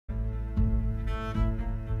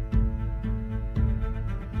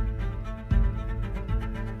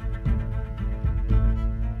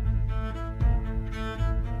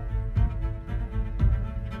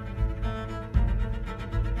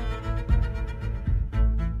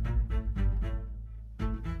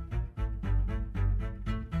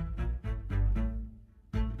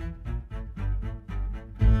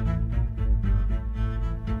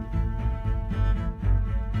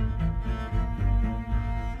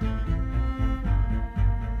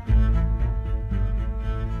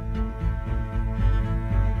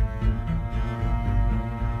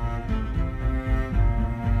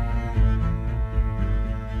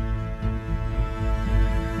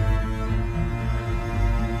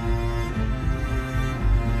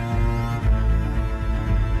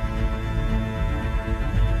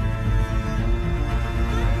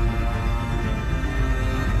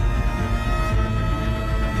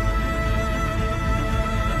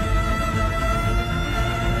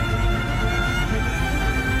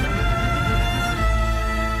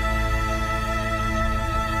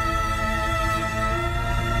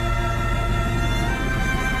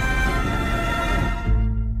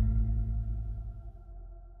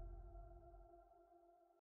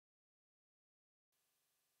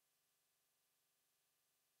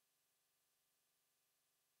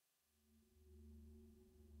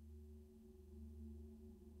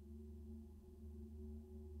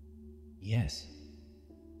Yes.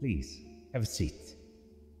 Please, have a seat.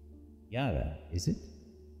 Yara, is it?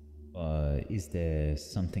 Or is there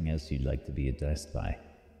something else you'd like to be addressed by?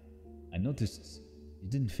 I noticed you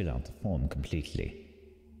didn't fill out the form completely.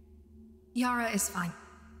 Yara is fine.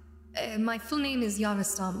 My full name is Yara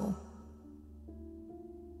Starmore.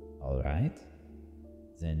 Alright.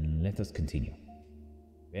 Then let us continue.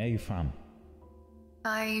 Where are you from?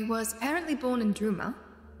 I was apparently born in Druma,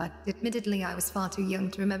 but admittedly I was far too young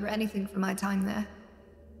to remember anything from my time there.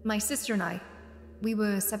 My sister and I, we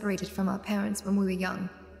were separated from our parents when we were young.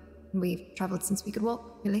 We've traveled since we could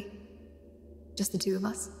walk, really. Just the two of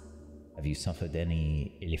us. Have you suffered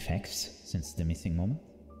any ill effects since the missing moment?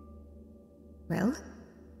 Well,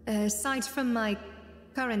 aside from my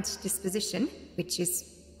current disposition, which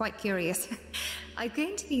is quite curious, I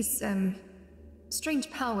gained these, strange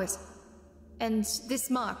powers, and this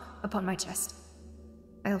mark upon my chest.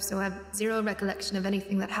 I also have zero recollection of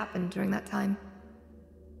anything that happened during that time.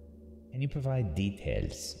 Can you provide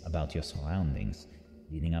details about your surroundings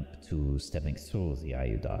leading up to stepping through the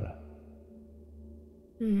Ayudara?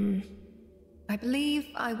 I believe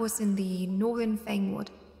I was in the Northern Fangwood.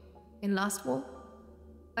 In last war,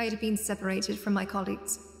 I had been separated from my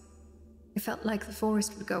colleagues. It felt like the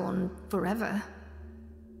forest would go on forever.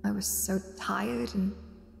 I was so tired and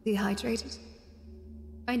dehydrated.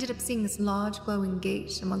 I ended up seeing this large glowing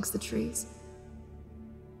gate amongst the trees.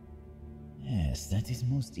 Yes, that is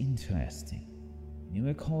most interesting. Can you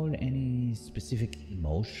recall any specific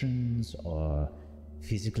emotions or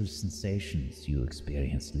physical sensations you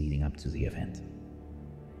experienced leading up to the event?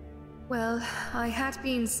 Well, I had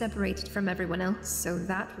been separated from everyone else, so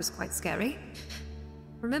that was quite scary.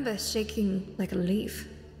 I remember shaking like a leaf.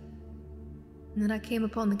 And then I came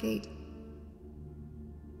upon the gate.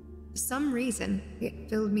 For some reason, it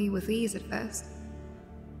filled me with ease at first.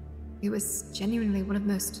 It was genuinely one of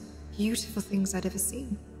the most beautiful things I'd ever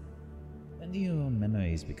seen. When do your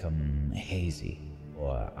memories become hazy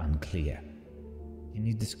or unclear? Can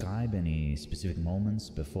you describe any specific moments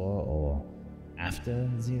before or after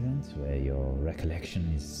the event where your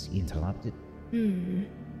recollection is interrupted?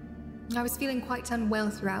 I was feeling quite unwell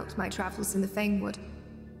throughout my travels in the Fangwood,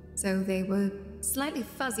 so they were slightly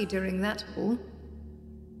fuzzy during that haul.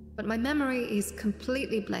 But my memory is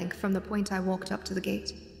completely blank from the point I walked up to the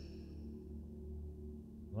gate.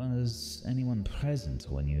 Was anyone present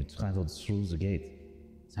when you traveled through the gate,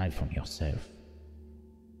 aside from yourself?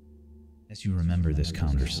 As you remember this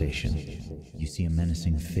conversation, you see a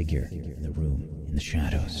menacing figure in the room, in the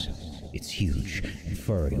shadows. It's huge and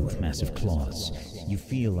furry with massive claws. You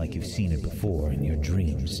feel like you've seen it before in your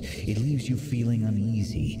dreams. It leaves you feeling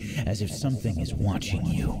uneasy, as if something is watching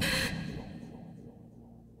you.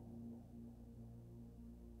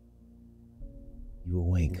 You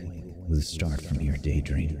awake with a start from your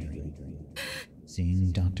daydream,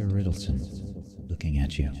 seeing Dr. Ritalson looking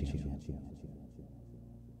at you.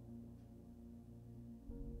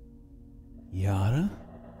 Yara?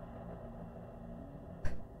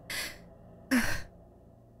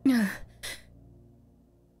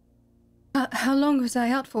 How long was I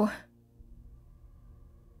out for?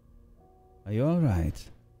 Are you alright?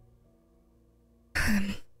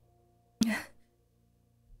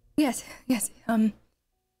 Yes.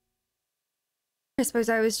 I suppose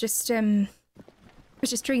I was just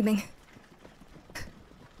dreaming.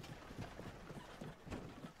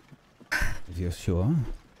 If you're sure.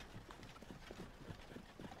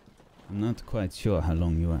 I'm not quite sure how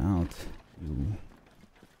long you were out. You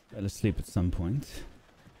fell asleep at some point.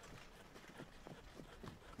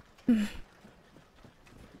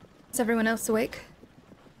 Is everyone else awake?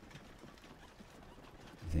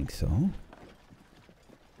 I think so.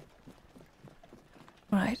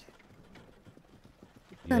 Right.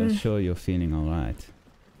 You're sure you're feeling alright?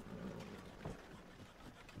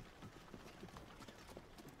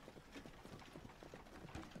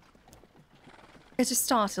 I was just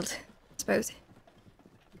startled, I suppose.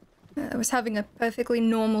 I was having a perfectly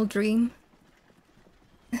normal dream.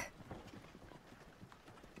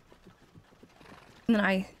 And then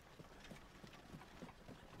I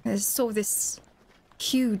saw this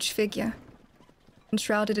huge figure,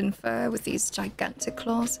 enshrouded in fur with these gigantic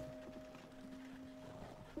claws.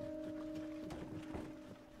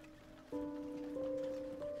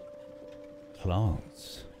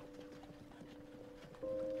 Claws?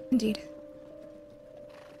 Indeed.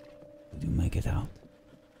 Did you make it out?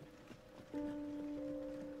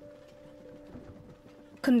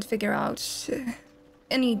 Couldn't figure out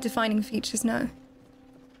any defining features, no.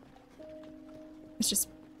 It's just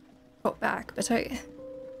brought back, but I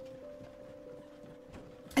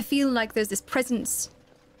feel like there's this presence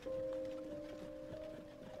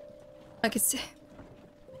Like it's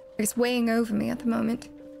weighing over me at the moment.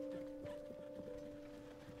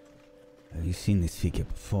 Have you seen this figure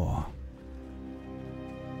before?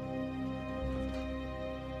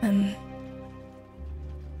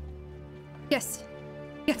 Yes.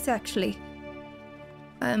 Yes, actually.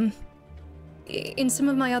 In some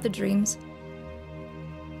of my other dreams.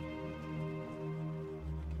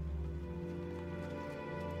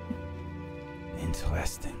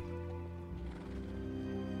 Interesting.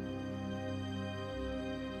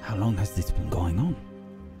 How long has this been going on?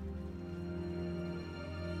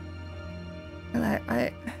 Well,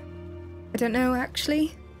 I don't know,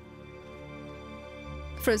 actually.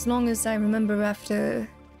 For as long as I remember after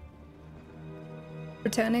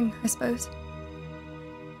returning, I suppose.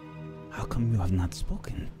 How come you have not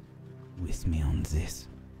spoken with me on this?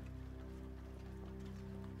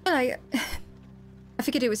 Well, I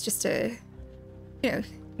figured it was just a,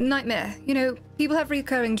 nightmare. People have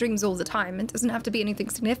recurring dreams all the time. It doesn't have to be anything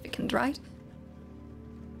significant, right?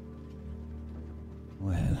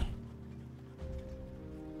 Well,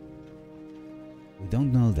 we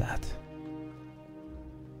don't know that.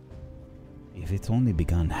 If it's only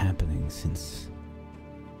begun happening since...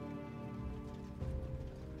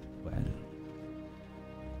 well...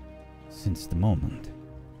 since the moment.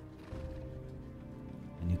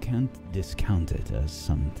 And you can't discount it as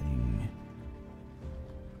something...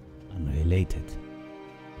 unrelated.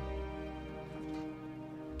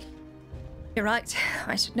 You're right.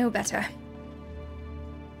 I should know better.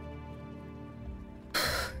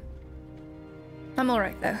 I'm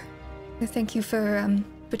alright, though. Thank you for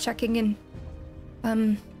checking in.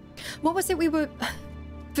 What was it we were...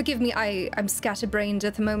 Forgive me, I'm scatterbrained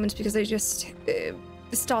at the moment because I just...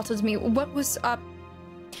 startled me. What was up?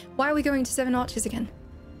 Why are we going to Sevenarches again?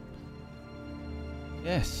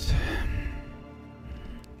 Yes.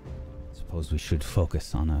 Suppose we should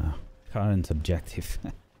focus on our current objective.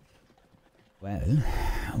 Well,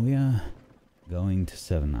 we are going to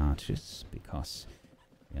Sevenarches because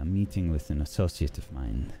we are meeting with an associate of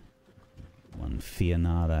mine, one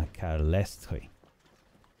Fianara Caralestri.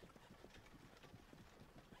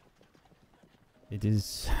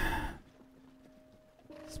 It's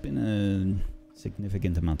been a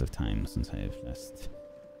significant amount of time since I've last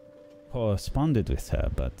corresponded with her,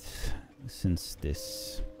 but since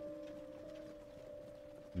this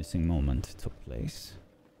missing moment took place,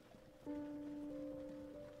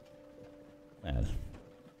 well,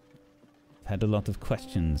 I've had a lot of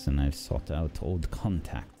questions and I've sought out old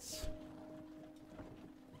contacts.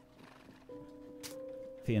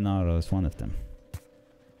 Fianara is one of them.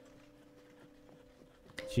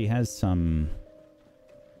 She has some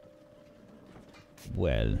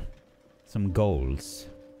goals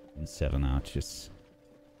in Sevenarches,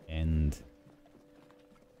 and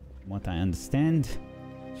what I understand,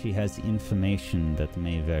 she has information that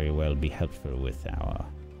may very well be helpful with our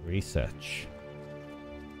research.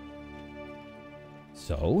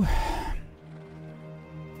 So,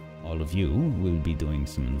 all of you will be doing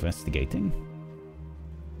some investigating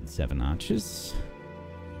in Sevenarches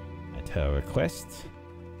at her request,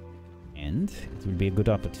 and it will be a good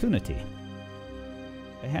opportunity.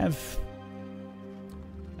 I have,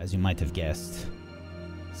 as you might have guessed,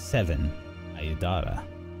 7 Ayudara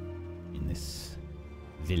in this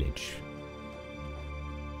village.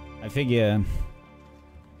 I figure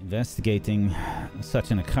investigating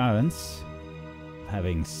such an occurrence,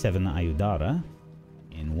 having 7 Ayudara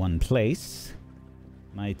in one place,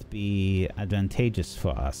 might be advantageous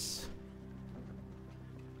for us.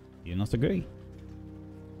 Do you not agree?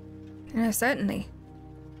 Certainly.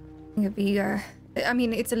 It would be, I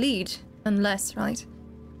mean, it's a lead, unless, right?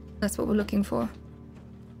 That's what we're looking for.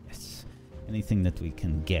 Yes. Anything that we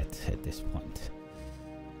can get at this point.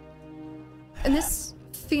 And this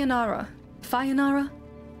Fianara? Fianara?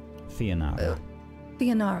 Fianara.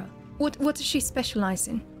 Fianara. What does she specialize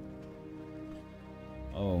in?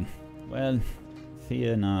 Oh, well,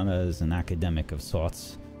 Fianara is an academic of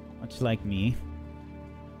sorts. Much like me.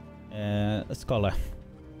 A scholar.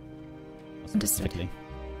 Understood.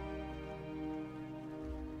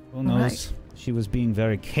 Who knows? Right. She was being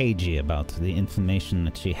very cagey about the information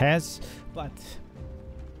that she has, but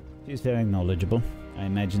she's very knowledgeable. I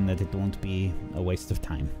imagine that it won't be a waste of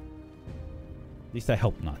time. At least I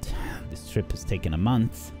hope not. This trip has taken a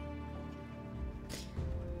month.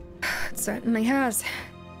 It certainly has.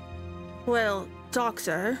 Well,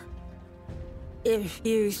 Doctor, if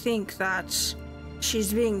you think that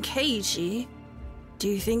she's being cagey, do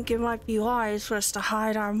you think it might be wise for us to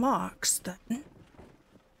hide our marks, then?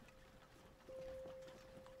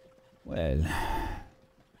 Well,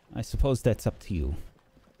 I suppose that's up to you.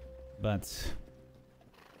 But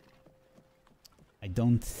I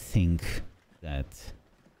don't think that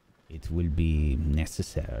it will be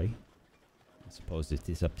necessary. I suppose it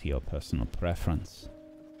is up to your personal preference.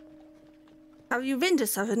 Have you been to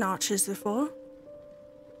Sevenarches before?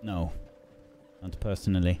 No, not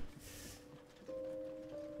personally.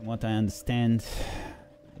 From what I understand,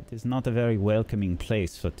 it is not a very welcoming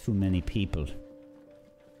place for too many people.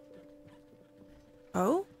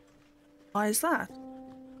 Oh? Why is that?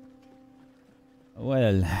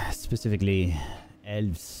 Well, specifically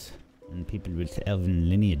elves and people with elven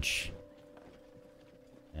lineage.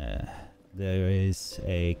 There is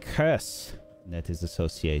a curse that is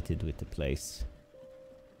associated with the place.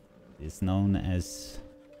 It is known as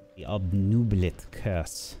the Obnubilit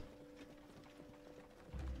curse.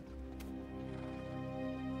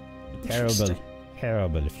 A terrible,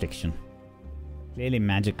 terrible affliction. Clearly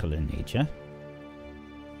magical in nature.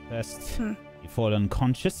 First, you fall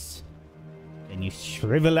unconscious, then you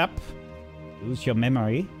shrivel up, lose your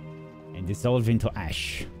memory, and dissolve into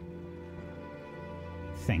ash.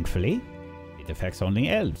 Thankfully, it affects only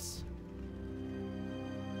elves.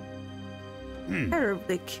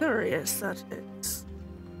 Terribly curious, that is.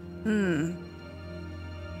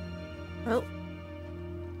 Well,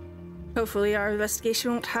 hopefully our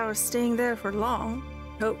investigation won't have us staying there for long.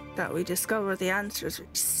 Hope that we discover the answers we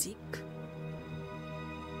seek.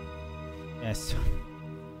 Yes.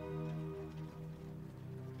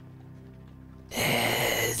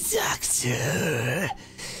 Doctor.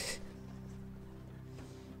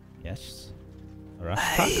 Yes. Alright.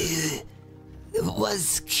 I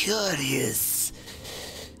was curious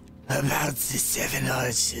about the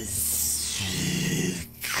Sevenarches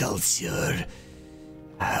culture.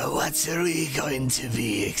 What are we going to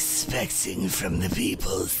be expecting from the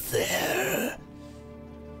people there?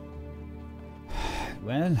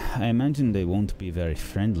 Well, I imagine they won't be very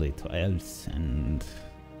friendly to elves and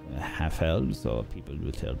half-elves or people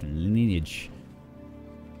with elven lineage.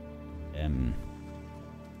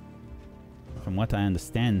 From what I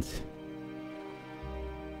understand,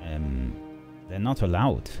 they're not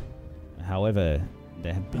allowed. However,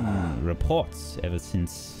 there have been reports ever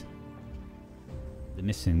since the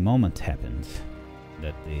missing moment happened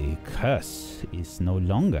that the curse is no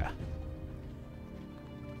longer.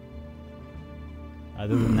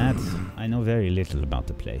 Other than that, I know very little about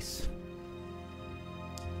the place.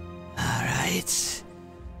 Alright.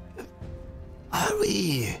 Are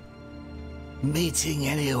we meeting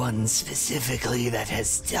anyone specifically that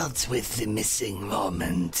has dealt with the missing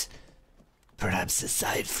moment? Perhaps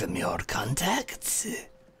aside from your contacts?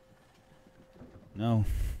 No,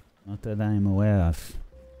 not that I'm aware of.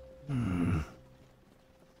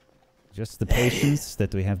 Just the patients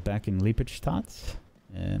that we have back in Lippstadt.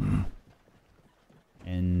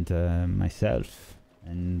 And myself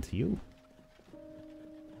and you.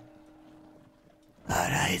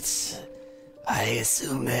 Alright. I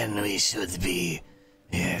assume then we should be,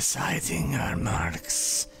 yes, hiding our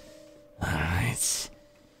marks. Alright.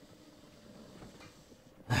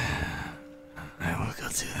 I will go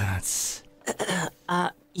do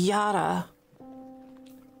that. Yara.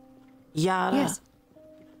 Yara. Yes.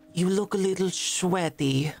 You look a little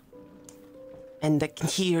sweaty. And I can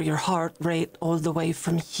hear your heart rate all the way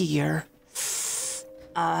from here.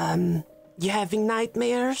 You having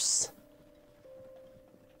nightmares?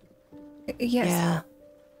 Yes. Yeah.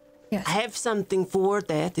 Yes. I have something for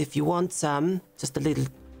that if you want some. Just a little.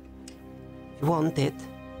 If you want it.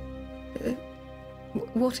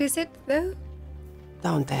 What is it, though?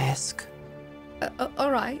 Don't ask.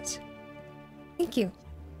 All right. Thank you.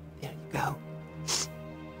 There you go.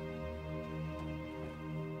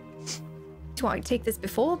 Do I take this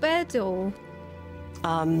before bed, or...?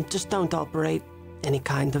 Just don't operate any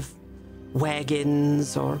kind of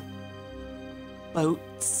wagons or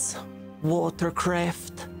boats,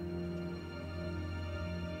 watercraft.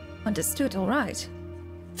 Understood, all right.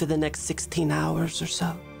 For the next 16 hours or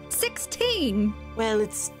so. 16? Well,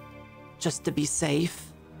 it's just to be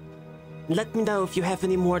safe. Let me know if you have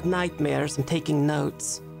any more nightmares. I'm taking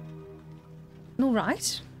notes. All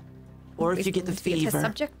right. Or if you get a Is it a test fever.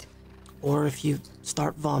 subject? Or if you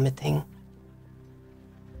start vomiting.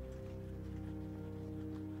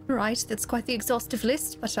 Right, that's quite the exhaustive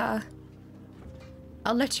list, but,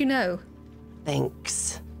 I'll let you know.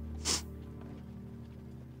 Thanks.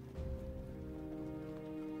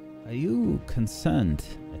 Are you concerned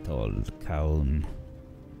at all, Kaun?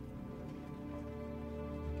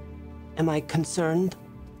 Am I concerned?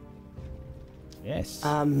 Yes.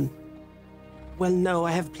 Well, no,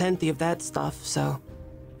 I have plenty of that stuff, so...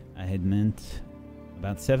 I had meant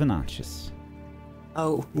about Sevenarches.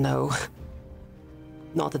 Oh, no.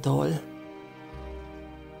 Not at all.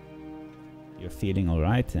 You're feeling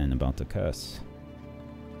alright then about the curse?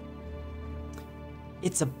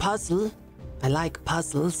 It's a puzzle. I like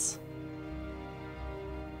puzzles.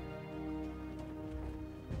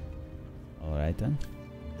 Alright then.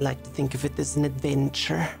 I like to think of it as an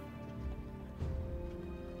adventure.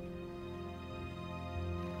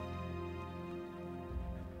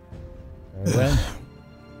 Very well.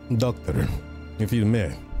 Doctor, if you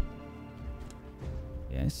may.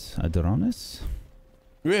 Yes, Adonis?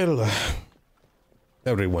 Well,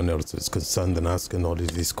 everyone else is concerned and asking all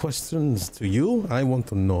of these questions to you. I want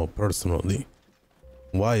to know personally.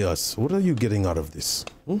 Why us? What are you getting out of this?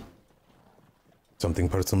 Something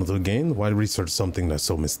personal to gain? Why research something that's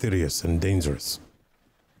so mysterious and dangerous?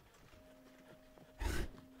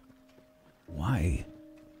 Why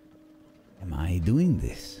am I doing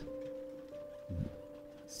this?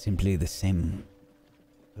 Simply the same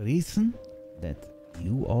reason that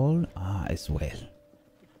you all are as well.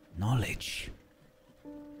 Knowledge.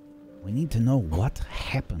 We need to know what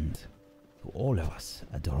happened to all of us,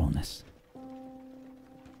 Adonis.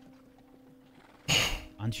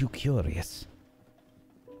 Aren't you curious?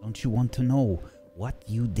 Don't you want to know what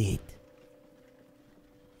you did?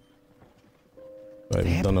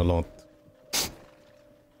 I've done a lot.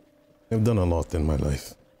 I've done a lot in my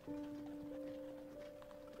life.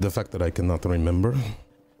 The fact that I cannot remember,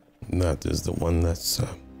 that is the one that's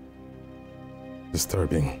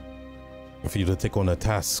disturbing. For you to take on a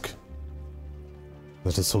task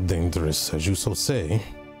that is so dangerous, as you so say,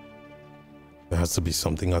 there has to be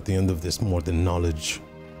something at the end of this more than knowledge.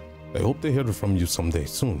 I hope to hear from you someday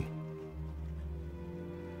soon.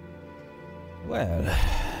 Well,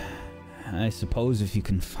 I suppose if you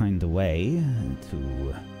can find a way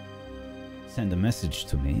to send a message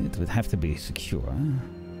to me, it would have to be secure.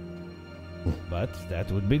 But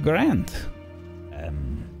that would be grand.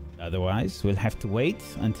 Otherwise, we'll have to wait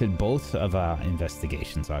until both of our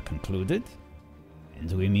investigations are concluded,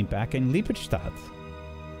 and we meet back in Lippstadt.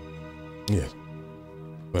 Yes.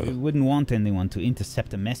 Well, We wouldn't want anyone to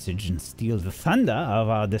intercept a message and steal the thunder of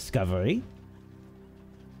our discovery.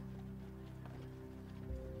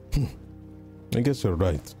 I guess you're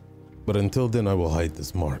right. But until then, I will hide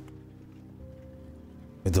this mark.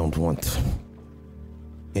 I don't want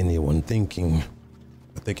anyone thinking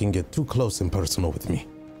that they can get too close and personal with me.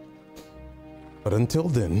 But until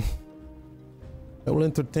then, I will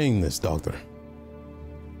entertain this, Doctor.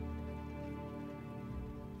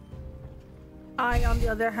 I, on the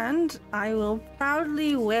other hand, I will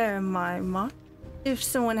proudly wear my mark. If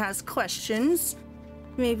someone has questions,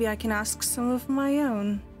 maybe I can ask some of my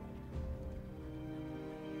own.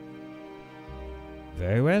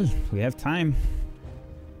 Very well, we have time.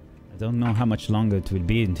 I don't know how much longer it will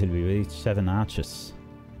be until we reach Sevenarches.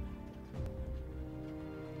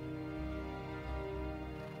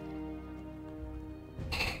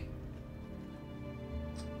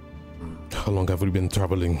 How long have we been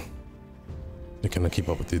traveling? I cannot keep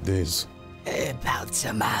up with the days. About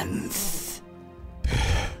a month.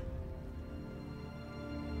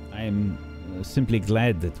 I am simply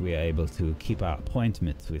glad that we are able to keep our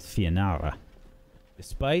appointment with Fianara.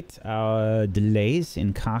 Despite our delays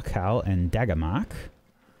in Krakow and Daggermark.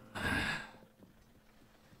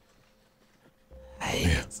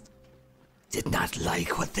 I did not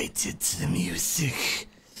like what they did to the music.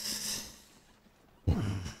 I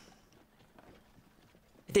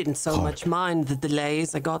didn't so much mind the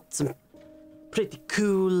delays. I got some pretty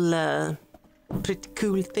cool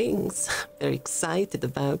things. Very excited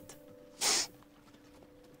about.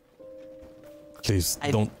 Please,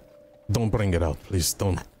 don't bring it out. Please,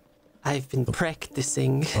 don't. I've been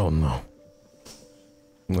practicing. Oh, no.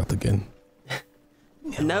 Not again.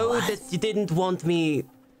 I know that you didn't want me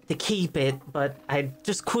to keep it, but I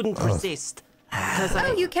just couldn't resist.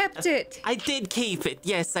 Oh, you kept it! I did keep it.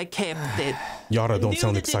 Yes, I kept it. Yara, don't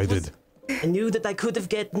sound that it excited. I knew that I could have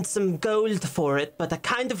gotten some gold for it, but I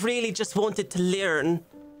kind of really just wanted to learn,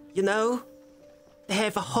 you know? To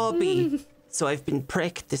have a hobby. So I've been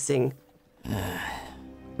practicing.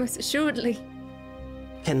 Most assuredly.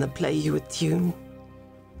 Can I play you a tune?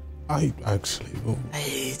 I actually...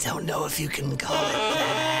 I don't know if you can call it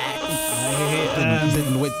that.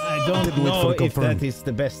 I don't know if that is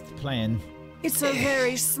the best plan. It's a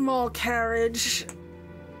very small carriage.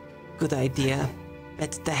 Good idea.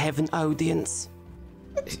 Let's have an audience.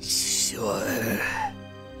 Sure.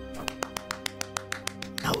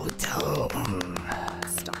 No, don't.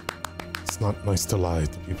 Stop. It's not nice to lie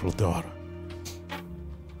to people, Dara.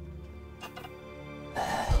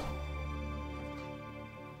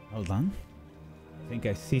 Hold on. I think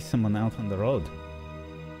I see someone out on the road.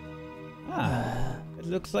 Ah, it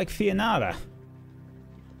looks like Fianara.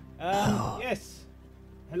 Yes.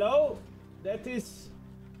 Hello? That is...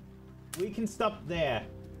 We can stop there.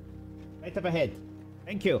 Right up ahead.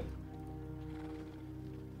 Thank you.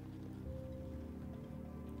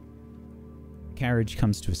 Carriage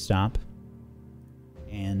comes to a stop.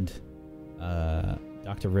 And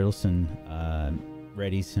Dr. Ritalson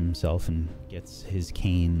readies himself and gets his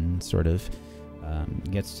cane, sort of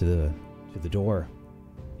gets to the door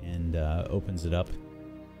and opens it up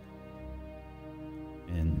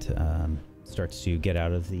and starts to get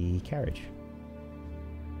out of the carriage.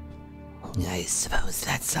 I suppose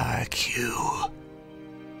that's our cue.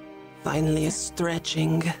 Finally a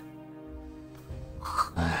stretching.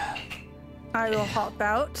 I will hop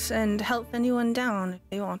out and help anyone down if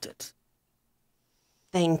they want it.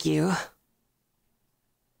 Thank you.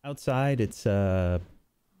 Outside, it's sort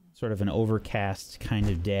of an overcast kind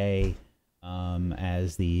of day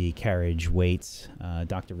as the carriage waits.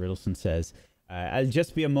 Dr. Ritalson says, I'll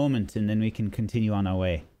just be a moment and then we can continue on our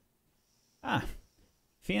way. Ah,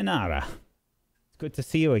 Fianara. It's good to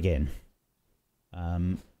see you again.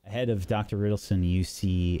 Ahead of Dr. Ritalson, you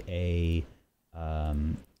see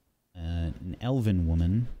an elven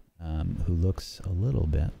woman who looks a little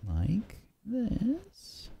bit like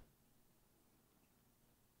this.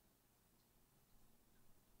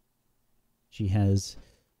 She has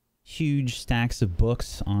huge stacks of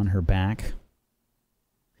books on her back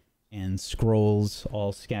and scrolls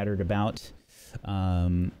all scattered about.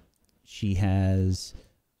 She has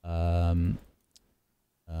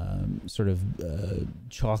sort of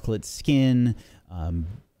chocolate skin,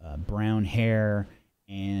 brown hair,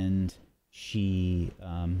 and she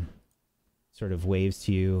sort of waves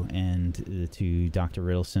to you and to Dr.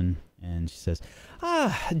 Ritalson, and she says,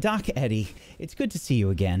 "Ah, Doc Eddie, it's good to see you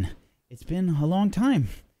again. It's been a long time.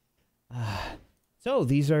 So,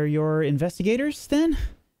 these are your investigators, then?"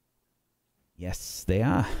 "Yes, they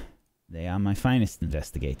are. They are my finest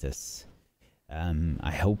investigators.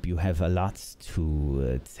 I hope you have a lot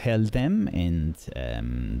to tell them, and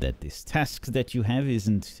that this task that you have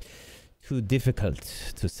isn't too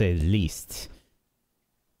difficult, to say the least."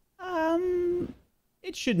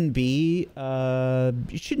 It shouldn't be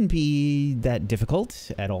that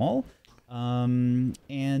difficult at all. I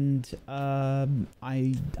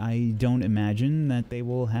don't imagine that they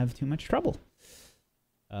will have too much trouble.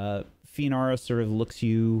 Fianara sort of looks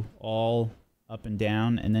you all up and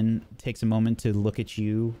down, and then takes a moment to look at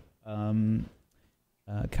you, Karun,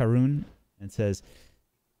 and says,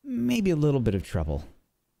 "Maybe a little bit of trouble."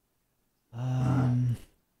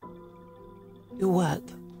 You what?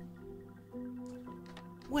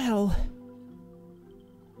 Well,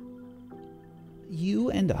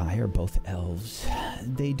 you and I are both elves.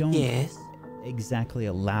 They don't exactly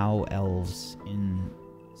allow elves in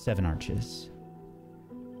Sevenarches.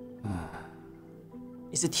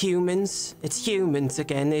 Is it humans? It's humans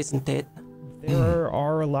again, isn't it? There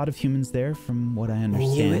are a lot of humans there, from what I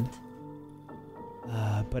understand.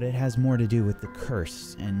 But it has more to do with the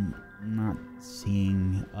curse and not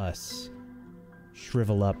seeing us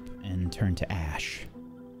shrivel up and turn to ash.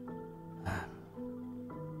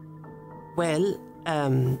 Well,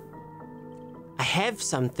 I have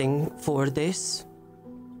something for this.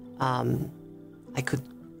 I could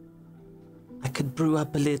brew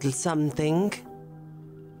up a little something.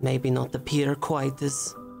 Maybe not appear quite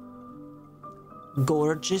as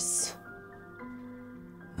gorgeous.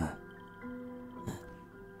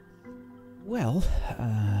 Well,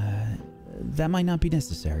 that might not be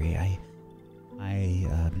necessary. I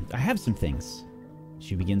have some things.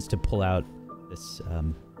 She begins to pull out this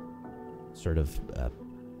sort of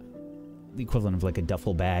the equivalent of like a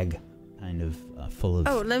duffel bag, kind of full of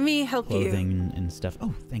let me help clothing and stuff.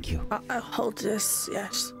 Oh, thank you. I'll hold this.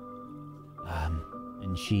 Yes.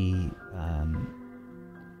 And she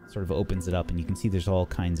sort of opens it up, and you can see there's all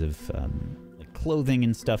kinds of like clothing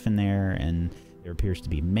and stuff in there, and there appears to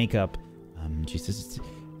be makeup. She says it's a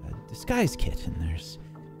disguise kit, and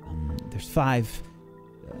there's 5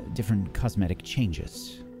 different cosmetic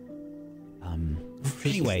changes.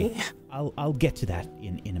 Anyway, I'll get to that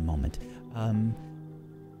in a moment.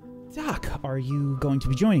 Doc, are you going to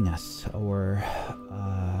be joining us, or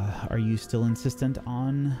are you still insistent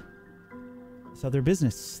on this other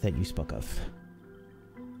business that you spoke of?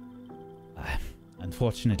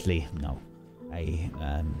 Unfortunately, no. I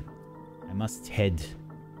must head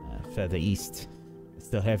further east. I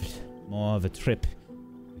still have more of a trip.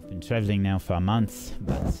 We've been traveling now for a month,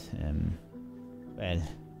 but well,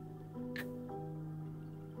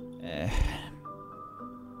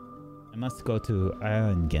 I must go to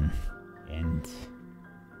Erlangen, and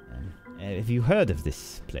have you heard of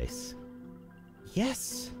this place?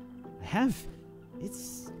 Yes, I have.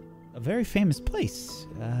 It's a very famous place.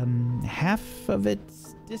 Half of it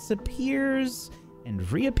disappears and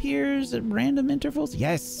reappears at random intervals.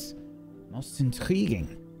 Yes, most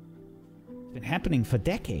intriguing. It's been happening for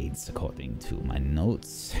decades, according to my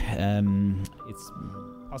notes. It's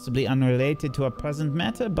possibly unrelated to our present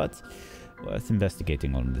matter, but worth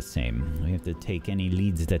investigating all the same. We have to take any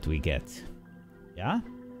leads that we get. Yeah?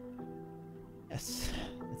 Yes,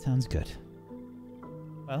 that sounds good.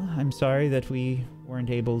 Well, I'm sorry that we weren't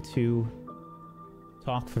able to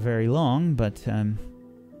talk for very long, but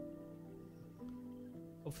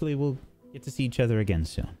hopefully we'll get to see each other again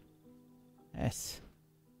soon. Yes.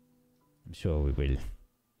 I'm sure we will.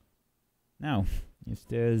 Now, if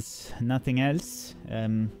there's nothing else,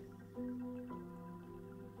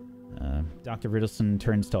 Dr. Ritalson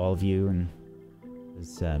turns to all of you and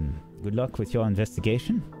says, good luck with your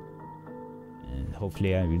investigation. And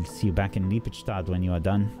hopefully I will see you back in Lippstadt when you are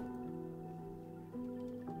done.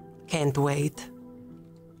 Can't wait.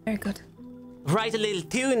 Very good. Write a little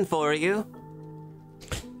tune for you.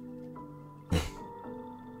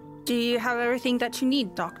 Do you have everything that you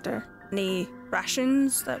need, Doctor? Any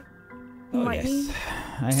rations that you might need?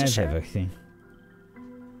 Yes, I have everything.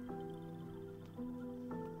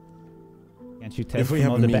 Can't you tell If we from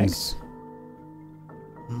have all a the means, bags?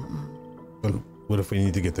 well, what if we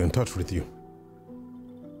need to get in touch with you?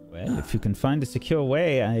 Well, if you can find a secure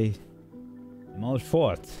way, I am all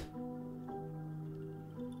for it.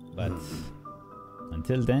 But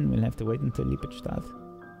until then, we'll have to wait until Lippstadt.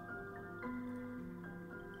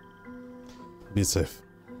 Be safe.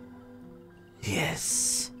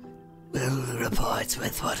 Yes. We'll report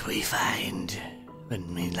with what we find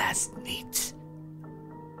when we last meet.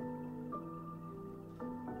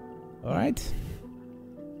 All right.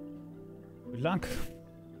 Good luck.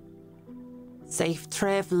 Safe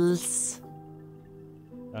travels.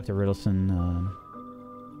 Dr. Ritalson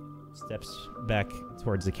steps back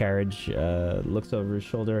towards the carriage, looks over his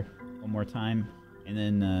shoulder one more time, and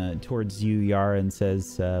then towards you, Yara, and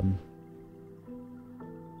says,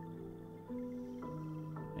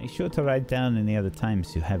 make sure to write down any other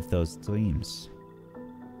times you have those dreams.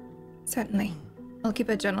 Certainly. I'll keep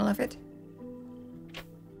a journal of it.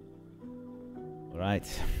 All right.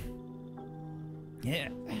 Yeah.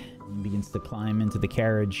 He begins to climb into the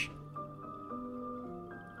carriage.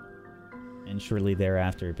 And shortly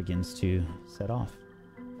thereafter, it begins to set off.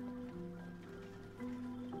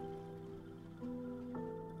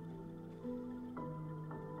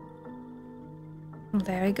 Well,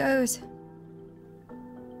 there he goes.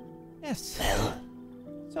 Yes.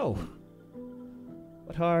 So,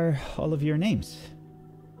 what are all of your names?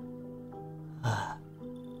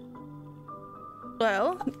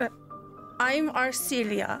 Well, I'm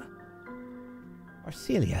Arcelia.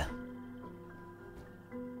 Arcelia.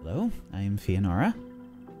 Hello, I am Fianara.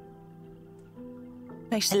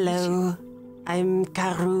 Nice to meet you. Hello. I'm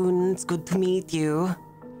Karun. It's good to meet you.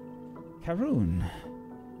 Karun.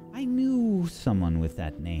 I knew someone with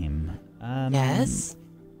that name. Yes?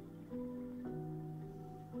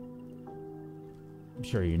 I'm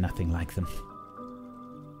sure you're nothing like them.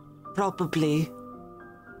 Probably.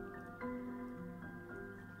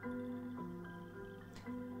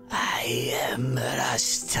 I am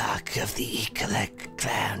Rashtak of the Ecolek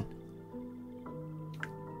clan.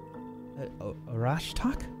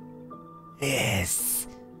 Rashtak? Yes,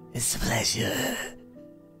 it's a pleasure.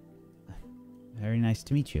 Very nice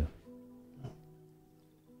to meet you.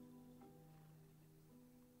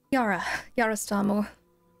 Yara Starmore.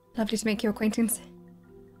 Lovely to make your acquaintance.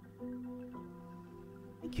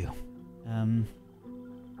 Thank you.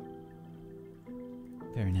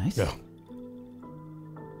 Very nice. Yeah.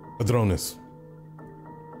 Adronis.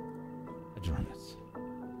 Adronis.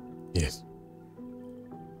 Yes.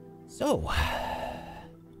 So,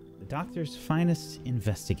 the Doctor's finest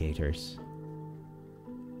investigators.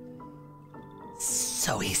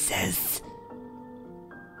 So he says.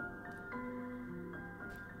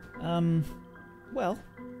 Well,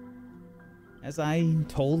 as I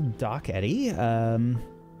told Doc Eddie,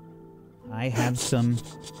 I have some...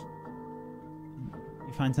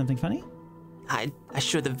 You find something funny? I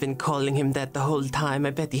should have been calling him that the whole time.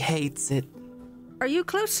 I bet he hates it. Are you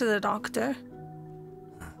close to the doctor?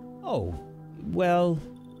 Oh, well...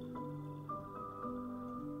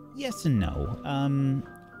 Yes and no.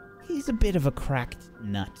 He's a bit of a cracked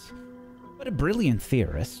nut, but a brilliant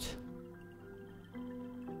theorist.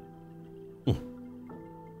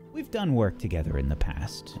 We've done work together in the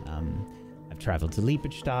past. I've traveled to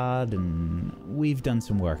Lippstadt, and we've done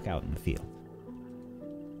some work out in the field.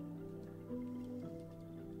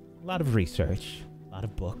 A lot of research, a lot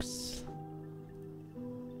of books.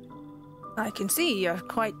 I can see you have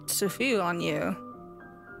quite a few on you.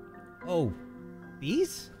 Oh,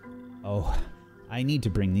 these? Oh, I need to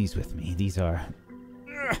bring these with me. These are...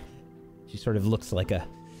 She sort of looks like an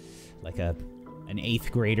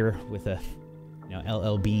 8th grader with a,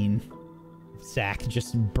 LL Bean sack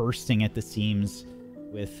just bursting at the seams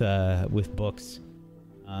with books,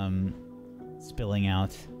 spilling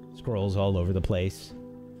out, scrolls all over the place.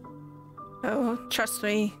 Oh, trust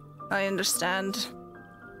me, I understand.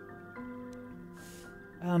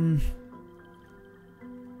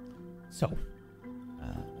 So,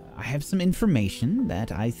 I have some information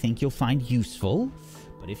that I think you'll find useful,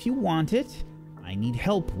 but if you want it, I need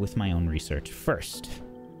help with my own research first.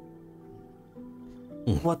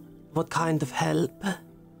 What kind of help?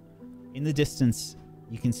 In the distance,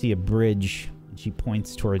 you can see a bridge, and she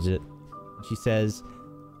points towards it. And she says,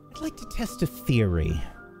 I'd like to test a theory,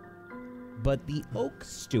 but the Oak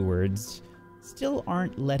Stewards still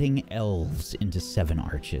aren't letting elves into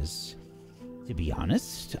Sevenarches. To be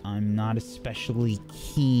honest, I'm not especially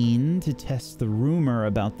keen to test the rumor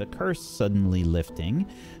about the curse suddenly lifting,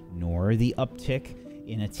 nor the uptick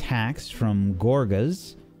in attacks from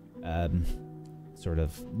Gorgas, sort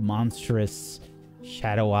of monstrous,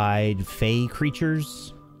 shadow-eyed fey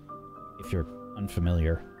creatures, if you're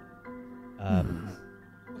unfamiliar.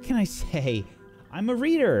 What can I say? I'm a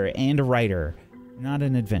reader and a writer, not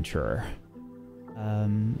an adventurer.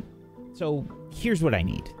 So here's what I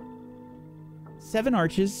need.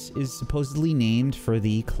 Sevenarches is supposedly named for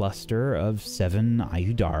the cluster of 7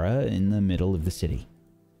 Ayudara in the middle of the city.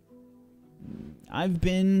 I've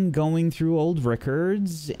been going through old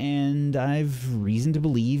records, and I've reason to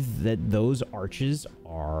believe that those arches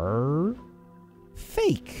are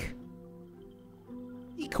fake.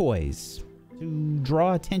 Decoys to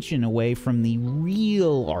draw attention away from the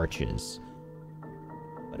real arches.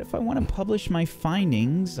 But if I want to publish my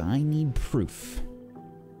findings, I need proof.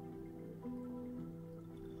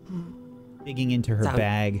 Digging into her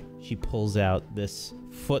bag, she pulls out this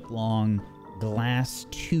foot-long glass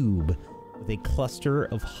tube with a cluster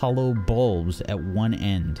of hollow bulbs at one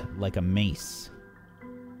end, like a mace.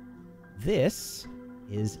 This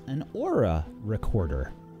is an aura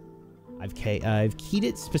recorder. I've keyed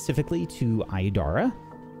it specifically to Ayudara,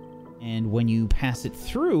 and when you pass it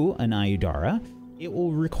through an Ayudara, it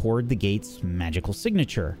will record the gate's magical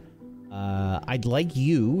signature. I'd like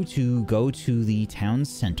you to go to the town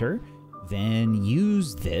center, then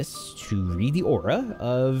use this to read the aura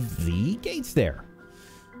of the gates there.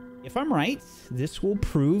 If I'm right, this will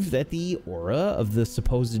prove that the aura of the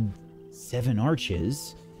supposed 7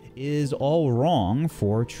 arches is all wrong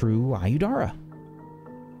for true Ayudara.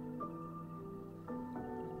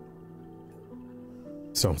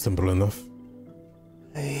 Sounds simple enough.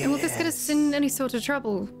 And will this get us in any sort of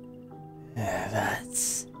trouble?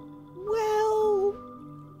 That's... Well...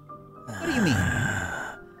 What do you mean?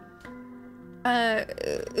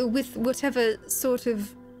 With whatever sort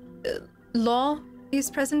of law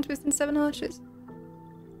is present within Sevenarches?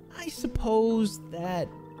 I suppose that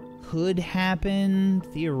could happen,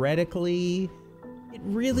 theoretically. It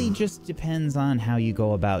really just depends on how you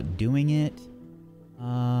go about doing it.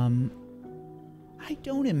 I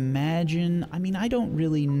don't imagine... I mean, I don't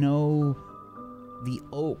really know the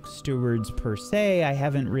Oak Stewards per se. I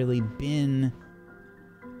haven't really been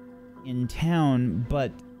in town,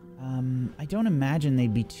 but I don't imagine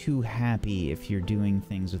they'd be too happy if you're doing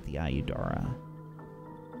things with the Ayudara.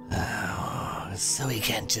 Oh, so we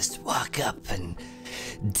can't just walk up and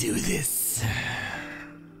do this.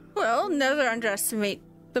 Well, never underestimate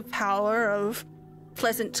the power of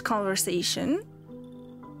pleasant conversation.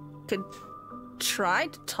 Could try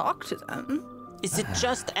to talk to them. Is it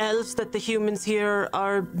just elves that the humans here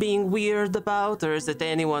are being weird about, or is it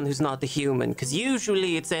anyone who's not a human? Because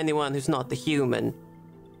usually it's anyone who's not a human.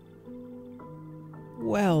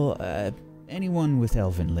 Well, anyone with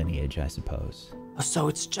elven lineage, I suppose. Oh, so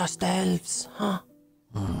it's just elves, huh?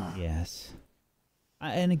 Yes.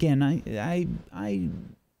 And again, I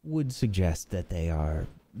would suggest that they are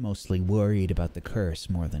mostly worried about the curse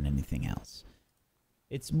more than anything else.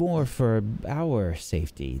 It's more for our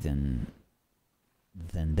safety than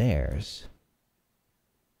theirs.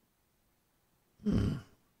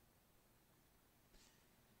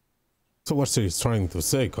 So what she's trying to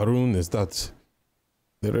say, Karun, is that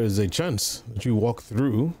there is a chance that you walk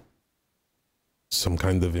through some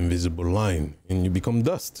kind of invisible line and you become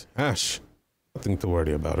dust, ash. Nothing to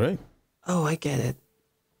worry about, right? Oh, I get it.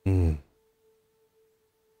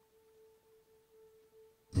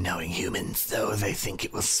 Knowing humans, though, they think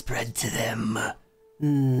it will spread to them.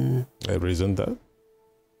 I reasoned that.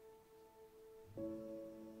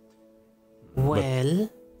 Well,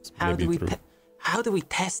 How maybe how do we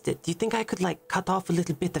test it? Do you think I could, like, cut off a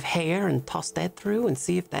little bit of hair and toss that through and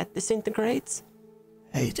see if that disintegrates?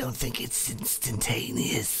 I don't think it's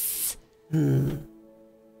instantaneous.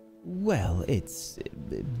 Well, it's...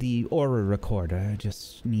 the aura recorder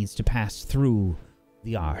just needs to pass through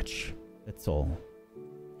the arch. That's all.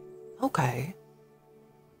 Okay.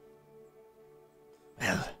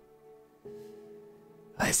 Well,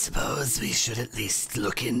 I suppose we should at least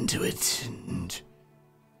look into it and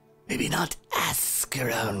maybe not ask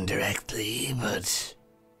around directly, but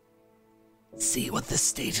see what the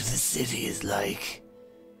state of the city is like.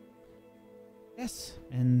 Yes,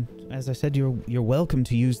 and as I said, you're welcome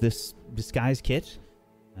to use this disguise kit.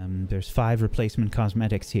 There's 5 replacement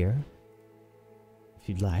cosmetics here, if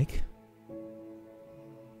you'd like.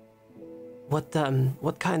 What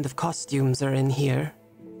kind of costumes are in here?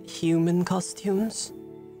 Human costumes?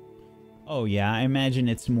 Oh yeah, I imagine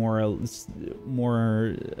it's more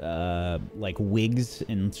like wigs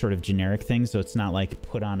and sort of generic things. So it's not like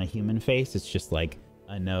put on a human face. It's just like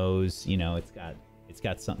a nose. You know, it's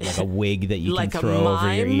got something like a wig that you like can throw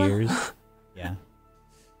over your mime? ears. Yeah.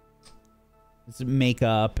 It's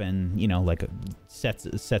makeup and like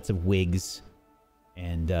sets of wigs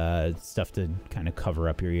and stuff to kind of cover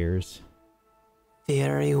up your ears.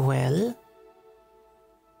 Very well.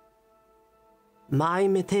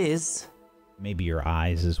 Mime it is. Maybe your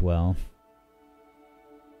eyes as well.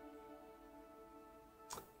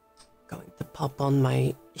 Going to pop on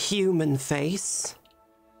my human face.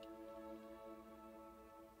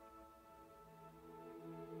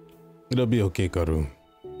 It'll be okay, Karu.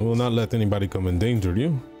 We'll not let anybody come endanger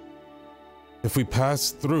you. If we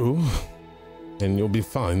pass through, and you'll be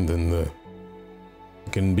fine, then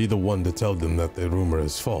you can be the one to tell them that the rumor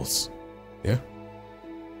is false. Yeah?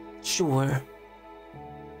 Sure.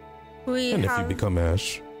 And if you become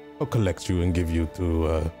Ash, I'll collect you and give you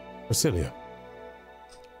to Brasilia.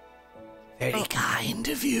 Very kind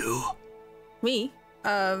of you. Me?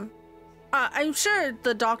 I'm sure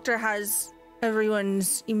the doctor has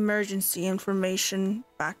everyone's emergency information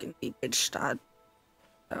back in Ebigstad.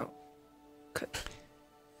 So, good.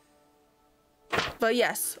 But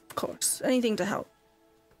yes, of course, anything to help.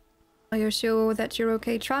 Are you sure that you're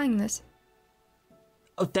okay trying this?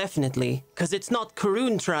 Oh, definitely. Because it's not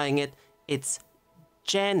Karun trying it, it's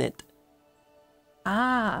Janet.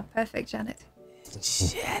 Ah, perfect, Janet.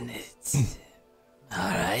 Janet. All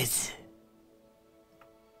right.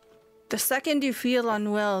 The second you feel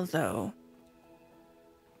unwell, though,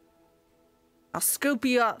 I'll scoop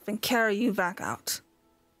you up and carry you back out.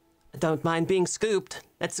 I don't mind being scooped.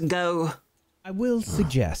 Let's go. I will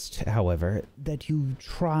suggest, however, that you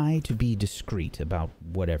try to be discreet about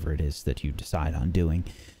whatever it is that you decide on doing.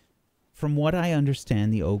 From what I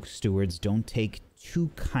understand, the Oak Stewards don't take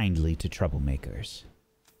too kindly to troublemakers.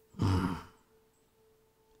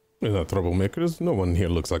 We're not troublemakers. No one here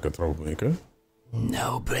looks like a troublemaker.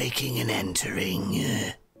 No breaking and entering.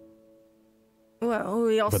 Well,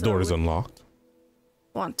 we also The door is unlocked.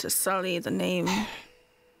 want to sully the name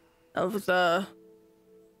of the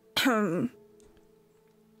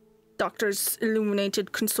Doctor's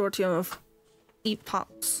illuminated consortium of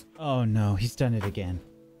epochs. Oh no, he's done it again.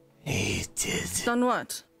 He did. Done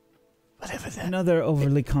what? Whatever that. Another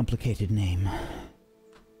overly complicated name.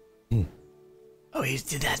 Oh, he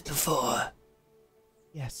did that before.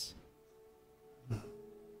 Yes.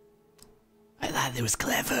 I thought it was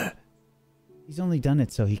clever. He's only done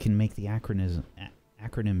it so he can make the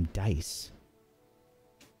acronym DICE.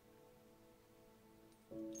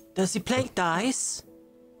 Does he play dice?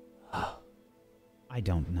 I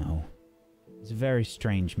don't know. He's a very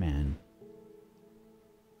strange man.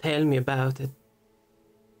 Tell me about it.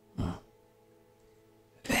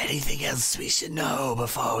 Anything else we should know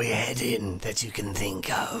before we head in that you can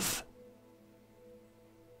think of?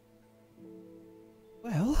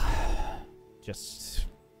 Well, just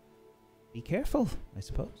be careful, I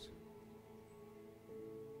suppose.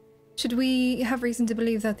 Should we have reason to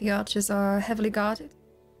believe that the archers are heavily guarded?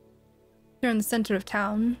 They're in the center of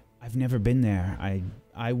town. I've never been there.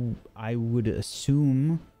 I would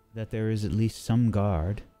assume that there is at least some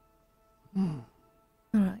guard. All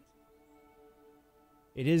right.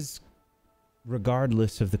 It is,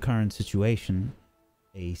 regardless of the current situation,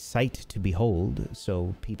 a sight to behold,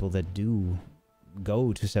 so people that do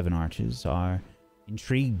go to Sevenarches are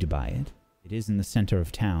intrigued by it. It is in the center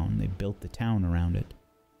of town. They built the town around it.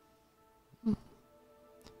 All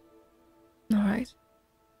right.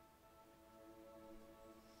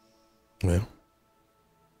 Well,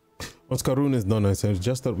 once Karun is done, I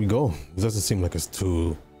suggest that we go. It doesn't seem like it's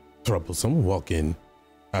too troublesome. Walk in,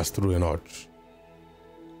 pass through an arch.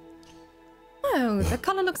 No, the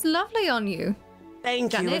color looks lovely on you.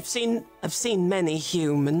 Thank you. I've seen many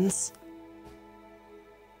humans.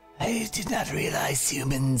 I did not realize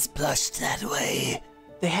humans blushed that way.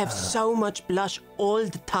 They have so much blush all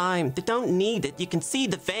the time. They don't need it. You can see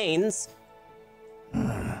the veins.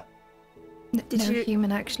 No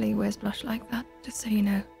human actually wears blush like that, just so you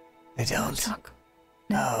know. I don't. Talk.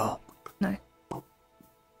 No. No.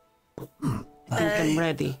 I think I'm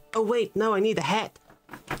ready. Oh wait, no, I need a hat.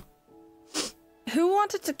 Who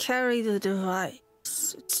wanted to carry the device?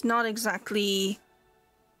 It's not exactly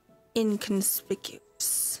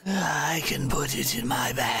inconspicuous. I can put it in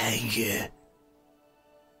my bag.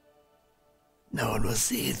 No one will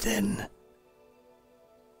see it then.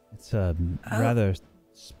 It's rather.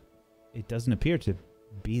 It doesn't appear to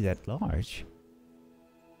be that large.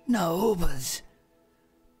 No, but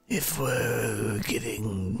if we're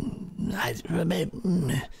getting, I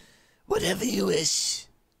remember, whatever you wish.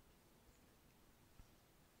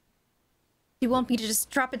 Do you want me to just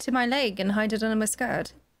strap it to my leg and hide it under my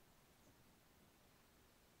skirt?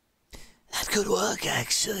 That could work,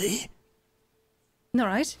 actually. All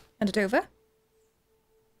right, hand it over.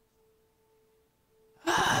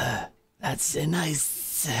 That's a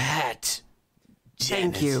nice hat,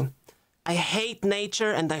 Janet. Thank you. I hate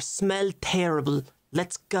nature and I smell terrible.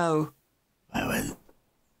 Let's go. Why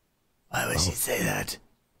would she say that?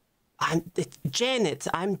 It's Janet.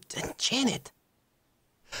 I'm Janet.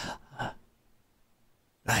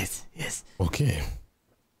 Right, yes. Okay.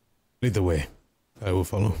 Lead the way. I will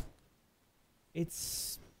follow.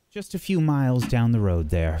 It's just a few miles down the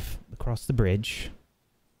road there, across the bridge.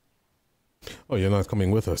 Oh, you're not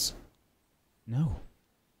coming with us? No.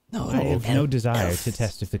 No, I have no desire elf. to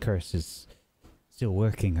test if the curse is still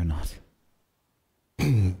working or not.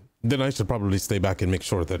 Then I should probably stay back and make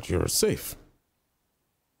sure that you're safe.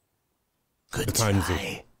 Good The times of-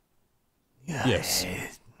 try. Yes.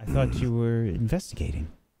 I thought you were investigating.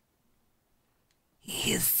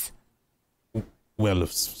 Yes. Well,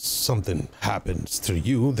 if something happens to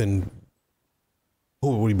you, then who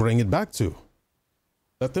will we bring it back to?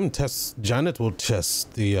 Let them test. Janet will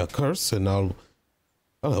test the curse, and I'll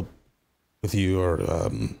help with you, or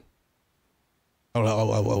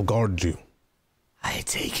I'll guard you. I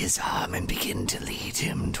take his arm and begin to lead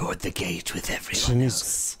him toward the gate with everyone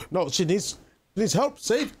else. She needs help.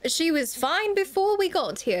 Save. She was fine before we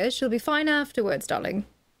got here. She'll be fine afterwards, darling.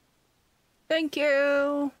 Thank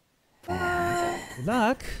you. Good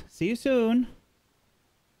luck. See you soon.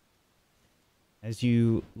 As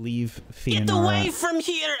you leave Fianara... Get away from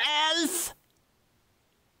here, elf!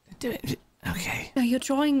 Okay. No, you're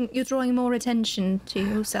drawing more attention to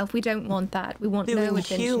yourself. We don't want that. We want no Doing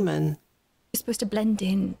attention. human. You're supposed to blend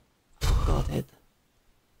in. Got it.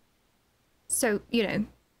 So, you know,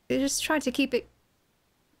 just try to keep it...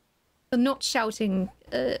 not shouting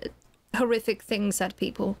horrific things at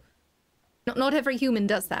people. Not every human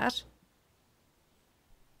does that.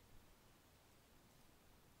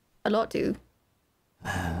 A lot do.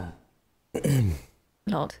 A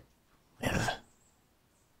lot. Well,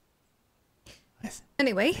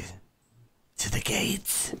 Anyway, to the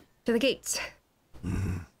gates. to the gates.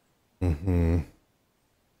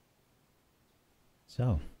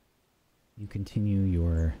 So, you continue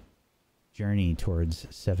your journey towards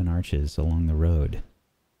Sevenarches along the road.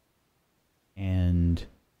 And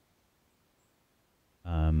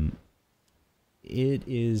it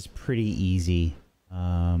is pretty easy.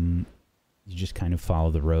 You just kind of follow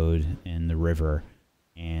the road and the river,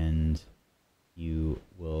 and you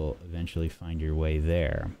will eventually find your way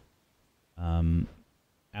there.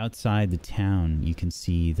 Outside the town, you can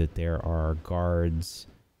see that there are guards,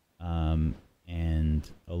 and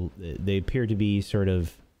they appear to be sort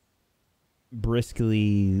of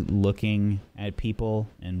briskly looking at people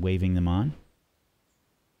and waving them on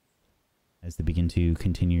as they begin to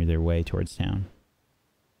continue their way towards town.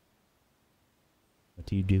 What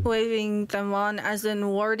do you do? Waving them on as in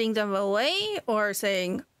warding them away, or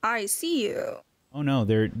saying, I see you? Oh no,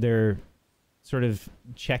 they're sort of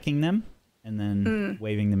checking them and then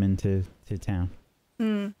waving them into town.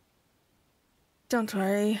 Don't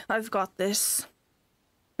worry, I've got this.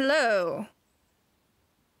 Hello.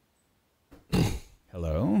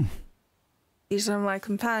 Hello? These are my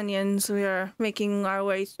companions. We are making our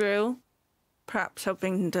way through, perhaps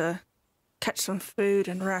hoping to catch some food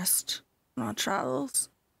and rest on our travels.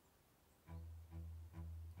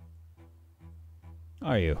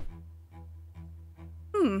 Are you?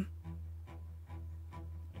 A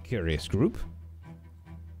curious group.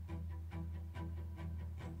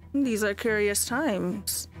 These are curious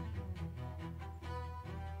times.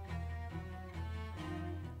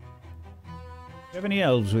 Do you have any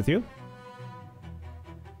elves with you?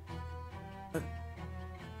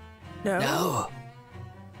 No? No.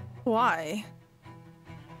 Why?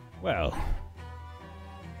 Well,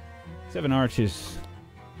 Sevenarches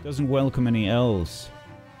doesn't welcome any elves.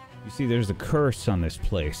 You see, there's a curse on this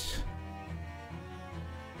place.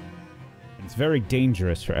 And it's very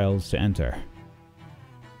dangerous for elves to enter.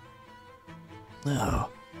 No.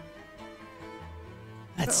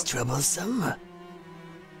 That's troublesome.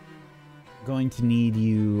 Going to need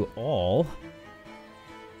you all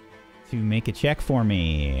to make a check for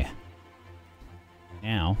me.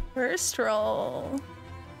 Now, First roll.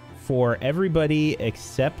 for everybody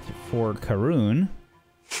except for Karun,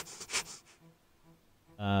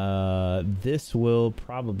 this will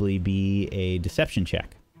probably be a deception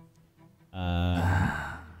check.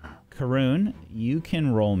 Karun, you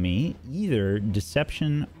can roll me either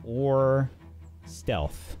deception or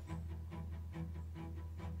stealth.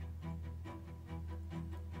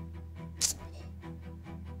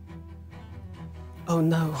 Oh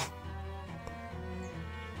no.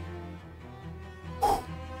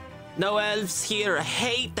 No elves here. I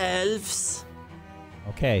hate elves.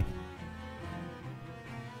 Okay.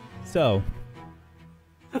 So,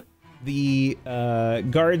 the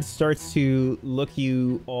guard starts to look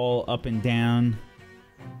you all up and down,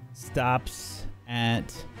 stops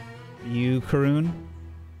at you, Karun,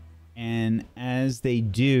 and as they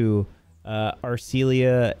do,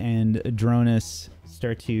 Arcelia and Adronis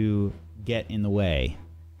start to get in the way.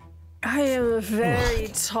 I am a very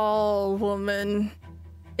tall woman.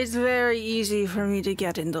 It's very easy for me to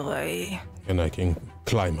get in the way. And I can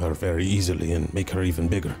climb her very easily and make her even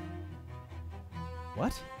bigger.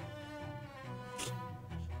 What?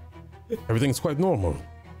 Everything's quite normal.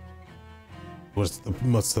 What's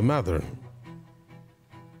the matter?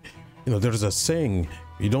 You know, there's a saying,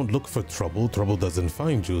 you don't look for trouble, trouble doesn't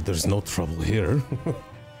find you. There's no trouble here.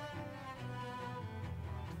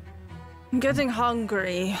 I'm getting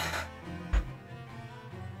hungry.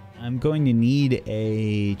 I'm going to need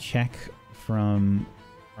a check from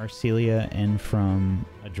Arcelia and from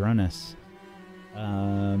Adronis.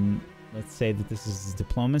 Let's say that this is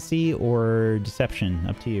diplomacy or deception.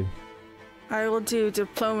 Up to you. I will do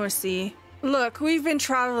diplomacy. Look, we've been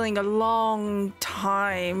traveling a long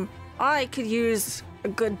time. I could use a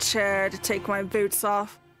good chair to take my boots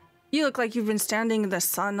off. You look like you've been standing in the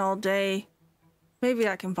sun all day. Maybe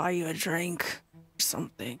I can buy you a drink or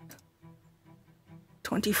something.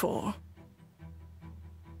 24.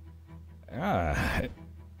 Ah,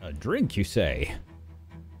 a drink, you say?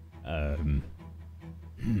 You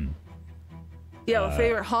have a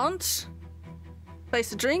favorite haunt? Place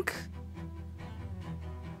to drink?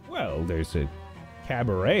 Well, there's a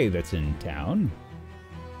cabaret that's in town.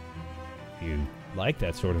 If you like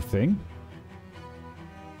that sort of thing.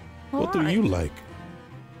 What do you like?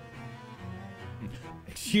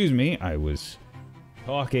 Excuse me, I was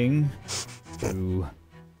talking to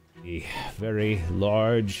the very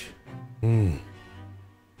large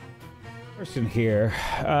person here.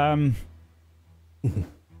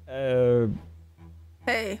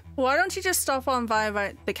 Hey, why don't you just stop on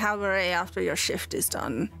by the cabaret after your shift is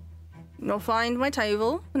done? You'll find my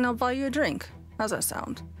table, and I'll buy you a drink. How's that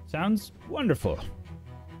sound? Sounds wonderful.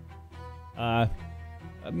 My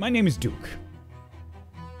name is Duke.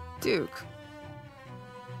 Duke.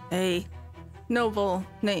 A noble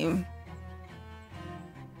name.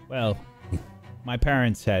 Well, my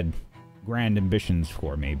parents had grand ambitions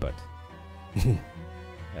for me, but... Mind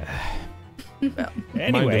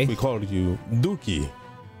anyway. if we called you Dookie?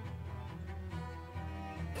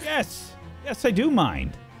 Yes, I do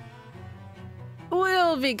mind.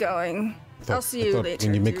 We'll be going. I'll see you later.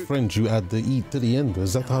 When you make Duke. friends, you add the E to the end.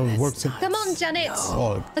 Is that how it works? Come on, Janet.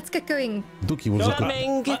 Oh, Let's get going. Dookie was a good...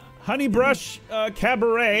 Coming. Honeybrush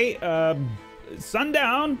Cabaret,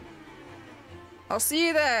 sundown. I'll see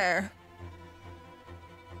you there.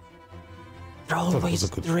 They're it was always a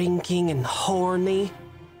good- drinking and horny.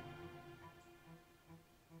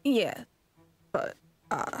 Yeah, but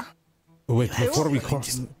Wait, before we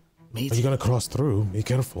cross... Are you gonna cross through? Be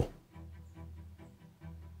careful.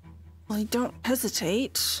 I don't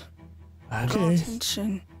hesitate. Draw Okay.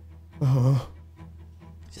 attention.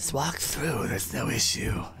 Just walk through, there's no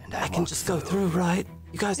issue. And I can just go through, right?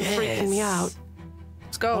 You guys are freaking me out.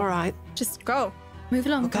 Let's go. All right. Just Go. move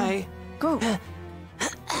along. Okay. Go.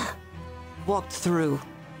 Walked through.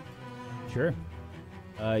 Sure.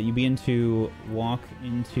 You begin to walk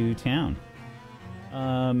into town.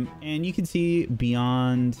 And you can see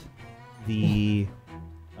beyond the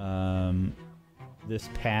this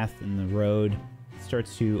path and the road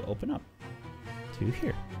starts to open up to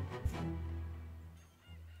here.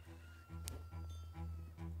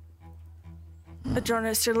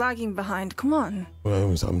 Adronis, you're lagging behind. Come on.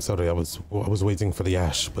 Well, I'm sorry, I was waiting for the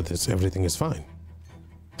ash, but everything is fine.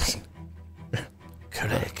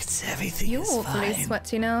 Correct, everything You're is awfully fine.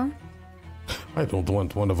 sweaty now. I don't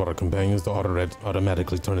want one of our companions to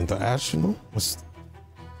automatically turn into ash, you know?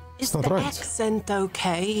 Is not the right. accent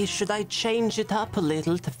okay? Should I change it up a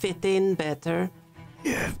little to fit in better?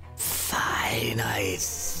 You're fine, I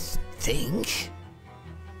think.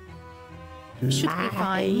 Should be My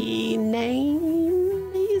fine.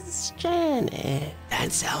 name is Janet.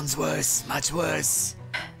 That sounds worse, much worse.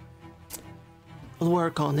 I'll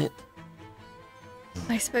work on it.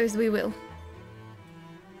 I suppose we will.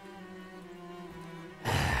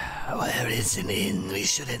 Where is an inn? We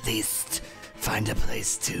should at least find a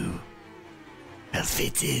place to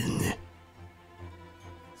fit in.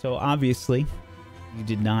 So obviously, you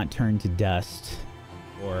did not turn to dust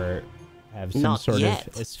or have some Not sort yet.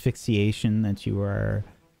 of asphyxiation that you are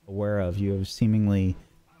aware of. You have seemingly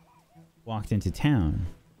walked into town.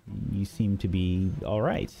 You seem to be all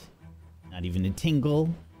right. Not even a tingle,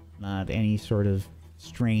 not any sort of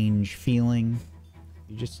strange feeling.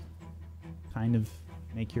 You just kind of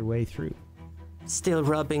make your way through. Still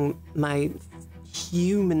rubbing my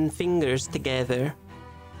human fingers together.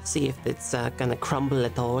 See if it's gonna crumble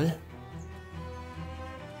at all.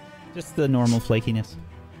 Just the normal flakiness.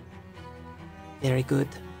 Very good.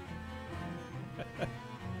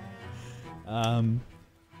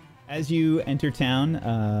 As you enter town,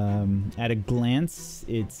 at a glance,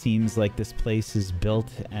 it seems like this place is built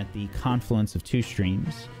at the confluence of two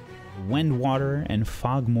streams, Wendwater and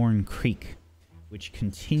Fogmorn Creek, which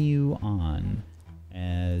continue on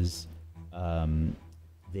as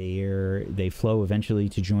they flow eventually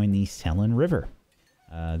to join the Fhaelin River.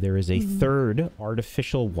 There is a third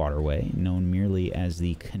artificial waterway known merely as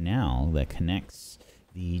the canal that connects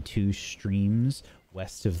the two streams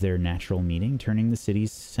west of their natural meeting, turning the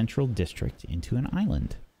city's central district into an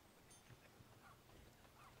island.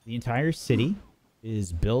 The entire city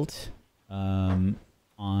is built on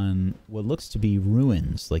what looks to be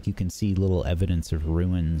ruins. Like, you can see little evidence of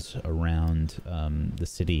ruins around the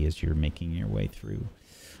city as you're making your way through.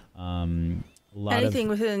 Anything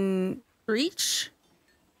within reach?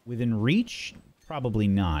 Within reach? Probably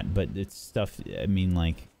not, but it's stuff, I mean,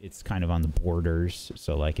 like, it's kind of on the borders,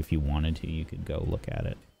 so, like, if you wanted to, you could go look at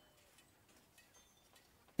it.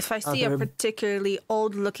 If I see a particularly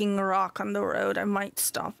old-looking rock on the road, I might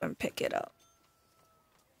stop and pick it up.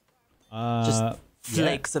 Just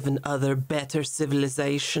flakes of an other better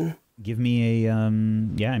civilization. Give me a,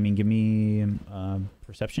 give me a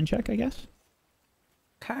perception check, I guess.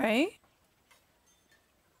 Okay.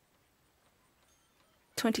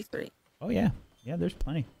 23. Oh, yeah. Yeah, there's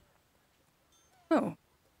plenty. Oh,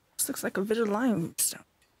 this looks like a bit of limestone.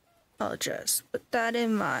 I'll just put that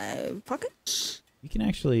in my pocket. You can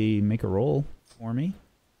actually make a roll for me.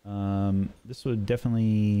 This would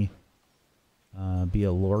definitely be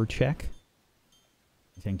a lore check.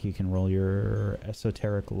 I think you can roll your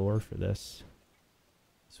esoteric lore for this.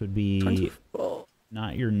 This would be 24.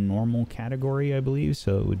 not your normal category, I believe,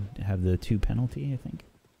 so it would have the 2 penalty, I think.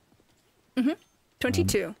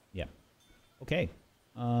 22. Yeah. Okay.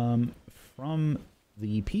 From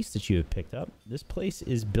the piece that you have picked up, this place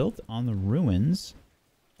is built on the ruins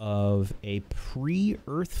of a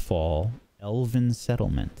pre-Earthfall elven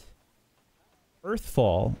settlement.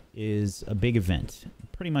 Earthfall is a big event.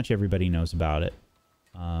 Pretty much everybody knows about it.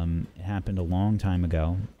 It happened a long time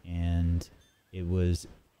ago, and it was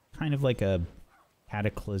kind of like a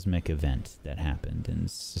cataclysmic event that happened, and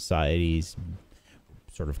societies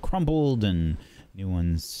sort of crumbled, and new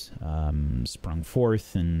ones sprung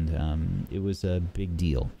forth, and it was a big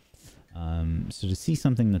deal. So to see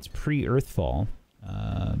something that's pre-Earthfall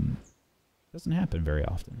doesn't happen very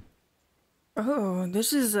often. Oh,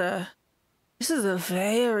 this is a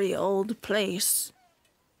very old place.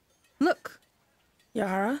 Look,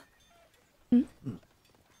 Yara.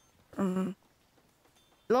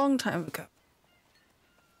 Long time ago.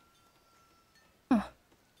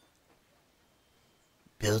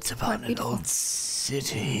 Built upon an old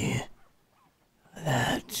city.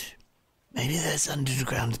 That... Maybe there's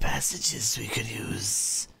underground passages we could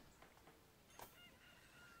use.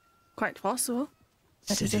 Quite possible.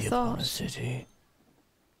 That is a City upon a thought. city.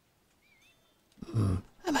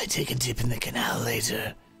 I might take a dip in the canal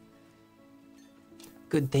later.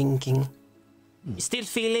 Good thinking. You still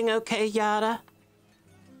feeling okay, Yara?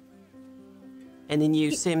 Any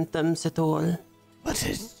new symptoms at all? What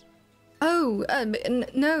is... Oh,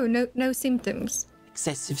 no symptoms.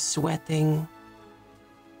 Excessive sweating?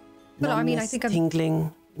 But I mean, I numbness, think I'm...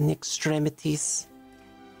 tingling in extremities?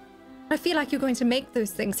 I feel like you're going to make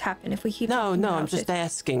those things happen if we keep. No, talking I'm about just it.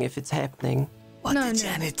 asking if it's happening. What did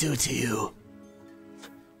Janet do to you?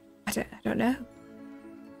 I don't know.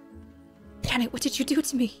 Janet, what did you do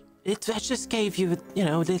to me? I just gave you,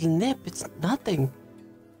 a little nip. It's nothing.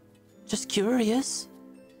 Just curious.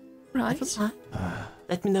 Right.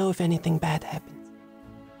 Let me know if anything bad happens.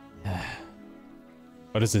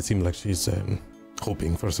 Why does it seem like she's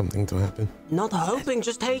hoping for something to happen? Not hoping,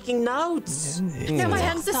 just taking notes. Now my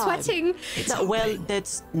hands are sweating. No, well,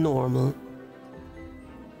 that's normal.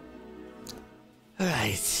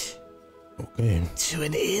 Right. Okay. To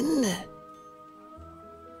an inn?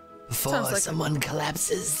 Before Sounds like someone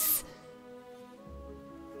collapses.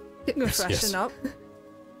 Freshen yes. up.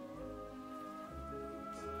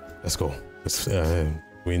 Let's go.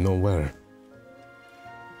 We know where.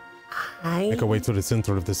 Make our way to the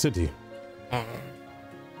center of the city.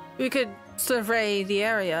 We could survey the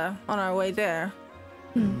area on our way there.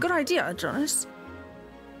 Good idea, Jonas.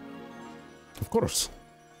 Of course.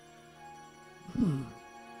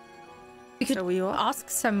 We could So we are. ask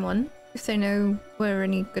someone if they know where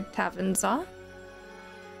any good taverns are.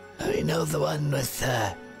 We know the one with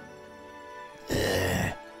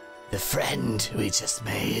the friend we just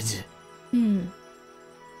made.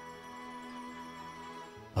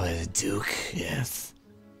 Or the Duke, yes.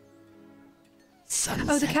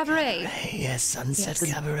 Sunset the cabaret. Yes, Sunset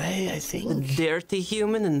Cabaret, I The think. dirty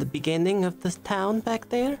human in the beginning of the town back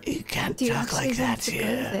there? You can't Do you talk actually like want that to go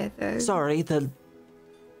here. there, though? Sorry, the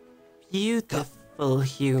beautiful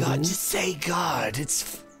human. God, just say guard.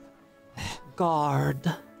 It's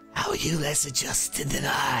Guard. how are you less adjusted than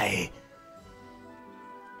I?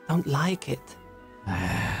 Don't like it.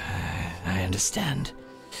 I understand.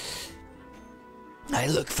 I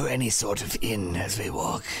look for any sort of inn as we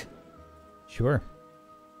walk. Sure.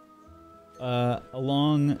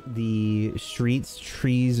 Along the streets,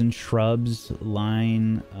 trees and shrubs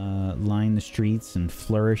line the streets and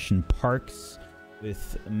flourish in parks,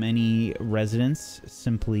 with many residents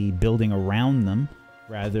simply building around them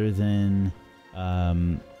rather than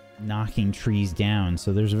knocking trees down.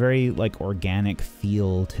 So there's a very organic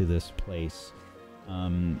feel to this place.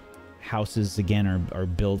 Houses again are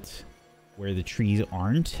built where the trees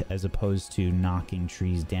aren't, as opposed to knocking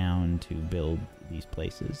trees down to build these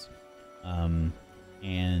places.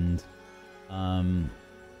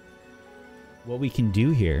 What we can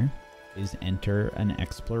do here is enter an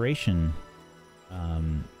exploration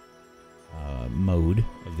mode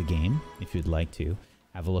of the game, if you'd like to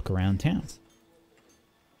have a look around town.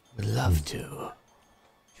 Would love to.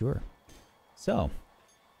 Sure. So,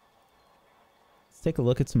 let's take a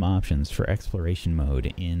look at some options for exploration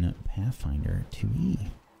mode in Pathfinder 2e.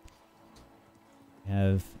 We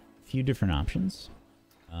have a few different options.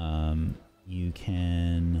 You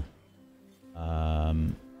can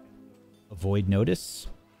avoid notice.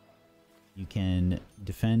 You can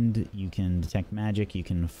defend. You can detect magic. You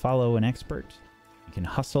can follow an expert. You can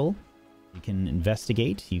hustle. You can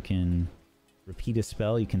investigate. You can repeat a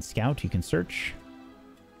spell. You can scout. You can search.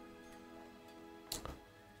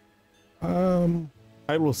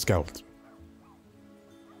 I will scout.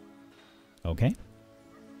 Okay.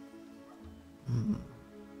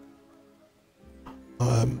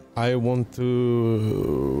 I want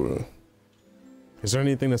to... Is there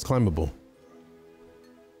anything that's climbable?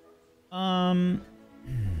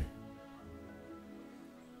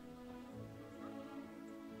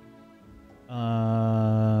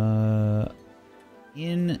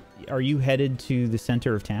 Are you headed to the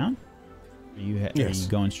center of town? Are you Yes. Are you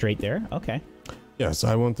going straight there? Okay. Yes,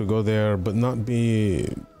 I want to go there, but not be...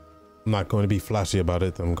 I'm not going to be flashy about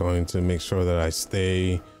it. I'm going to make sure that I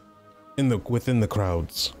stay within the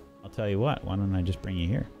crowds. I'll tell you what. Why don't I just bring you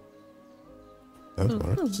here? That's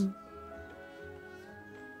works. And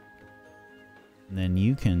then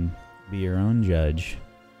you can be your own judge.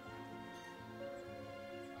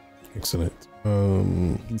 Excellent.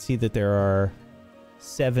 You can see that there are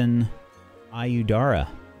 7 Ayudara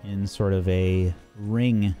in sort of a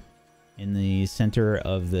ring in the center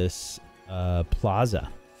of this plaza,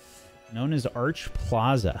 known as Arch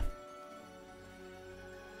Plaza.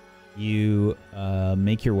 You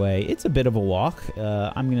make your way. It's a bit of a walk.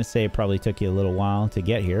 I'm going to say it probably took you a little while to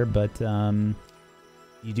get here, but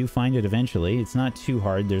you do find it eventually. It's not too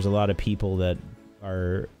hard. There's a lot of people that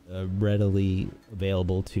are readily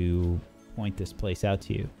available to point this place out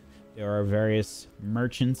to you. There are various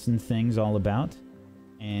merchants and things all about,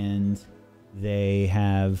 and they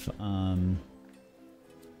have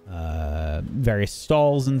various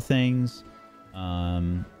stalls and things.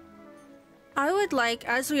 I would like,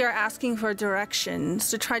 as we are asking for directions,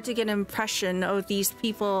 to try to get an impression of these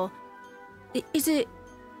people. Is it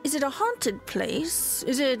Is it a haunted place?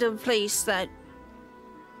 Is it a place that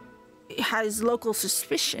has local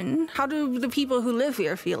suspicion? How do the people who live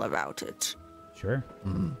here feel about it? Sure.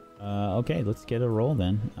 Okay, let's get a roll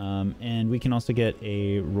then. And we can also get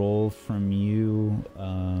a roll from you,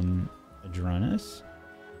 Adronis.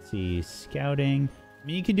 Let's see, scouting. I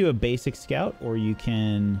mean, you can do a basic scout, or you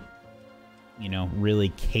can, you know, really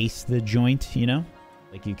case the joint, you know?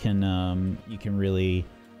 Like you can really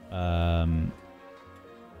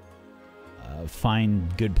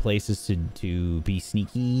find good places to be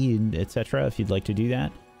sneaky and etc. if you'd like to do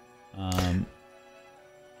that.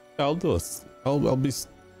 I'll do it. I'll be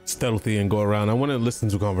stealthy and go around. I want to listen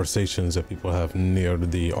to conversations that people have near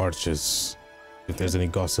the arches, if there's any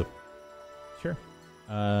gossip. Sure.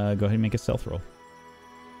 Go ahead and make a stealth roll.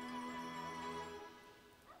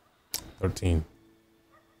 13.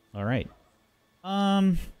 All right.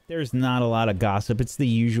 There's not a lot of gossip. It's the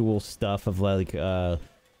usual stuff of like, did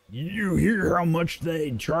you hear how much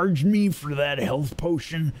they charged me for that health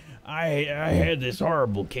potion? I had this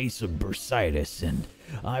horrible case of bursitis, and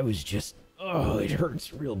I was just, oh, it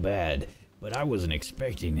hurts real bad. But I wasn't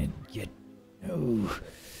expecting it. Yet, I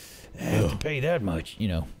have to pay that much. You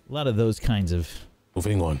know, a lot of those kinds of.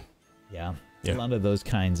 Moving on. Yeah. A lot of those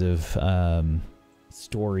kinds of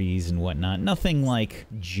stories and whatnot. Nothing like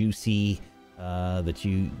juicy that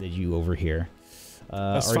you overhear.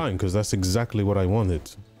 That's fine, because that's exactly what I wanted.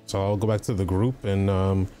 So I'll go back to the group and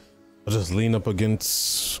I'll just lean up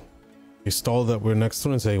against a stall that we're next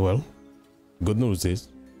to and say, well, good news is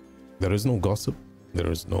there is no gossip.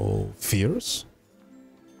 There is no fears.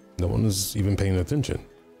 No one is even paying attention.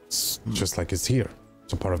 It's just like it's here.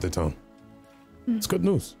 It's a part of the town. It's good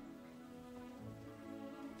news.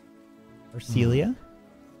 Arcelia?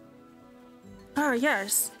 Oh,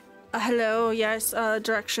 yes. Hello, yes,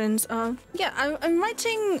 directions. Yeah, I'm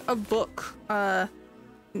writing a book. I'm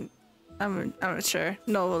an amateur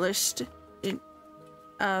novelist. And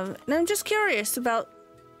I'm just curious about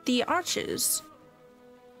the arches.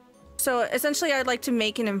 So essentially, I'd like to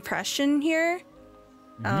make an impression here,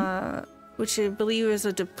 which I believe is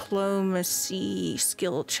a diplomacy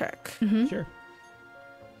skill check. Sure.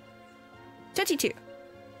 22.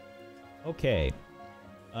 Okay.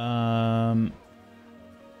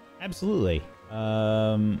 Absolutely.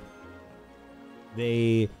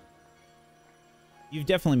 You've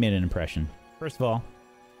definitely made an impression. First of all,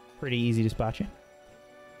 pretty easy to spot you.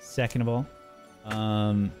 Second of all,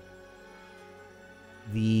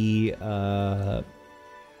 the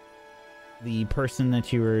person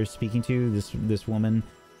that you were speaking to, this woman,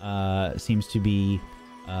 seems to be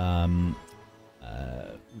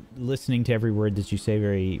listening to every word that you say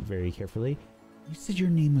very, very carefully. You said your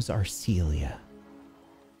name was Arcelia.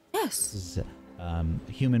 Yes. This is a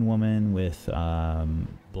human woman with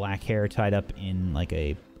black hair tied up in like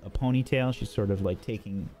a ponytail. She's sort of like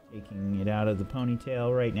taking it out of the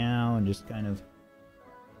ponytail right now and just kind of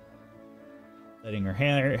letting her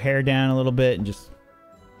hair down a little bit and just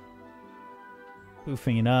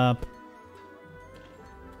poofing it up.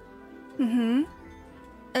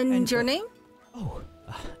 And your name? Oh,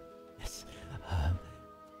 yes.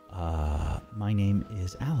 My name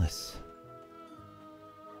is Alice.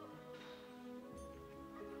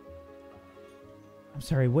 I'm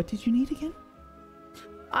sorry, what did you need again?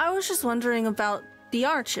 I was just wondering about the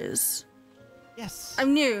arches. Yes.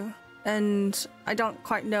 I'm new, and I don't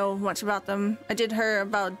quite know much about them. I did hear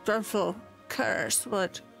about dreadful curse,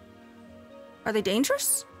 but are they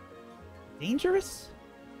dangerous? Dangerous?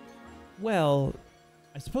 Well,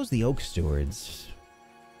 I suppose the Oak Stewards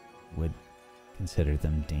would consider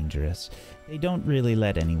them dangerous. They don't really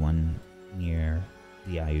let anyone near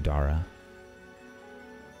the Ayudara.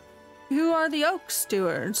 Who are the Oak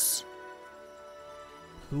Stewards?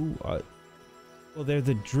 Who are... Well, they're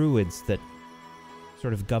the druids that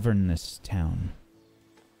sort of govern this town.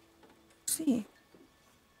 See.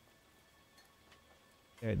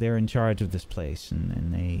 They're in charge of this place,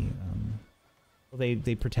 and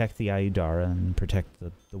they protect the Ayudara and protect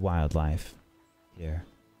the wildlife here.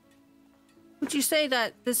 Would you say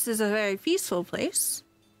that this is a very peaceful place?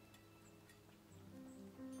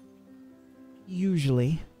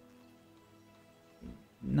 Usually.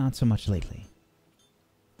 Not so much lately.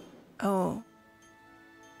 Oh.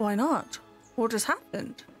 Why not? What has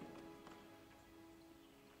happened?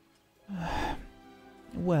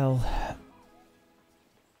 Well,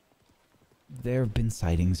 there have been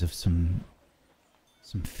sightings of some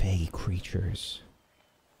fey creatures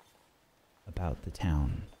about the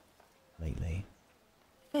town lately.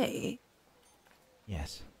 Fae?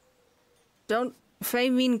 Yes. Don't Fae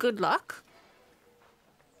mean good luck?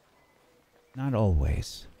 Not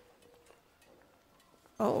always.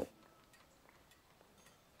 Oh.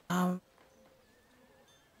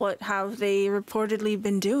 What have they reportedly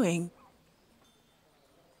been doing?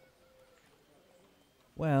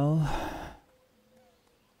 Well,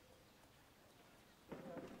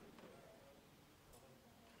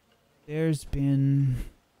 there's been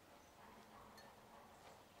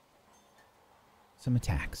some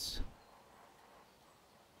attacks.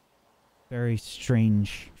 Very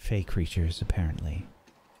strange fey creatures, apparently.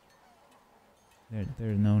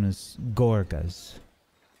 They're known as Gorgas.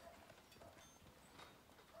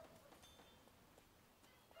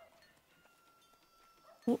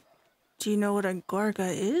 Do you know what a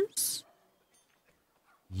Gorga is?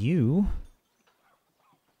 You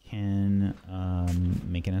can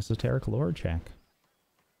make an esoteric lore check.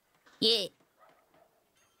 Yeah.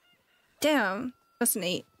 Damn, that's an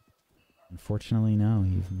 8. Unfortunately, no.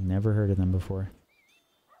 You've never heard of them before.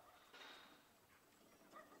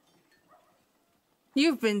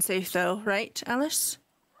 You've been safe though, right, Alice?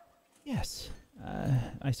 Yes,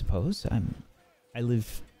 I suppose. I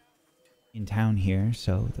live in town here,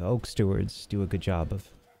 so the Oak Stewards do a good job of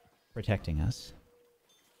protecting us.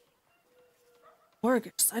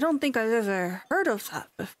 Gorgas? I don't think I've ever heard of that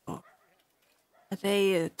before. Are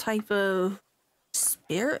they a type of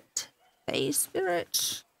spirit? Fey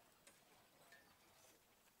spirit?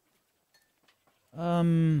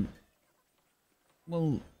 Well,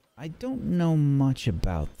 I don't know much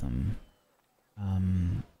about them.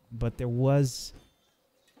 But there was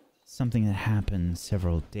something that happened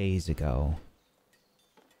several days ago.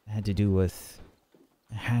 It had to do with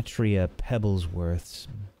Hatria Pebblesworth's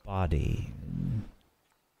body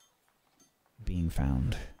being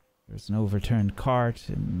found. There's an overturned cart,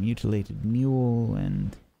 a mutilated mule,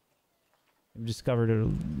 and they discovered it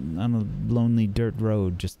on a lonely dirt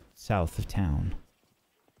road just south of town.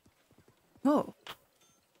 Oh.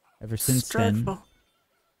 Ever since then,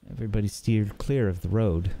 everybody steered clear of the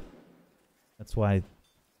road. That's why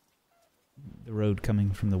the road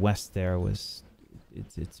coming from the west there was...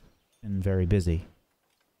 It's been very busy.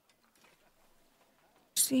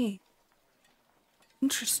 See.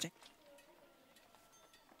 Interesting.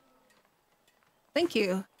 Thank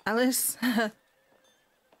you, Alice. I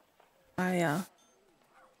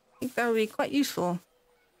think that would be quite useful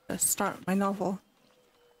to start my novel.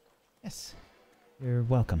 Yes, you're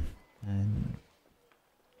welcome. And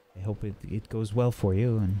I hope it goes well for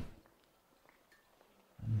you, and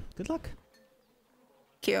good luck.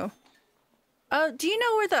 Thank you. Do you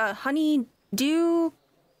know where the Honeydew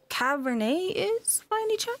Cabernet is, by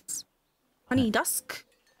any chance? Honey Dusk?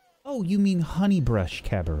 Oh, you mean Honeybrush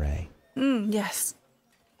Cabaret? Yes.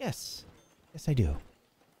 Yes. Yes, I do.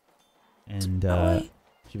 And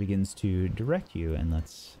she begins to direct you, and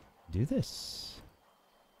let's do this.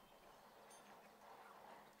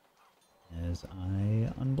 As I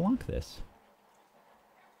unblock this.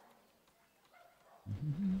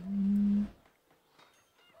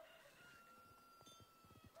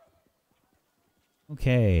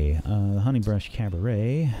 Okay, the Honeybrush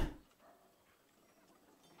Cabaret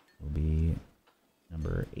will be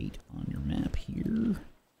number 8 on your map here.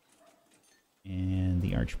 And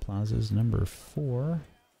the Arch Plaza is number 4.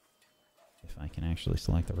 If I can actually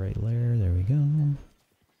select the right layer, there we go.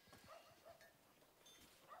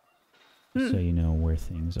 So you know where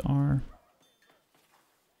things are.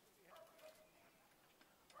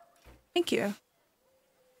 Thank you.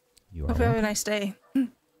 You are Hope you have a welcome. nice day.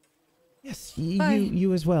 Yes,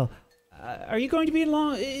 you as well. Are you going to be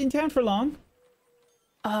in town for long?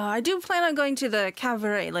 I do plan on going to the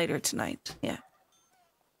cabaret later tonight. Yeah.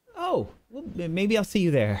 Oh, well, maybe I'll see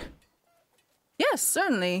you there. Yes,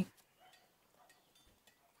 certainly.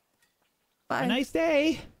 Bye. Have a nice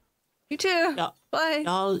day. You too. Bye.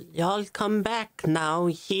 Y'all come back now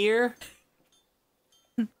here.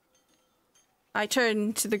 I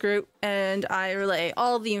turn to the group and I relay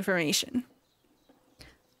all the information.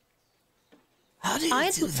 How do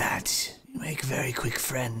you do that? You make very quick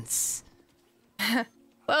friends.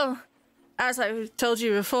 Well, as I've told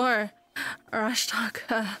you before, Rashtok,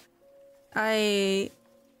 I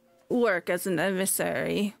work as an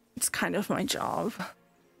emissary. It's kind of my job.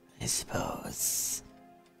 I suppose.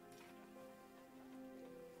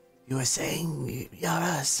 You were saying,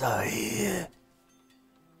 Yara, sorry.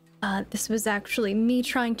 This was actually me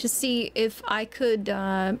trying to see if I could,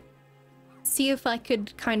 kind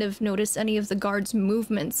of notice any of the guards'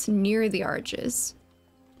 movements near the arches.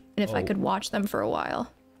 And if I could watch them for a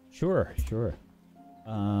while. Sure.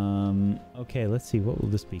 Okay, let's see. What will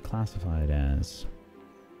this be classified as?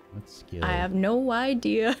 What skill? I have no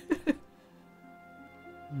idea.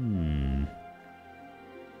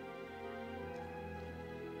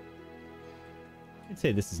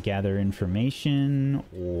 say this is gather information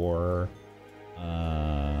or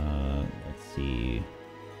let's see.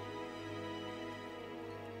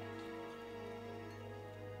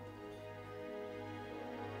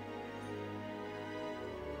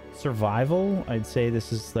 Survival, I'd say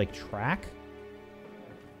this is like track.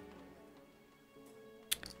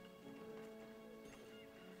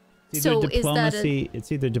 It's either diplomacy,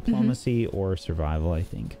 it's either diplomacy or survival, I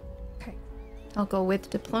think. Okay. I'll go with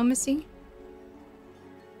diplomacy.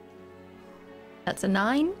 That's a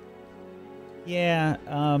 9. Yeah,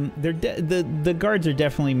 the guards are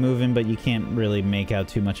definitely moving, but you can't really make out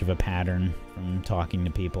too much of a pattern from talking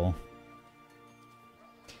to people.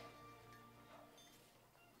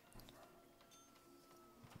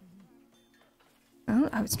 Well,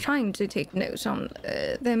 I was trying to take note on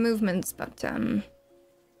their movements, but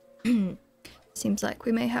seems like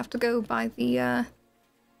we may have to go by the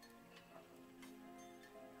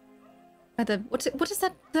what is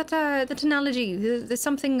that analogy? There's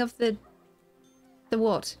something of the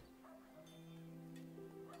what?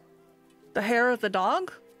 The hair of the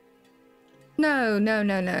dog? No.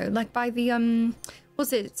 Like by the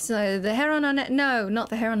what's it? The hair on our neck? No, not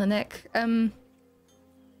the hair on the neck.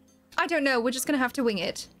 I don't know. We're just gonna have to wing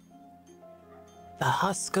it. The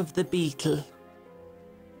husk of the beetle.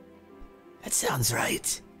 That sounds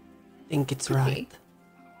right. Think it's Could right.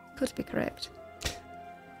 Could be correct.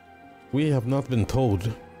 We have not been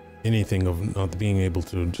told anything of not being able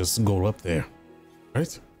to just go up there,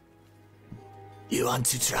 right? You want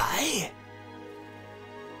to try?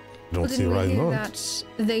 Don't see Didn't we right hear not.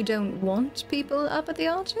 that they don't want people up at the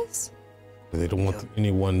arches? They don't want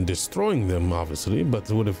anyone destroying them, obviously, but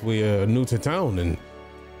what if we are new to town and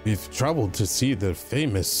we've traveled to see the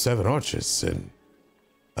famous Sevenarches and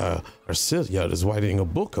Arcelia is writing a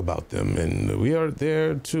book about them and we are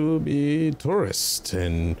there to be tourists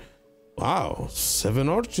and wow,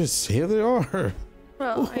 Sevenarches, here they are.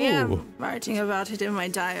 Well, I Ooh. am writing about it in my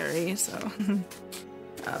diary, so...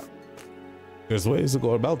 There's ways to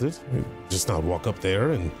go about it. Just not walk up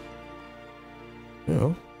there and, you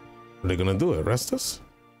know, what are they gonna do? Arrest us?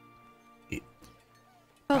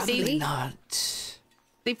 Probably not.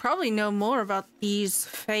 They probably know more about these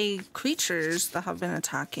fey creatures that have been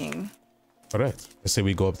attacking. All right. I say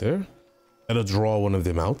we go up there. That'll draw one of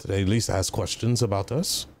them out. They at least ask questions about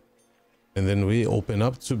us. And then we open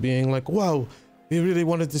up to being like, wow, we really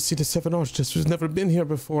wanted to see the Sevenarches. We've never been here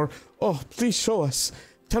before. Oh, please show us.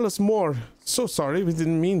 Tell us more. So sorry. We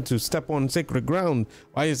didn't mean to step on sacred ground.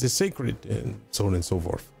 Why is it sacred? And so on and so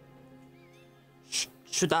forth.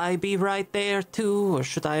 Should I be right there too, or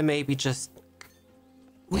should I maybe just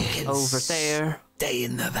We can over there? stay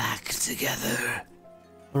in the back together.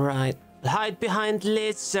 Right. Hide behind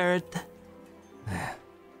lizard. That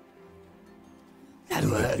I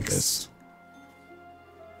works. guess.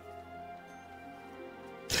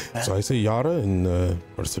 So I say Yara and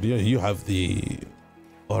Arcelia, you have the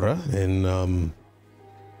aura and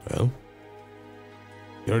well,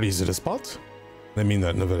 you're easy to spot. I mean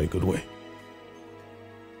that in a very good way.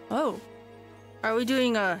 Oh. Are we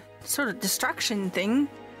doing a sort of distraction thing?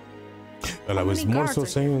 Well, I How was many more guards so are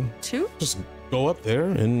saying, Two? just go up there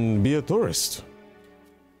and be a tourist.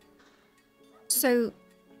 So,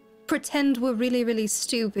 pretend we're really, really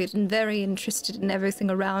stupid and very interested in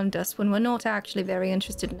everything around us when we're not actually very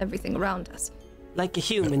interested in everything around us. Like a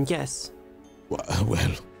human, yes.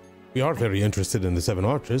 Well, we are very interested in the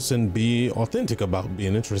Sevenarches and be authentic about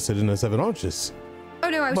being interested in the Sevenarches. Oh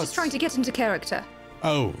no, I was But- just trying to get into character.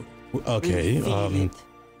 Oh, okay. Feel it.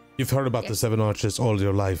 You've heard about the Sevenarches all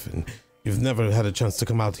your life, and you've never had a chance to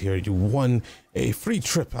come out here. You won a free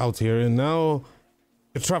trip out here, and now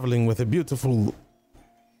you're traveling with a beautiful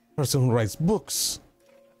person who writes books.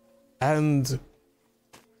 And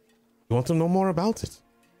you want to know more about it.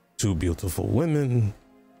 Two beautiful women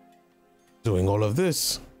doing all of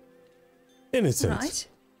this. Innocent. Right.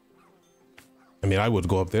 I mean, I would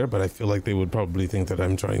go up there, but I feel like they would probably think that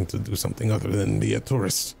I'm trying to do something other than be a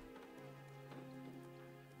tourist.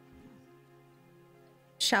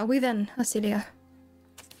 Shall we then, Arcelia?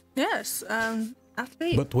 Yes,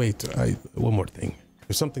 athlete. But wait, one more thing.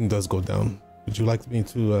 If something does go down, would you like me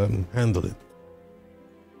to handle it?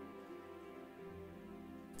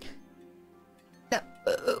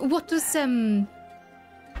 What does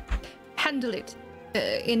handle it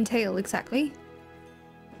entail exactly?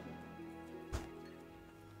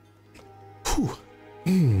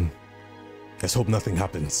 Let's hope nothing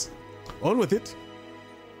happens. On with it.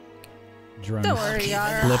 Drone. Don't worry,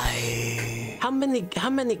 Yara. Flip. How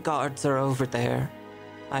many guards are over there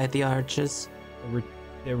by the arches?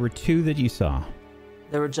 There were two that you saw.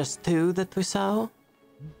 There were just two that we saw?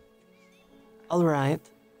 All right.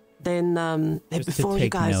 Then, Just before to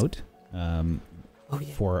take you guys... note,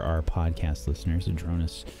 for our podcast listeners,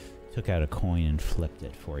 Adronis took out a coin and flipped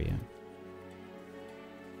it for you.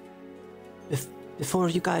 Before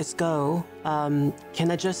you guys go, can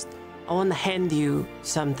I want to hand you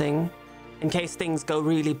something in case things go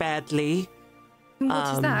really badly.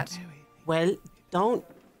 What is that? Well, don't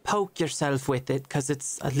poke yourself with it because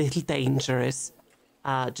it's a little dangerous.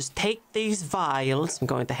 Just take these vials. I'm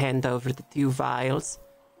going to hand over the 2 vials.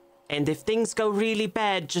 And if things go really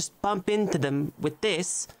bad, just bump into them with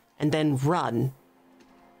this and then run.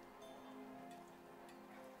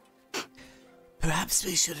 Perhaps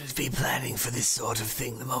we shouldn't be planning for this sort of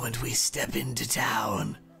thing the moment we step into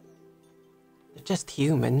town. They're just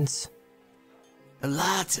humans. A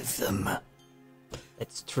lot of them.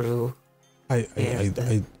 It's true.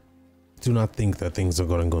 I do not think that things are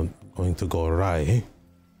going to go awry.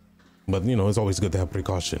 But, you know, it's always good to have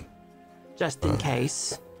precaution. Just in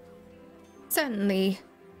case. Certainly.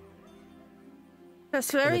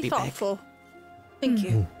 That's very Gonna be back. thoughtful. Thank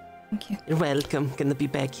you. Thank you. You're welcome. Gonna be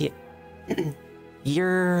back here.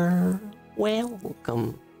 You're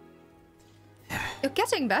welcome. You're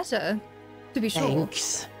getting better, to be sure.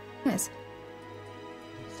 Thanks. Yes.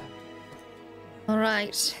 All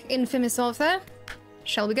right, infamous author.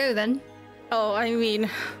 Shall we go then? Oh, I mean,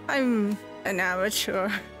 I'm an amateur.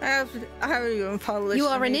 I haven't even published. You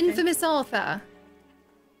are an anything. infamous author.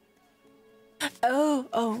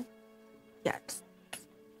 Oh, yes.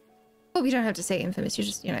 Well, we don't have to say infamous. You're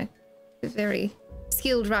just, a very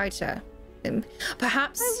skilled writer.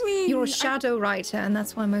 Perhaps I mean, you're a shadow writer, and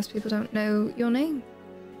that's why most people don't know your name.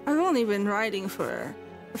 I've only been writing for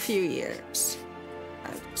a few years.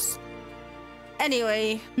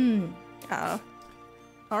 Anyway. All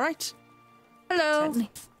right. Hello.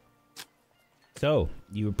 Certainly. So,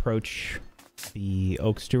 you approach the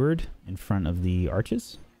Oak Steward in front of the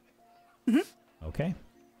arches? Mm-hmm. Okay.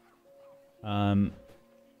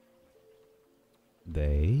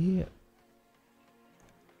 They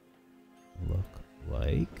look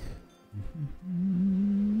like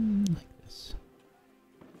this.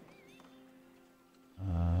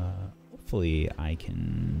 Hopefully I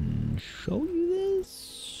can show you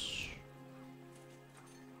this.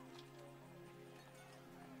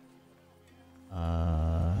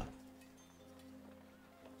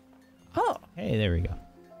 Oh. Hey, there we go.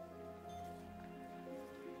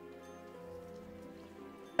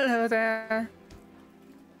 Hello there.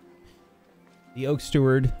 The Oak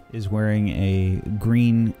Steward is wearing a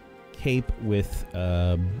green cape with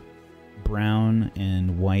brown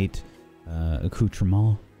and white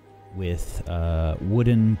accoutrement with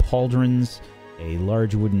wooden pauldrons, a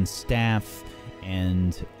large wooden staff,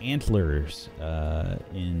 and antlers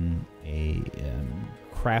in a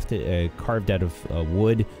carved out of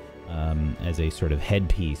wood as a sort of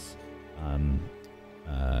headpiece.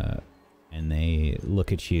 And they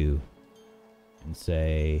look at you and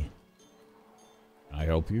say, "Can I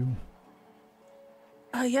help you?"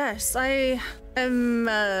 Yes, I am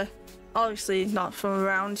obviously not from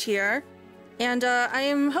around here, and I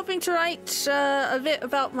am hoping to write a bit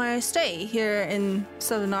about my stay here in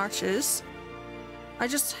Sevenarches. I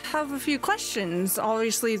just have a few questions.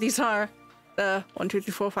 Obviously, these are the 1, 2,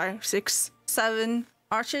 3, 4, 5, 6, 7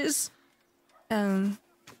 arches.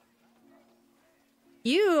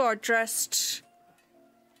 You are dressed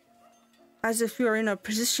as if you're in a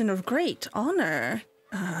position of great honor.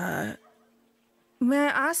 May I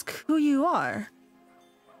ask who you are?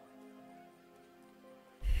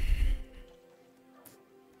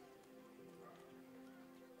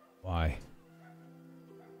 Why?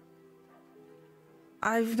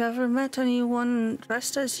 I've never met anyone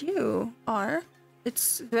dressed as you are.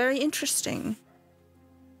 It's very interesting.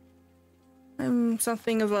 I'm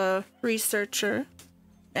something of a researcher,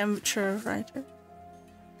 amateur writer.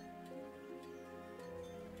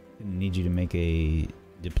 I need you to make a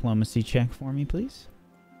diplomacy check for me, please.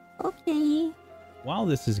 Okay. While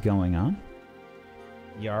this is going on,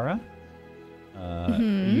 Yara,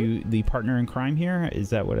 you the partner in crime here.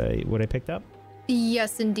 Is that what I picked up?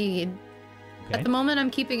 Yes, indeed. Okay. At the moment,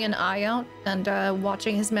 I'm keeping an eye out and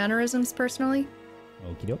watching his mannerisms personally.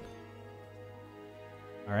 Okie doke.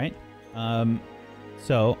 All right.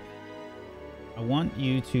 So I want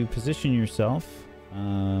you to position yourself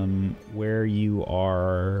where you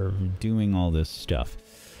are doing all this stuff.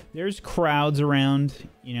 There's crowds around,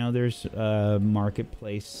 there's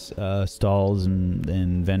marketplace stalls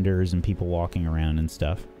and vendors and people walking around and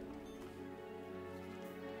stuff.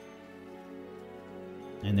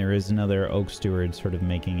 And there is another Oak Steward sort of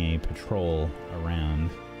making a patrol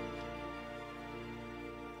around.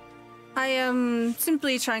 I am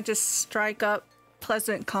simply trying to strike up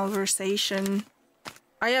pleasant conversation.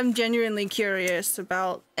 I am genuinely curious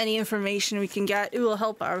about any information we can get. It will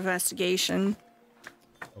help our investigation.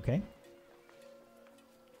 Okay.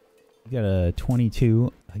 You got a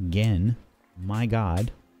 22 again. My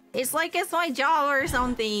God. It's like it's my job or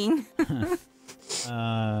something.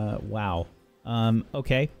 Wow.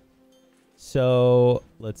 Okay. So,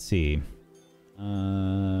 let's see.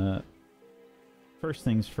 First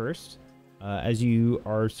things first. As you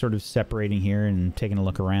are sort of separating here and taking a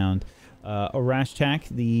look around, Orashtak,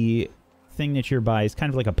 the thing that you're by is kind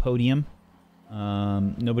of like a podium.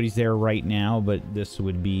 Nobody's there right now, but this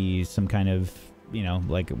would be some kind of, you know,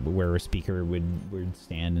 like where a speaker would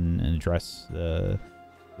stand and address the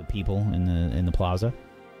people in the plaza,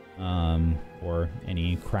 or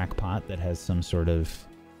any crackpot that has some sort of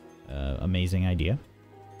amazing idea.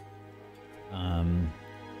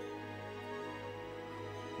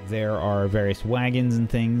 There are various wagons and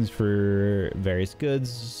things for various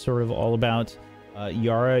goods, sort of all about.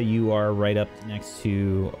 Yara, you are right up next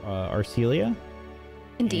to Arcelia.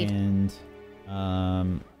 Indeed. And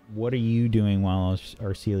what are you doing while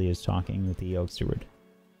Arcelia is talking with the Oak Steward?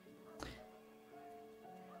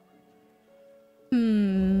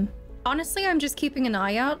 Honestly, I'm just keeping an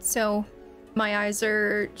eye out, so my eyes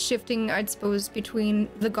are shifting, I'd suppose, between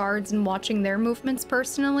the guards and watching their movements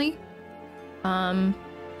personally.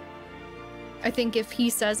 I think if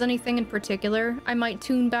he says anything in particular, I might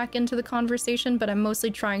tune back into the conversation, but I'm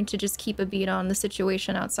mostly trying to just keep a beat on the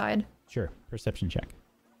situation outside. Sure. Perception check.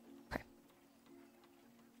 Okay.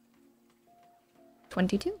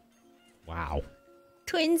 22. Wow.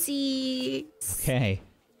 Twinsies. Okay.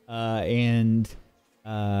 And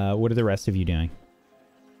what are the rest of you doing?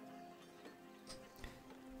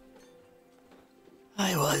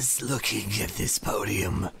 I was looking at this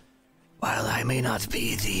podium. While I may not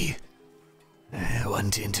be the one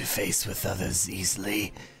to interface with others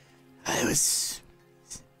easily, I was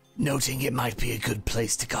noting it might be a good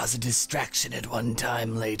place to cause a distraction at one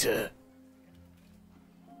time later.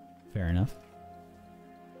 Fair enough.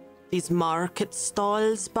 These market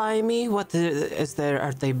stalls by me, what is there?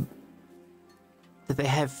 Are they? Do they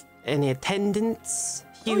have any attendants?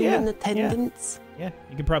 Human attendants? Yeah,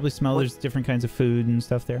 you can probably smell there's different kinds of food and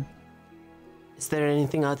stuff there. Is there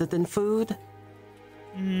anything other than food?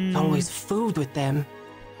 There's always food with them.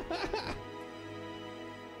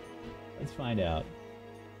 Let's find out.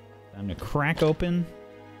 Time to crack open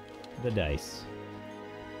the dice.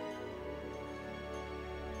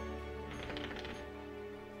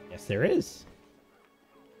 Yes, there is.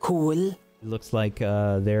 Cool. It looks like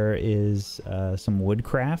there is some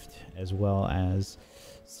woodcraft as well as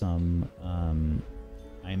some,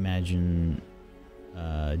 I imagine,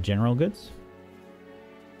 general goods.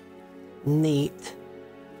 Neat.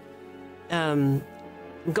 I'm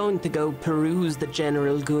going to go peruse the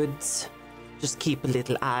general goods. Just keep a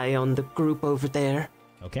little eye on the group over there.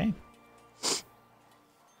 Okay.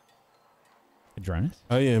 Adronis?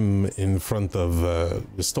 I am in front of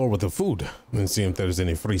the store with the food and see if there's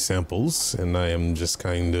any free samples, and I am just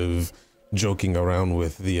kind of joking around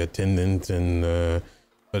with the attendant and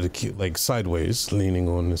like sideways, leaning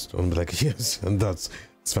on the stone, like, yes, and it's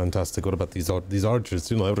fantastic. What about these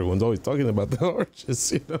archers? You know, everyone's always talking about the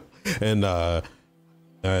archers, you know,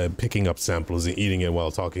 and picking up samples and eating it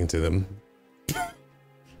while talking to them.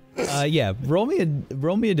 Yeah, roll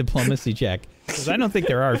me a diplomacy check, because I don't think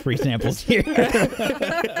there are free samples here.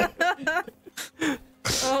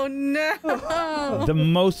 Oh no! The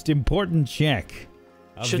most important check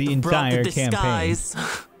of the entire campaign.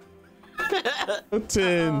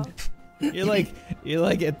 10. You're like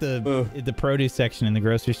at the produce section in the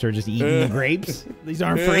grocery store, just eating the grapes. These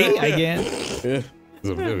aren't free, I guess. Yeah,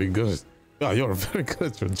 these are very good. Oh, you're very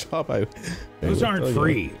good at your job. Those aren't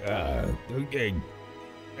free. Okay.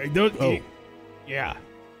 Yeah.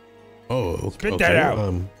 Oh, okay. Spit that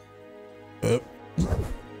out.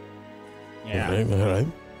 Yeah. All right.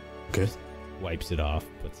 Okay. Wipes it off.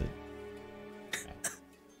 Puts it.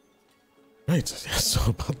 Right. So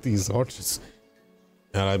about these archers,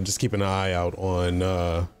 and I'm just keeping an eye out on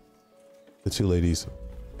the two ladies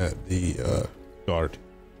at the guard.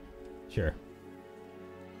 Sure.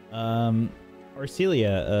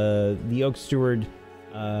 Arcelia, the Oak Steward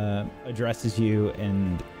addresses you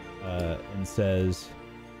and says,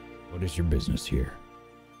 "What is your business here?"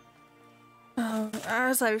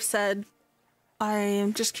 As I've said, I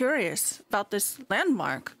am just curious about this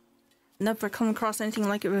landmark. Never come across anything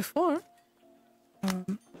like it before.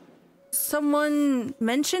 Someone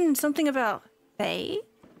mentioned something about Fae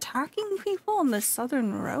attacking people on the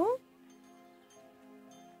southern road?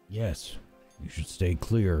 Yes. You should stay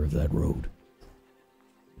clear of that road.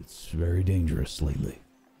 It's very dangerous lately.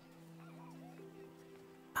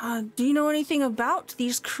 Do you know anything about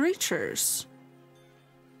these creatures?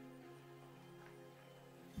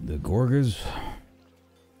 The Gorgas?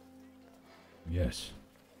 Yes.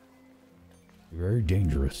 Very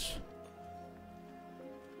dangerous.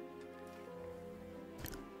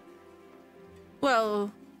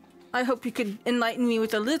 Well, I hope you could enlighten me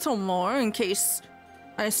with a little more in case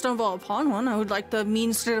I stumble upon one. I would like the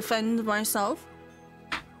means to defend myself.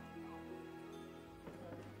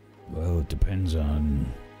 Well, it depends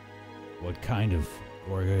on what kind of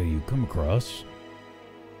Gorga you come across.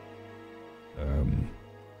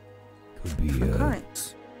 Could be,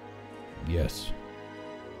 Kinds. Yes.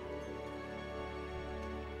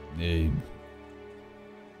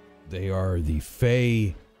 They are the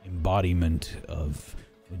Fey embodiment of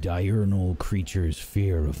diurnal creatures'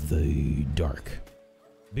 fear of the dark.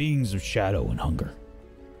 Beings of shadow and hunger.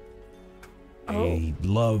 They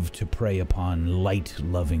love to prey upon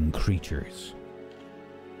light-loving creatures.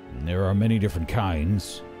 And there are many different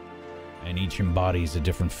kinds, and each embodies a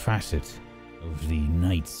different facet of the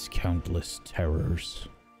night's countless terrors.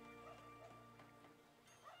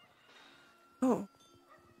 Oh.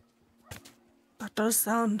 That does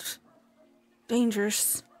sound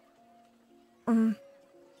dangerous. Do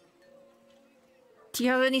you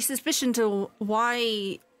have any suspicion to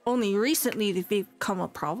why only recently they've become a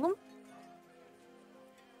problem?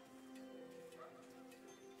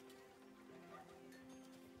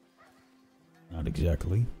 Not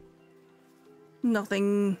exactly.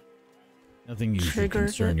 Nothing Nothing you should triggered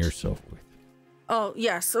concern it? yourself with. Oh,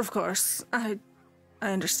 yes, of course. I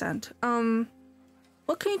understand.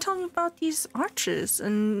 What can you tell me about these arches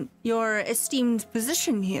and your esteemed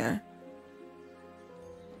position here?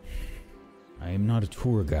 I am not a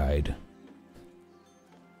tour guide.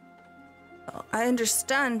 I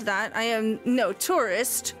understand that. I am no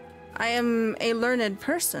tourist. I am a learned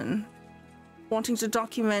person wanting to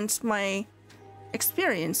document my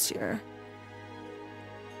experience here.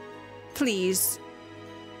 Please.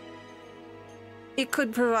 It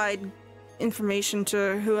could provide information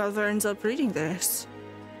to whoever ends up reading this.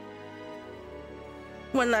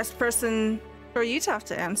 One less person for you to have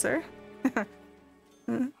to answer.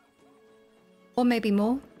 Or maybe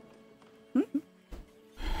more. The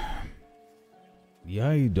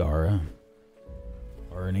Aidara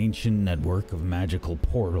are an ancient network of magical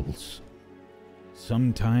portals,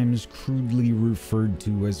 sometimes crudely referred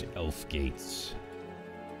to as elf gates.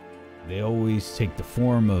 They always take the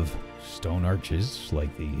form of stone arches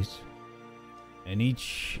like these, and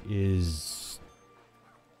each is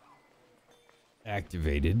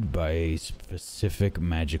activated by a specific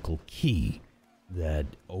magical key that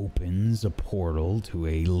opens a portal to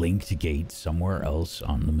a linked gate somewhere else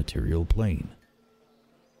on the material plane.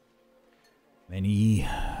 Many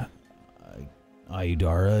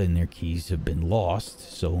Aidara and their keys have been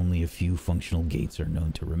lost, so only a few functional gates are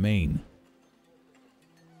known to remain.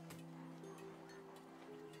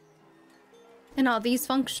 And are these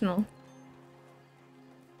functional?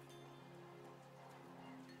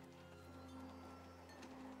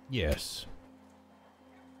 Yes.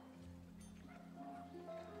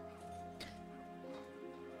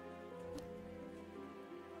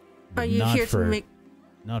 Are you Not here for- to make...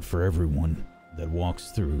 Not for everyone that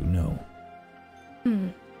walks through, no.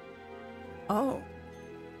 Oh.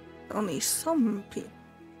 Only some people.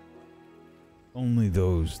 Only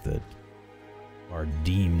those that are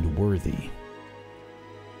deemed worthy.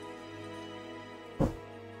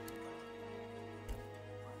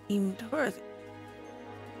 Deemed worthy.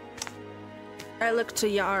 I look to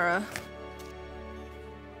Yara.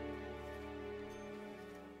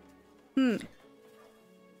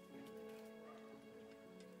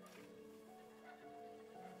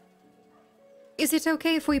 Is it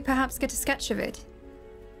okay if we perhaps get a sketch of it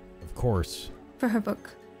Of course, for her book?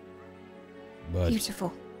 but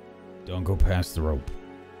Beautiful. don't go past the rope.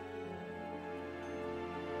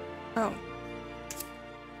 Oh.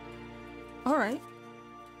 Alright.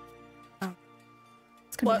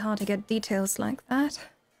 It's gonna What? be hard to get details like that.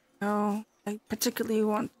 No, I particularly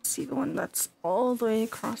want to see the one that's all the way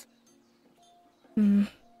across.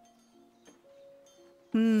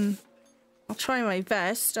 I'll try my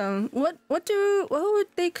best. What would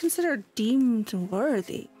they consider deemed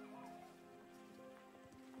worthy?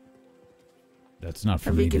 That's not for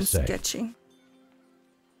I me to begin say. sketching.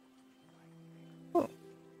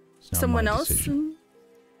 It's not Someone my else decision.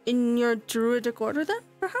 in your druidic order then,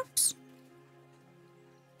 perhaps?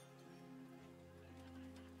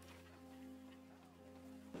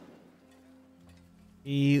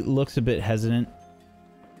 He looks a bit hesitant.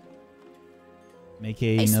 Make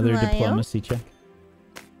another smile. diplomacy check.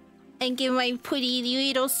 And give my pretty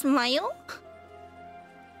little smile.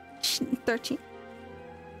 13.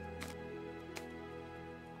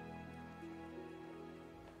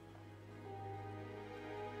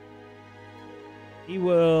 He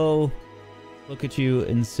will look at you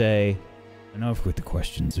and say, enough with the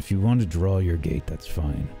questions. If you want to draw your gate, that's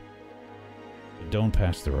fine. But don't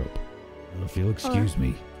pass the rope. If you'll excuse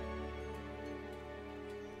me.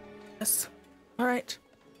 Yes. All right.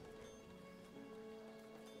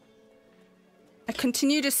 I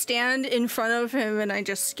continue to stand in front of him and I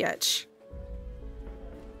just sketch.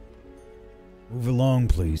 Move along,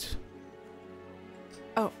 please.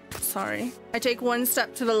 Oh, sorry. I take one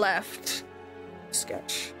step to the left.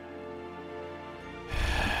 Sketch.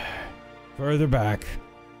 Further back.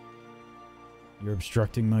 You're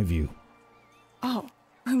obstructing my view. Oh,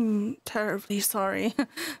 I'm terribly sorry.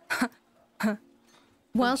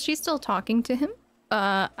 While she's still talking to him,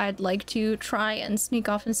 I'd like to try and sneak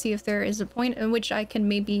off and see if there is a point in which I can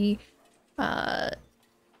maybe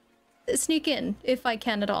sneak in, if I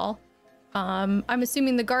can at all. I'm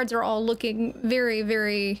assuming the guards are all looking very,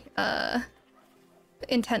 very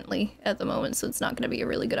intently at the moment, so it's not going to be a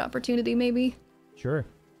really good opportunity, maybe. Sure.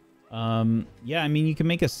 Yeah, I mean, you can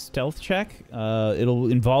make a stealth check.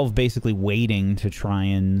 It'll involve basically waiting to try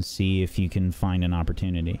and see if you can find an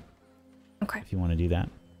opportunity. Okay. If you want to do that.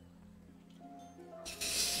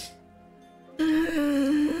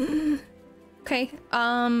 Okay.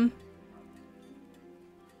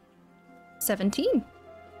 17.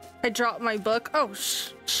 I drop my book. Oh,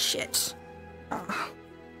 shit.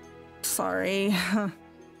 Sorry.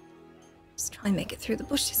 Just try and make it through the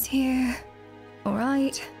bushes here. All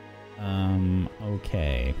right.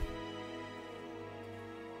 Okay.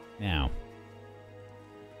 Now.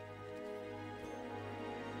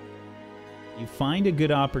 You find a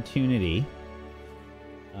good opportunity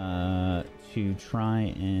to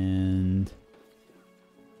try and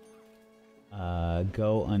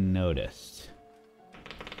go unnoticed.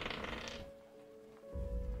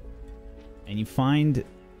 And you find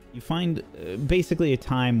basically a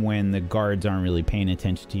time when the guards aren't really paying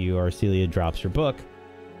attention to you. Arcelia drops her book.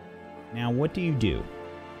 Now, what do you do?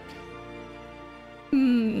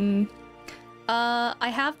 I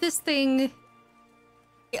have this thing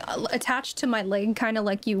attached to my leg, kind of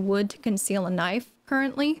like you would to conceal a knife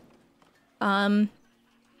currently. I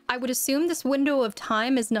would assume this window of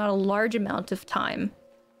time is not a large amount of time.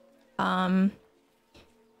 You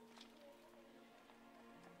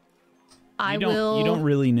don't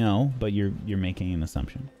really know, but you're making an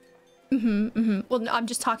assumption. Well, no, I'm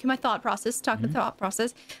just talking my thought process,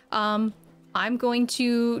 I'm going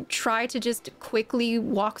to try to just quickly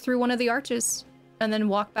walk through one of the arches and then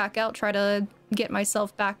walk back out, try to get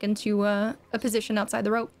myself back into a position outside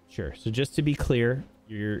the rope. Sure. So just to be clear,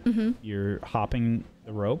 you're hopping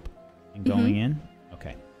the rope and going in?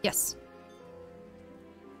 Okay. Yes.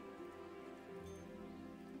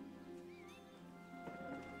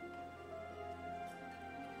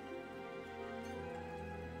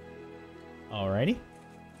 Alrighty.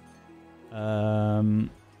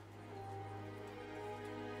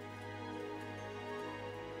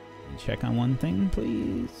 Check on one thing,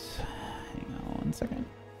 please. Hang on 1 second.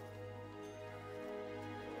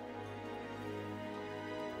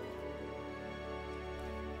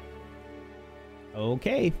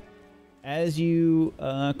 Okay. As you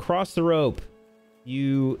cross the rope,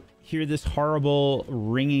 you hear this horrible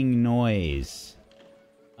ringing noise.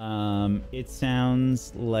 It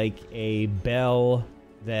sounds like a bell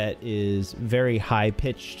that is very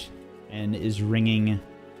high-pitched and is ringing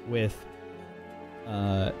with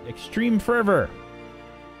extreme fervor.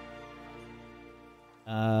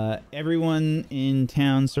 Everyone in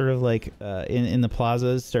town sort of like in the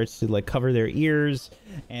plazas starts to like cover their ears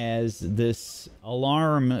as this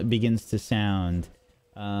alarm begins to sound.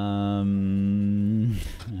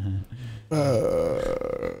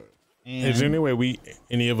 Is there any way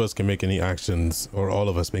any of us can make any actions, or all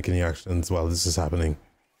of us make any actions while this is happening?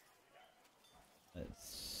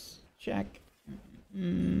 Let's check.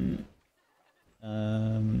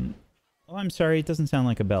 Oh, I'm sorry. It doesn't sound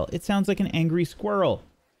like a bell. It sounds like an angry squirrel.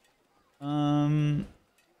 And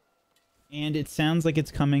it sounds like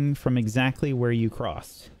it's coming from exactly where you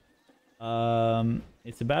crossed.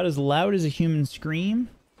 It's about as loud as a human scream,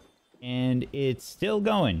 and it's still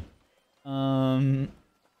going.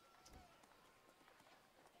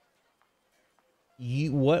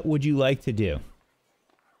 What would you like to do?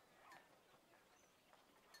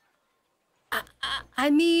 I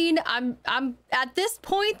mean, I'm at this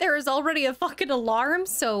point there is already a fucking alarm,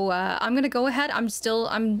 so I'm gonna go ahead. I'm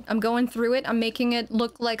going through it. I'm making it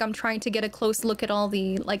look like I'm trying to get a close look at all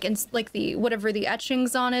the like the whatever the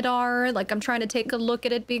etchings on it are. Like I'm trying to take a look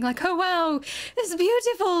at it, being like, oh wow, it's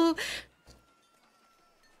beautiful.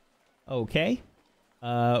 Okay.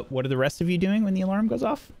 What are the rest of you doing when the alarm goes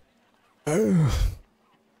off? Are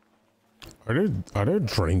there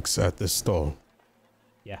drinks at this stall?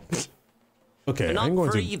 Yeah. Okay, They're not I'm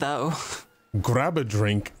going free, to though. grab a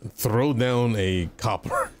drink, throw down a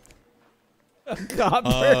copper. A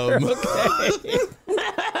copper. Okay.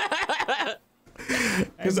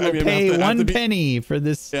 Because I will pay one penny for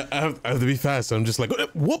this. Yeah, I have to be fast. I'm just like,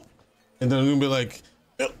 whoop, and then I'm gonna be like,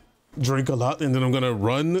 drink a lot, and then I'm gonna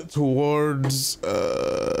run towards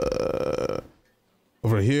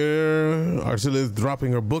over here. Arcilla is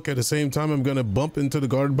dropping her book at the same time. I'm gonna bump into the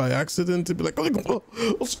guard by accident and be like, oh,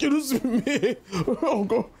 excuse me. Oh,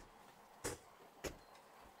 go.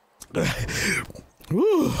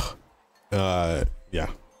 Yeah.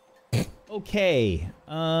 Okay.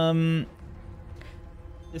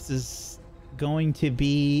 This is going to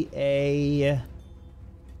be a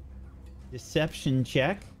deception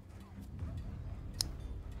check.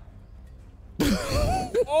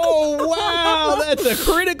 Oh wow, that's a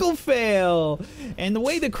critical fail. And the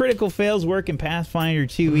way the critical fails work in Pathfinder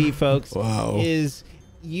 2e, folks, is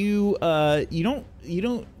you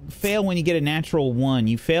don't fail when you get a natural 1.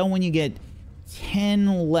 You fail when you get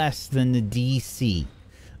 10 less than the DC.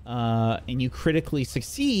 And you critically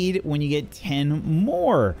succeed when you get 10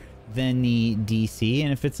 more than the DC.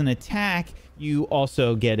 And if it's an attack, you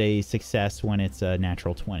also get a success when it's a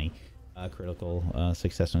natural 20. Critical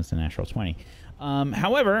success when it's a natural 20.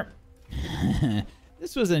 However,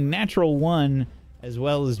 this was a natural 1 as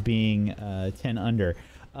well as being 10 under.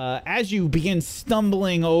 As you begin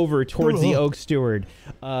stumbling over towards the Oak Steward,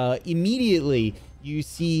 immediately you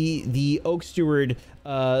see the Oak Steward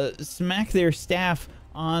smack their staff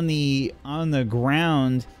on the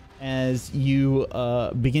ground as you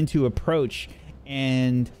begin to approach,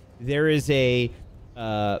 and there is a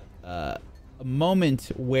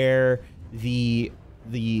moment where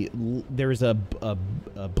there's a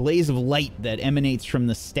blaze of light that emanates from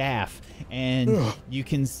the staff, and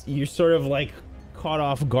you're sort of like caught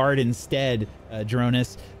off guard instead,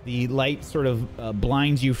 Dronus. The light sort of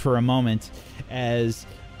blinds you for a moment as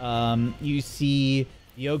you see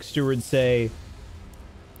the Oak Steward say,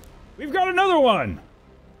 "We've got another one."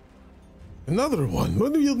 Another one?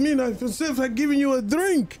 What do you mean? I feel like giving you a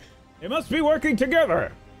drink. They must be working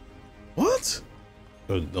together. What?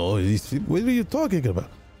 No, what are you talking about?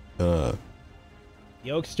 The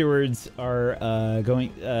Oak Stewards are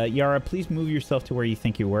going. Yara, please move yourself to where you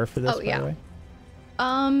think you were for this. Oh, yeah. By the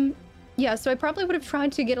way. Yeah. So I probably would have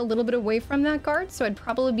tried to get a little bit away from that guard. So I'd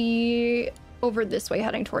probably be over this way,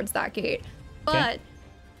 heading towards that gate. But Okay.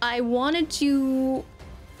 I wanted to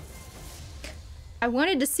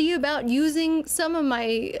see about using some of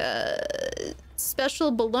my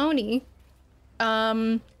special baloney.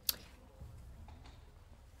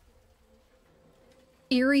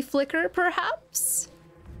 Eerie flicker, perhaps?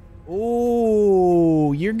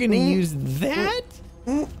 Oh, you're gonna use that?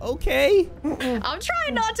 Okay. I'm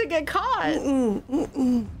trying not to get caught.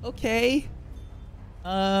 Okay.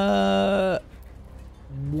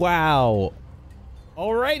 Wow.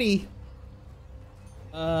 Alrighty.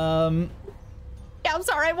 Yeah, I'm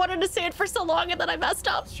sorry. I wanted to say it for so long and then I messed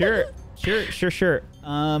up. Sure.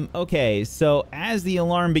 Okay, so as the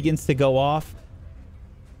alarm begins to go off,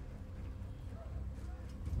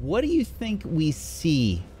 what do you think we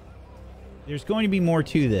see? There's going to be more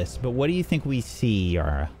to this, but what do you think we see,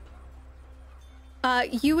 Yara?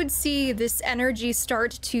 You would see this energy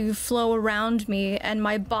start to flow around me, and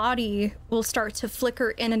my body will start to flicker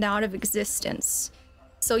in and out of existence.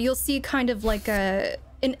 So you'll see kind of like an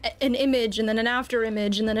image, and then an after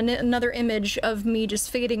image, and then another image of me just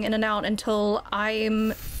fading in and out until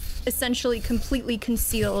I'm essentially completely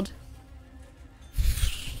concealed.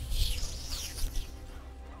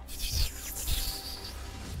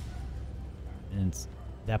 And it's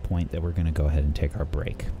that point that we're going to go ahead and take our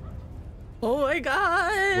break. Oh my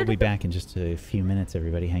god! We'll be back in just a few minutes,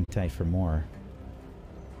 everybody. Hang tight for more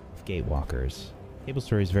of Gatewalkers.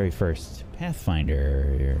 Tablestory's very first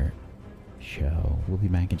Pathfinder show. We'll be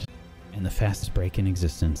back in just... And the fastest break in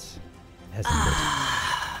existence has ended.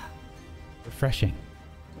 Refreshing.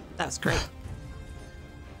 That's great.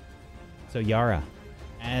 So, Yara,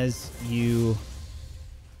 as you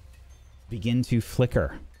begin to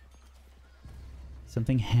flicker,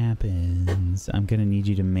 something happens. I'm going to need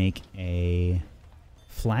you to make a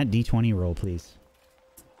flat d20 roll, please.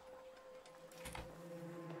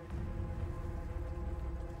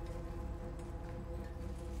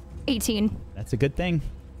 18. That's a good thing.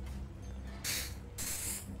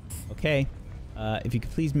 Okay. If you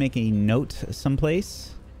could please make a note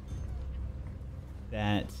someplace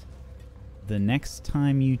that the next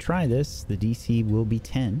time you try this, the DC will be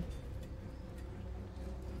 10.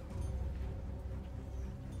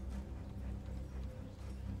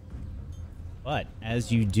 But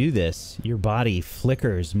as you do this, your body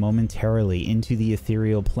flickers momentarily into the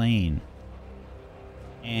ethereal plane.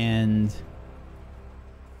 And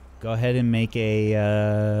go ahead and make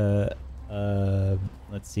a,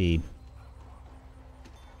 let's see.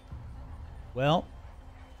 Well,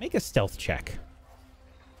 make a stealth check.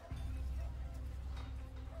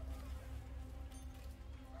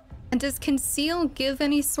 And does conceal give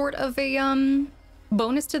any sort of a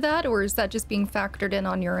bonus to that, or is that just being factored in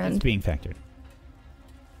on your end? It's being factored.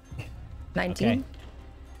 19. Okay.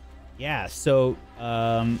 Yeah, so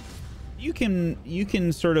you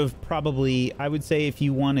can sort of probably, I would say, if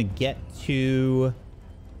you want to get to,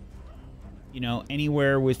 you know,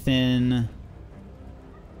 anywhere within,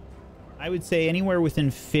 I would say anywhere within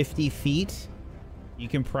 50 feet, you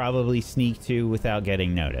can probably sneak to without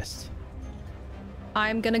getting noticed.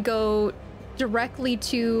 I'm gonna go directly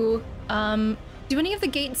to, do any of the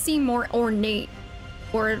gates seem more ornate?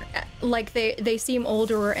 Or like they seem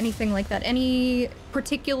older or anything like that? Any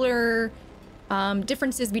particular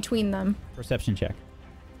differences between them? Perception check.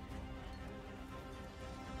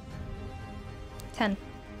 10.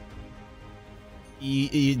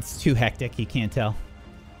 It's too hectic, you can't tell.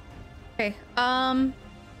 Okay,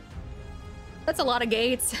 that's a lot of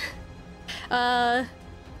gates.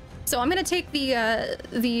 So I'm gonna take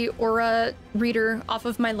the aura reader off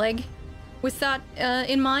of my leg with that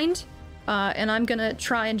in mind. And I'm gonna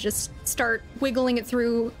try and just start wiggling it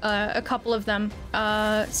through a couple of them.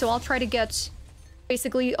 So I'll try to get,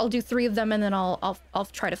 basically, I'll do 3 of them and then I'll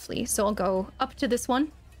try to flee. So I'll go up to this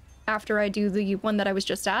one after I do the one that I was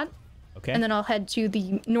just at. Okay. And then I'll head to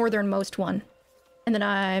the northernmost one. And then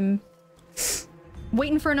I'm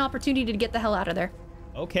waiting for an opportunity to get the hell out of there.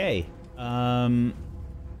 Okay.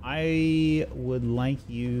 I would like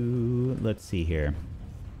you, let's see here.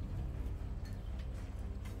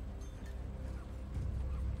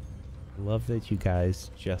 Love that you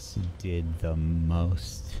guys just did the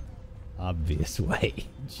most obvious way.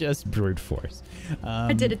 Just brute force.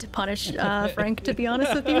 I did it to punish Frank, to be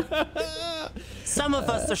honest with you. Some of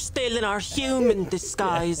us are still in our human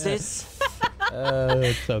disguises.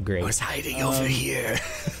 It's so great. I was hiding over here.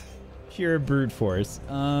 Pure brute force.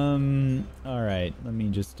 All right, let me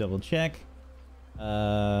just double check.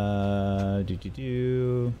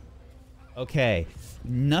 Okay,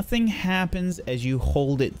 nothing happens as you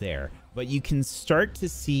hold it there. But you can start to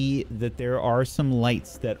see that there are some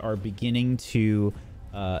lights that are beginning to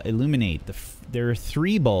illuminate. There are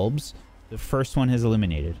 3 bulbs. The first one has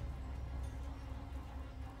illuminated.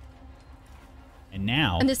 And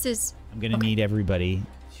now, And this is... I'm going to need everybody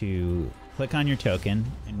to click on your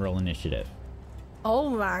token and roll initiative. Oh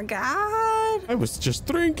my god. I was just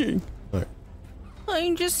drinking. Right.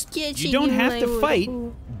 I'm just getting You don't have to fight,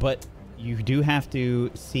 but you do have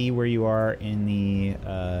to see where you are in the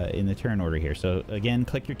turn order here. So again,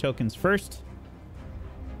 click your tokens first.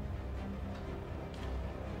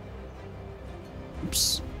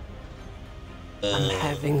 Oops. I'm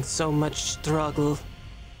having so much struggle.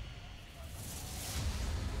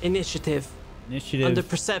 Initiative. Initiative. Under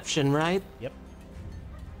perception, right? Yep.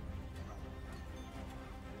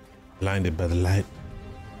 Blinded by the light.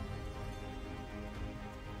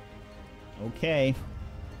 Okay.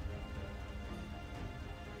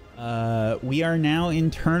 We are now in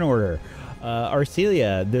turn order.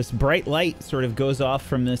 Arcelia, this bright light sort of goes off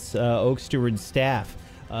from this Oak Steward's staff.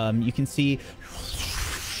 You can see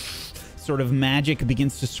sort of magic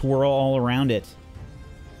begins to swirl all around it.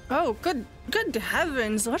 Oh, good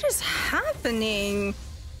heavens, what is happening?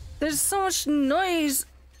 There's so much noise.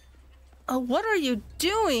 What are you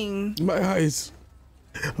doing? My eyes.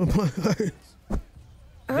 My eyes.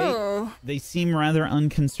 Oh. They seem rather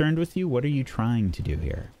unconcerned with you. What are you trying to do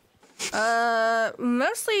here?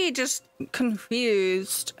 Mostly just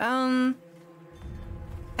confused. I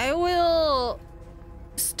will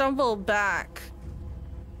stumble back.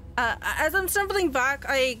 As I'm stumbling back,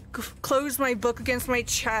 I close my book against my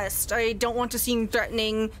chest. I don't want to seem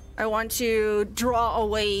threatening. I want to draw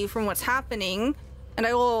away from what's happening. And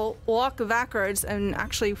I will walk backwards and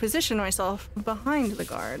actually position myself behind the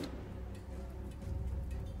guard.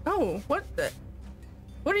 Oh, what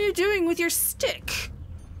are you doing with your stick?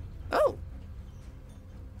 Oh.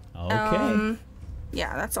 Okay.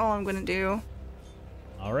 Yeah, that's all I'm gonna do.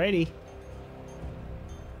 Alrighty.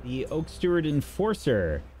 The Oak Steward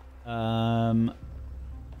Enforcer.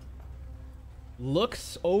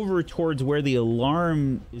 looks over towards where the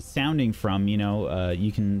alarm is sounding from. You know,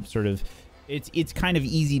 you can sort of, it's kind of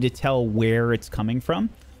easy to tell where it's coming from.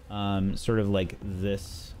 Sort of like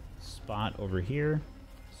this spot over here.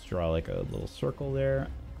 Just draw like a little circle there.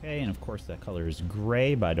 Okay, and of course that color is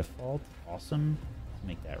gray by default. Awesome. Let's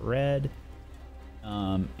make that red.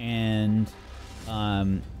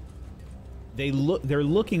 They're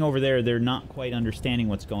looking over there. They're not quite understanding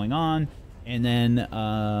what's going on. And then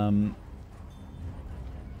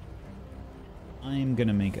I'm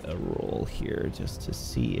gonna make a roll here just to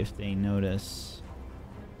see if they notice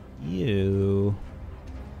you,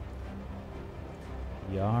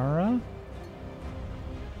 Yara.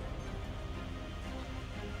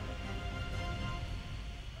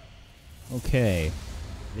 Okay,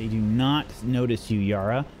 they do not notice you,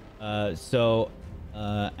 Yara. So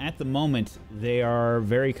at the moment, they are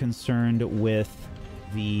very concerned with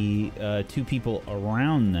the two people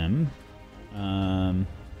around them.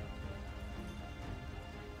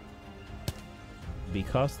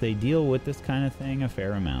 Because they deal with this kind of thing a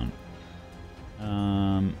fair amount.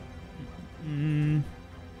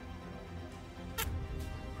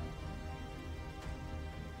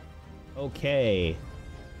 Okay.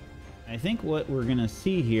 I think what we're gonna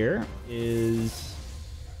see here is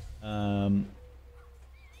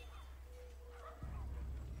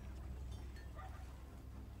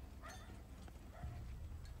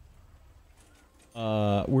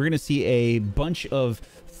we're gonna see a bunch of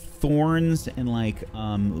thorns and like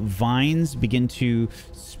vines begin to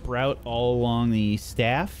sprout all along the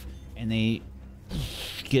staff, and they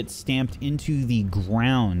get stamped into the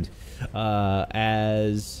ground.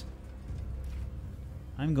 As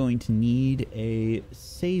I'm going to need a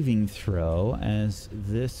saving throw, as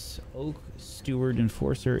this Oak Steward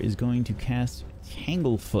Enforcer is going to cast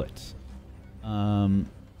Tanglefoot on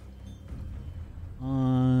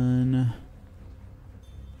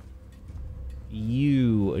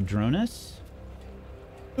you, Adronis.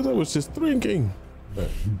 I was just drinking.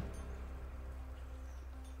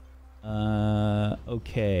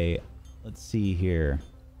 Okay. Let's see here.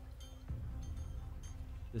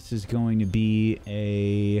 This is going to be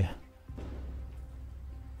a...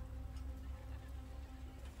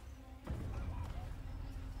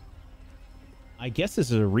 I guess this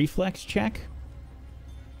is a reflex check.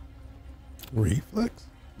 Reflex?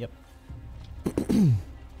 Yep.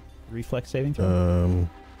 Reflex saving throw?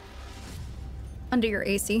 Under your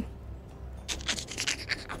AC.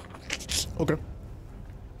 Okay.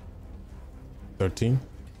 13.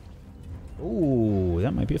 Ooh,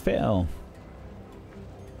 that might be a fail.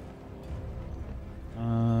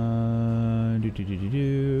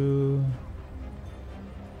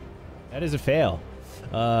 That is a fail.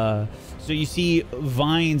 So you see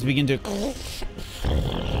vines begin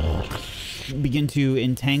to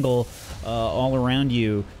entangle all around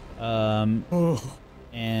you,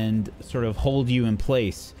 and sort of hold you in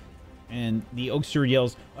place. And the Oak Steward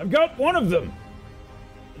yells, "I've got one of them!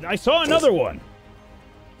 I saw another one!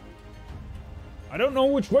 I don't know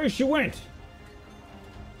which way she went!"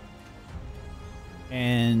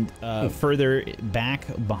 And further back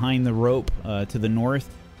behind the rope to the north,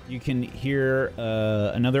 you can hear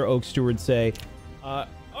another Oak Steward say, "I'll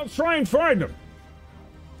try and find them."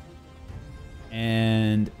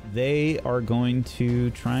 And they are going to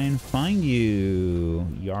try and find you,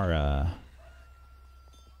 Yara.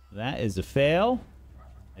 That is a fail.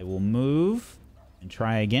 I will move and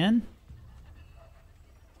try again.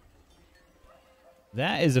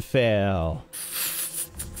 That is a fail.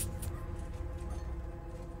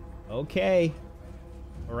 Okay.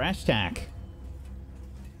 Arashtak.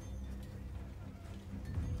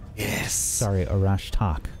 Yes. Sorry,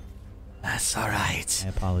 Arashtak. That's all right. I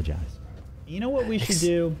apologize. You know what we should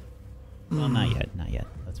do? Well, not yet. Not yet.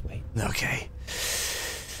 Let's wait. Okay.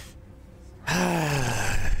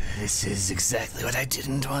 This is exactly what I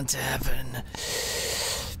didn't want to happen.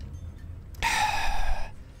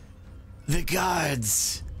 The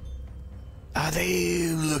guards, are they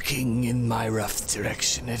looking in my rough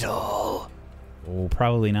direction at all? Oh,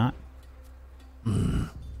 probably not. And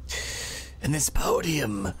this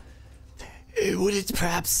podium, would it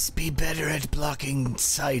perhaps be better at blocking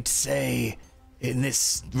sight, say, in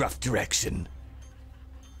this rough direction?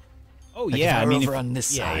 Oh, Like yeah. if I I were mean, over on this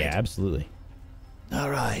side. Yeah, absolutely. All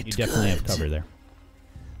right, You definitely have good. cover there.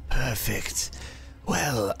 Perfect.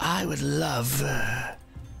 Well, I would love 5,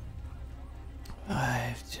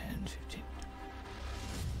 10, 15.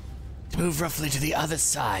 To move roughly to the other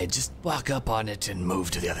side. Just walk up on it and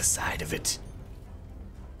move to the other side of it.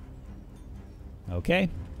 Okay.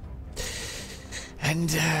 And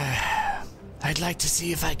I'd like to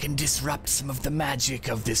see if I can disrupt some of the magic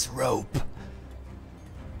of this rope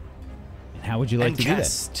How would you like to do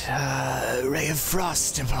that? Cast Ray of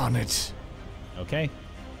Frost upon it. Okay.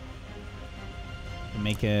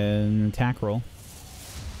 Make an attack roll.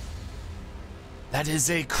 That is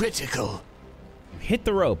a critical. Hit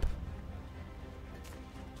the rope.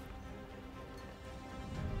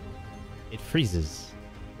 It freezes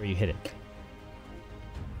where you hit it.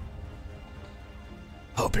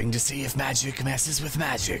 Hoping to see if magic messes with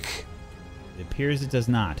magic. It appears it does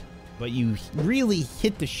not, but you really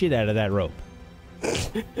hit the shit out of that rope.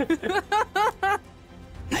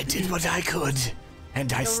 I did what I could,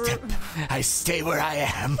 and I stay where I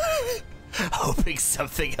am, hoping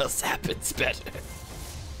something else happens better.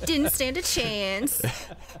 Didn't stand a chance.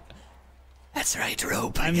 That's right,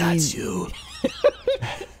 rope. I got you.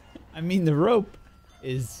 I mean, the rope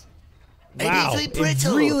is... Wow.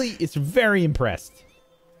 It's very impressed.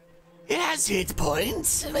 It has hit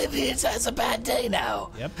points. Maybe it has a bad day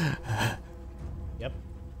now. Yep. Yep.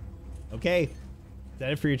 Okay. Is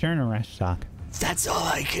that it for your turn, or Rash Talk? That's all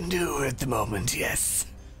I can do at the moment, yes.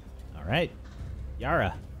 All right.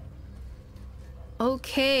 Yara.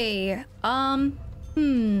 Okay.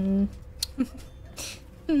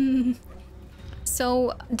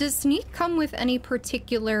 So, does sneak come with any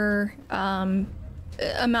particular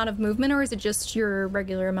amount of movement, or is it just your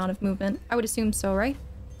regular amount of movement? I would assume so, right?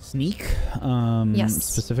 Sneak? Yes.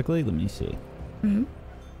 Specifically? Let me see. Mm-hmm.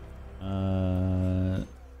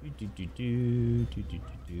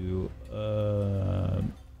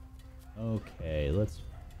 Okay, let's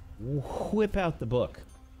whip out the book.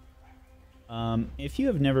 If you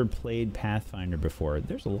have never played Pathfinder before,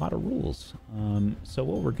 there's a lot of rules. So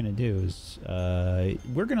what we're going to do is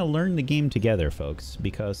we're going to learn the game together, folks,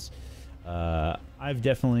 because I've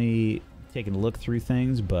definitely taken a look through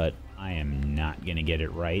things, but I am not going to get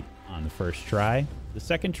it right on the first try. The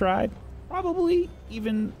second try, probably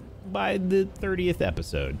even by the 30th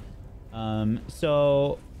episode.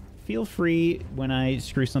 So feel free when I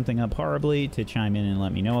screw something up horribly to chime in and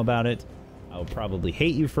let me know about it. I'll probably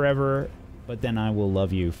hate you forever, but then I will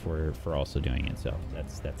love you for also doing it. So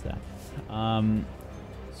that's that.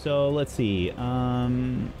 So let's see.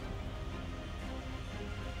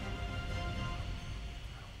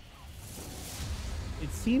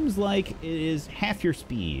 It seems like it is half your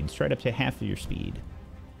speed, straight up to half of your speed.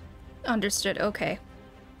 Understood. Okay.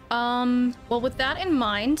 Well, with that in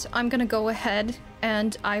mind, I'm gonna go ahead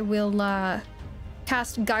and I will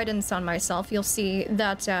cast guidance on myself. You'll see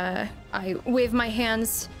that I wave my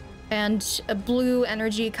hands and a blue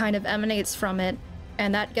energy kind of emanates from it,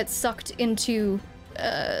 and that gets sucked into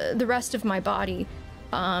the rest of my body.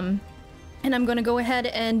 And I'm gonna go ahead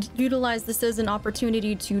and utilize this as an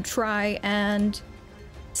opportunity to try and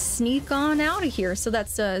sneak on out of here. So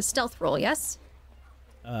that's a stealth roll, yes?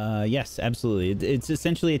 Yes, absolutely. It's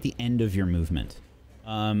essentially at the end of your movement.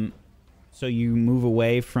 So you move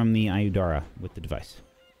away from the Ayudara with the device.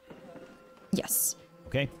 Yes.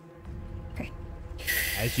 Okay. Okay.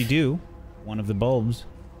 As you do, one of the bulbs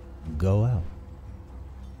go out.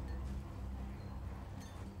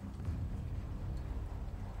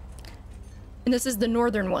 And this is the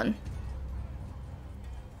northern one.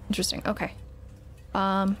 Interesting. Okay.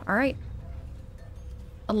 All right.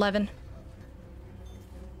 11.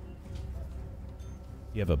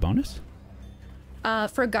 You have a bonus?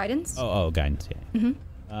 For guidance. Oh, guidance. Yeah.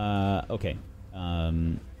 Mm-hmm. Okay.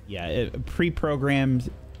 Yeah, pre-programmed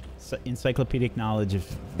encyclopedic knowledge of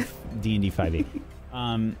D&D 5e.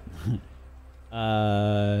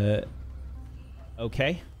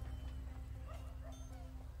 Okay.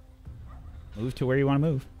 Move to where you want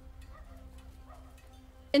to move.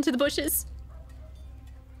 Into the bushes.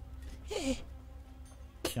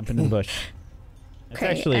 Jump into the bush. That's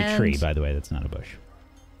Okay, actually a tree, by the way. That's not a bush.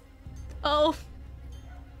 Oh.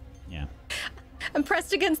 Yeah. I'm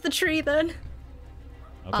pressed against the tree then.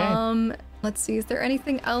 Okay. Let's see. Is there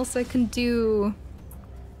anything else I can do?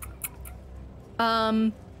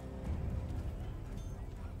 I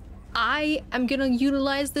am gonna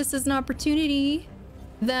utilize this as an opportunity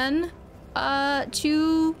then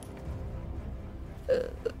to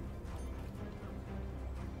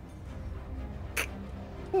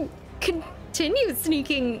continue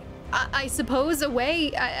sneaking, I suppose,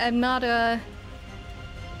 away. I'm not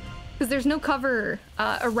because there's no cover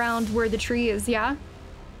around where the tree is, yeah?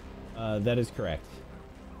 That is correct.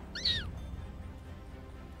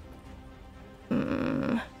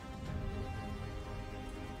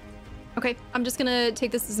 Okay, I'm just gonna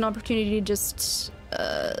take this as an opportunity to just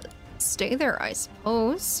stay there, I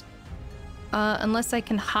suppose. Unless I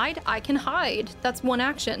can hide. I can hide. That's one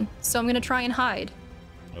action. So I'm gonna try and hide.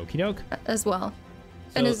 Okie doke. As well.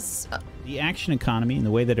 So And is the action economy and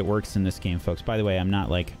the way that it works in this game, folks, by the way, I'm not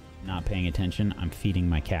like not paying attention, I'm feeding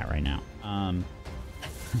my cat right now.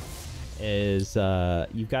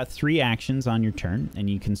 You've got 3 actions on your turn, and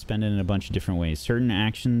you can spend it in a bunch of different ways. Certain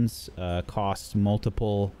actions cost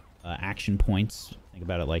multiple action points. Think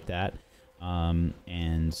about it like that.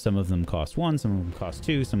 And some of them cost 1, some of them cost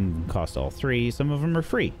 2, some of them cost all 3, some of them are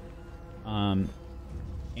free.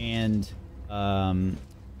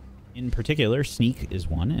 In particular, sneak is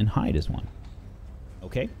 1 and hide is 1.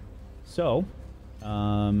 Okay, so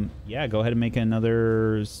yeah, go ahead and make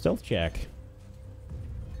another stealth check.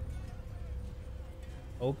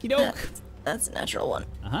 Okie doke. That's a natural one.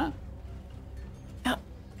 Uh-huh. Yeah.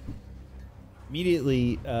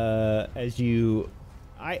 Immediately, as you...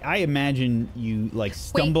 I imagine you, like,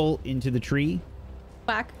 stumble into the tree.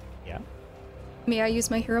 Whack. Yeah. May I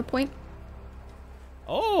use my hero point?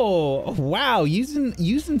 Oh, wow.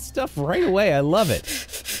 Using stuff right away. I love it.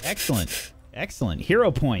 Excellent. Excellent.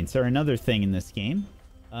 Hero points are another thing in this game.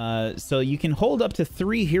 So you can hold up to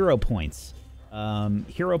 3 hero points.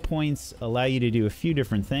 Hero points allow you to do a few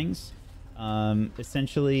different things.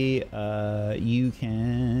 Essentially, you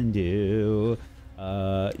can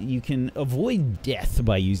avoid death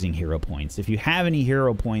by using hero points. If you have any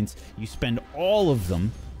hero points, you spend all of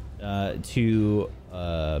them to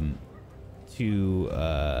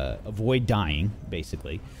avoid dying,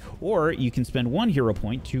 basically. Or you can spend 1 hero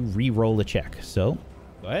point to re-roll a check. So,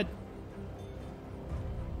 go ahead.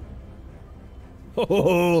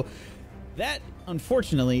 Oh, that,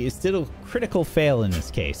 unfortunately, is still a critical fail in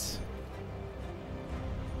this case.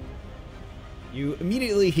 You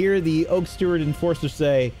immediately hear the Oak Steward Enforcer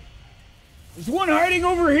say, "There's one hiding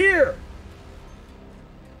over here!"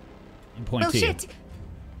 And point Oh, to you. shit!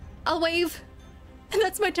 I'll wave. And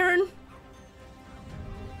that's my turn.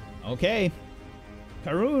 Okay.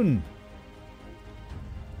 Karun.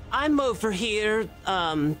 I'm over here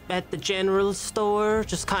at the general store,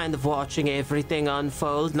 just kind of watching everything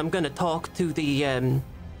unfold, and I'm gonna talk to the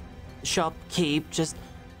shopkeep. Just,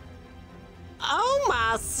 oh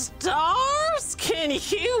my stars! Can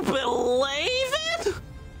you believe it?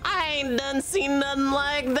 I ain't done seen nothing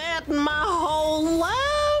like that in my whole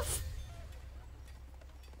life.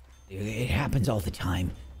 It happens all the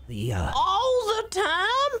time. All the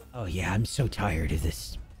time? Oh yeah, I'm so tired of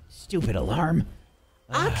this stupid alarm.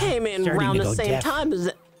 I came in starting around to the go same deaf. time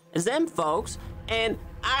as them folks, and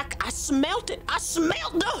I smelt it. I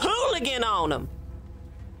smelt the hooligan on them.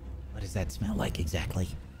 What does that smell like exactly?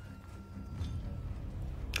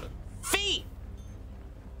 Feet.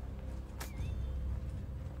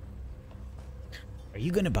 Are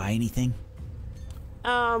you gonna buy anything?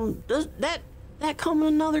 Does that come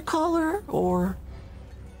in another color or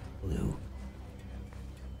Blue.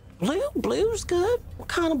 blue? Blue's good. What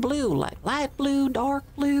kind of blue? Like light blue, dark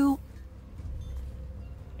blue?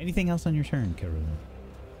 Anything else on your turn, Karun?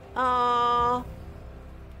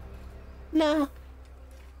 No.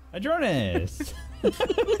 Adronis.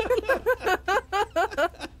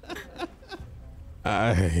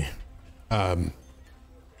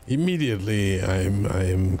 Immediately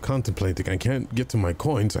I'm contemplating. I can't get to my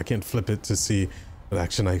coins. I can't flip it to see what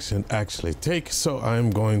action I should actually take. So I'm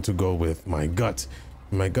going to go with my gut.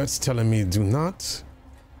 My gut's telling me do not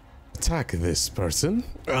attack this person.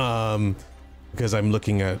 Because I'm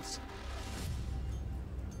looking at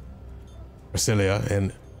Brasilia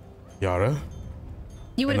and Yara.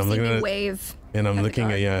 You would And have I'm seen looking me at- wave. And I'm at the looking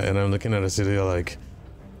guard. at I'm looking at Brasilia like,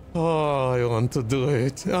 oh, I want to do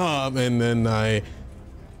it. And then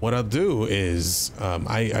what I'll do is,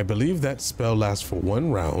 I believe that spell lasts for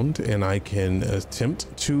 1 round, and I can attempt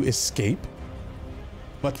to escape.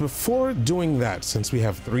 But before doing that, since we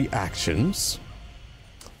have 3 actions,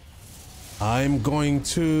 I'm going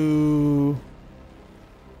to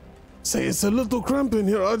say it's a little cramped in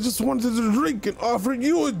here. I just wanted to drink and offer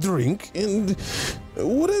you a drink. And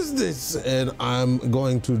what is this? And I'm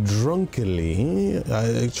going to drunkenly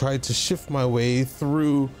try to shift my way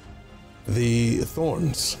through the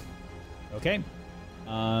thorns. Okay.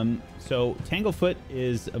 So Tanglefoot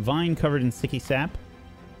is a vine covered in sticky sap.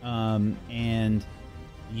 And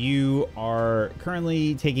you are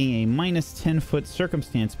currently taking a minus 10-foot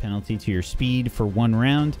circumstance penalty to your speed for 1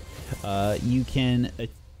 round. You can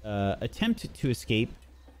attempt to escape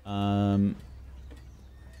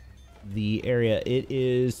the area. It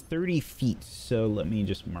is 30 feet, so let me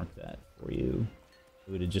just mark that for you.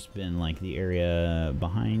 It would have just been like the area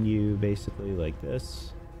behind you, basically like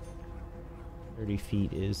this. 30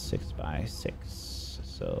 feet is 6 by 6,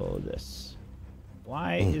 so this.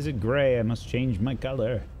 Why is it gray? I must change my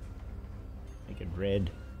color. Make it red.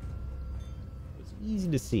 It's easy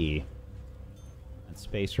to see. That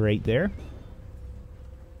space right there.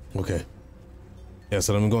 Okay. Yes,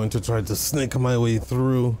 and I'm going to try to snake my way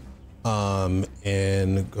through,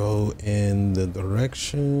 and go in the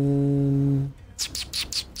direction.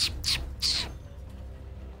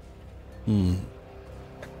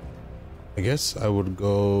 I guess I would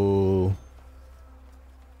go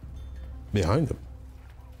behind him.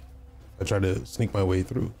 I try to sneak my way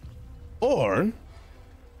through, or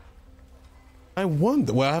I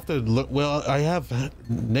wonder. Well, I have to look. Well, I have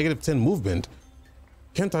 -10 movement.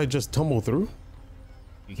 Can't I just tumble through?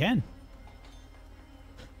 You can.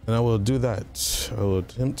 And I will do that. I will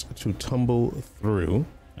attempt to tumble through.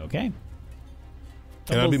 Okay. And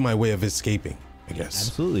that'll be my way of escaping, I guess.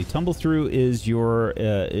 Absolutely. Tumble through is your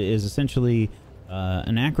is essentially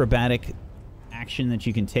an acrobatic action that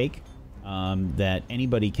you can take that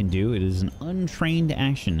anybody can do. It is an untrained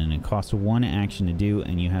action, and it costs 1 action to do,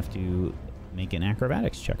 and you have to make an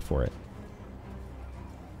acrobatics check for it.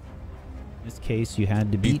 In this case, you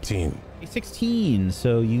had to beat 18. a 16,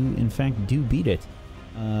 so you in fact do beat it.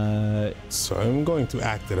 So I'm going to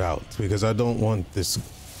act it out because I don't want this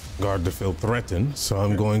guard to feel threatened. So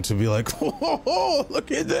I'm going to be like, oh,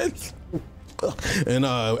 look at this. And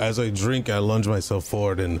as I drink, I lunge myself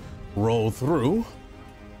forward and roll through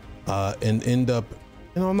and end up,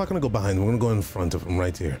 I'm not going to go behind him. I'm going to go in front of him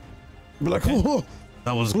right here. Be like, oh,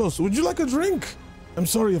 that was close. Would you like a drink? I'm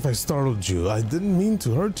sorry if I startled you. I didn't mean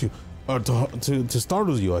to hurt you. Or to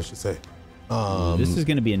startle you, I should say. This is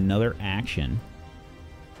going to be another action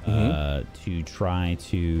to try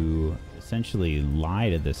to essentially lie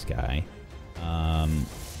to this guy.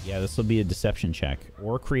 Yeah, this will be a deception check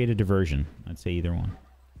or create a diversion. I'd say either one.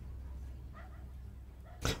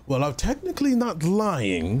 Well, I'm technically not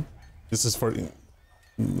lying. This is for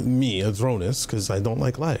me, Adronis, because I don't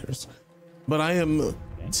like liars. But I am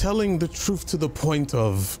telling the truth to the point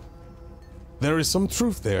of there is some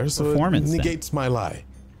truth there, so it negates my lie.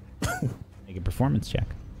 Make a performance check.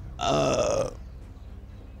 A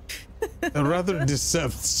rather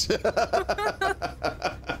deceptive.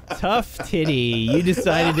 Tough titty. You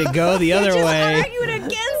decided to go the other way. You just argued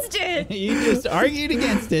against it. You just argued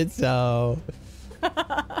against it, so.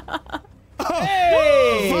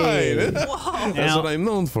 Hey! Fine. That's what I'm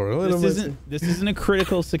known for. This isn't a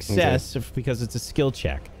critical success because it's a skill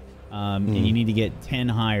check. And you need to get 10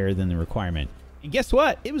 higher than the requirement. And guess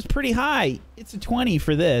what? It was pretty high. It's a 20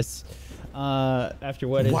 for this. After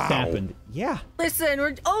what has happened. Yeah. Listen,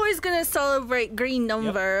 we're always gonna celebrate green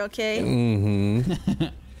number, okay?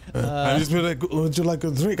 I just be like, would you like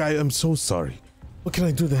a drink? I am so sorry. What can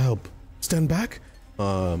I do to help? Stand back?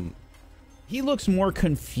 He looks more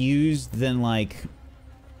confused than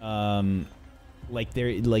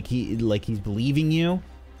he's believing you.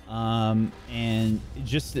 And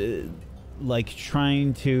just like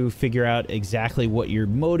trying to figure out exactly what your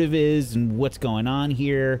motive is and what's going on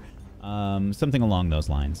here. Something along those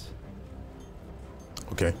lines.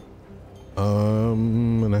 Okay.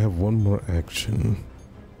 And I have one more action.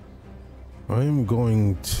 I'm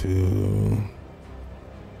going to...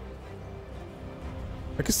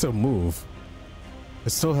 I can still move. I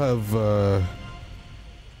still have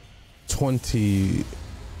 20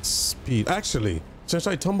 speed. Actually, since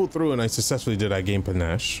I tumbled through and I successfully did, I gain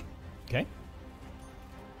panache. Okay.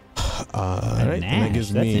 Right, and that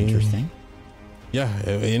gives that's me... interesting. Yeah,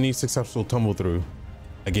 any successful tumble through,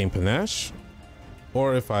 I gain panache,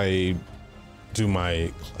 or if I do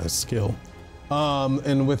my class skill.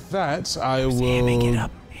 And with that, I will hamming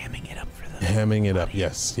it up for them. Hamming it up,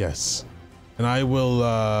 yes. And I will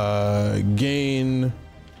gain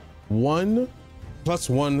 1 +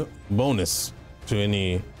 1 bonus to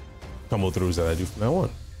any tumble throughs that I do from now on.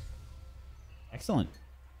 Excellent.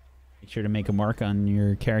 Make sure to make a mark on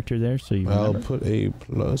your character there, so you remember. I'll put a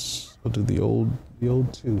plus. I'll do the old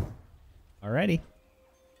 2. Alrighty.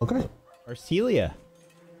 Okay. Arcelia.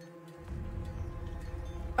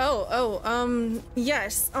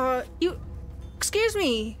 Yes. Excuse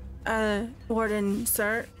me, Warden,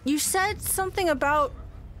 sir. You said something about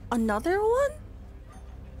another one?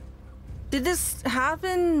 Did this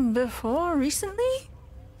happen before, recently?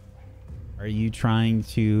 Are you trying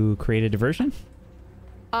to create a diversion?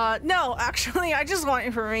 No, actually, I just want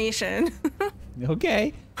information.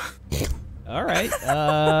 Okay. All right.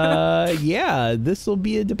 Yeah, this will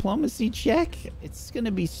be a diplomacy check. It's going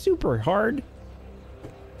to be super hard.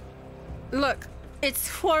 Look, it's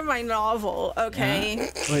for my novel,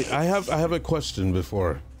 okay? Wait, I have a question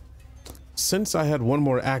before. Since I had one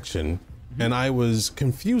more action and I was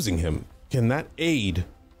confusing him, can that aid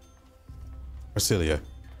Arcelia?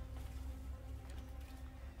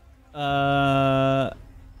 I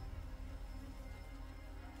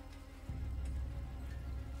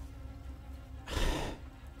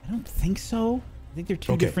don't think so. I think they're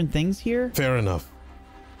two different things here. Fair enough.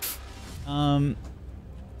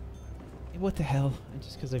 What the hell?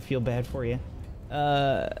 Just because I feel bad for you.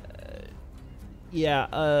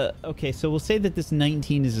 Yeah, okay, so we'll say that this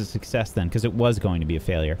 19 is a success then, because it was going to be a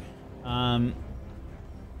failure. We'll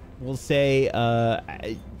say,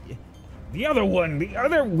 the other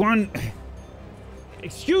one,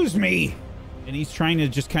 excuse me! And he's trying to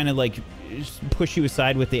just kind of like push you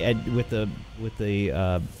aside with the edge of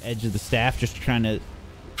the staff, just trying to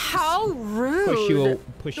How rude!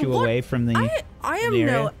 Push you away from the. I am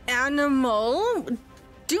no animal.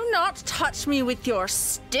 Do not touch me with your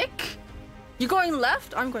stick. You going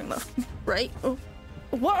left? I'm going left. Right?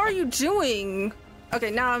 What are you doing? Okay,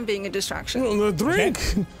 now I'm being a distraction. The drink.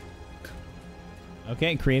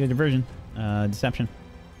 Okay, create a diversion. Deception.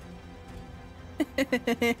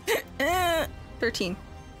 13.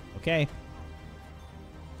 Okay.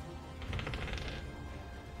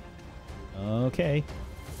 Okay.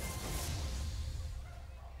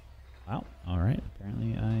 Wow. All right.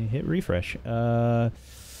 Apparently I hit refresh.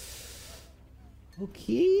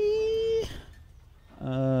 Okay.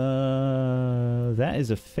 That is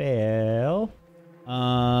a fail.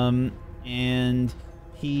 And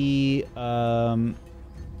he,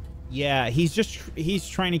 yeah, he's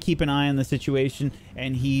trying to keep an eye on the situation,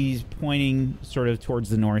 and he's pointing sort of towards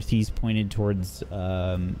the north. He's pointed towards,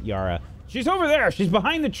 Yara. She's over there. She's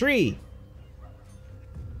behind the tree.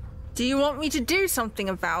 Do you want me to do something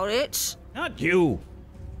about it? Not you.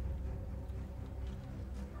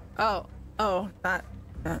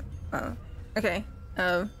 Okay.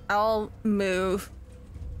 I'll move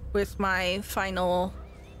with my final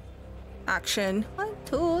action. 1,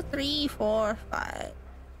 2, 3, 4, 5.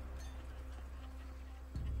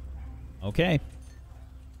 Okay.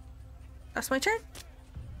 That's my turn.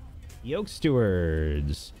 Yoke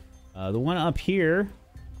stewards. The one up here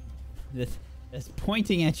that's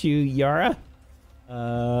pointing at you, Yara,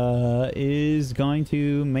 is going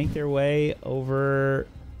to make their way over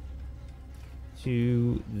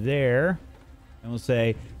to there, and we'll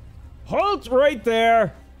say, "Halt right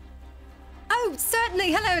there! Oh,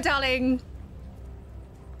 certainly. Hello, darling.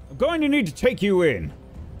 I'm going to need to take you in."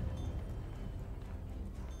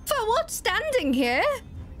 For what? Standing here?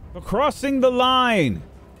 For crossing the line.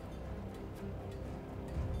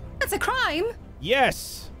 That's a crime.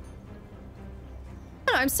 Yes.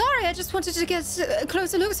 Oh, I'm sorry. I just wanted to get a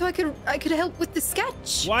closer look so I could help with the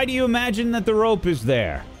sketch. Why do you imagine that the rope is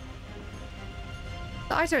there?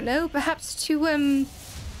 I don't know. Perhaps to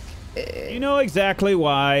You know exactly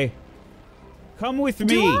why. Come with me.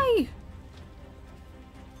 Do I?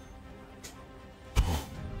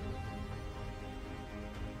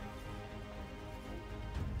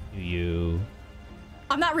 Do you?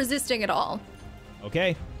 I'm not resisting at all.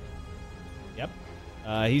 Okay. Yep.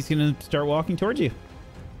 He's gonna start walking towards you.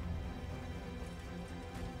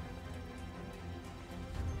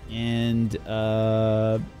 And,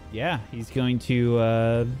 yeah, he's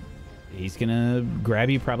gonna grab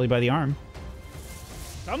you probably by the arm.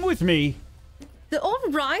 Come with me. All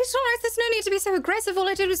right. There's no need to be so aggressive. All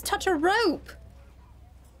I did was touch a rope.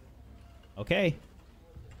 Okay.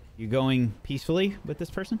 You going peacefully with this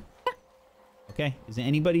person? Yeah. Okay. Is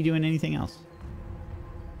anybody doing anything else?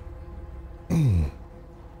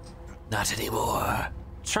 Not anymore.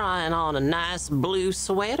 Trying on a nice blue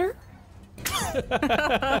sweater?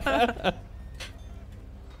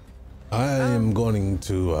 I am going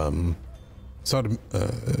to I'm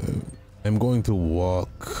going to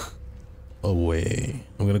walk away.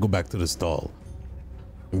 I'm gonna go back to the stall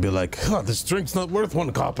and be like, this drink's not worth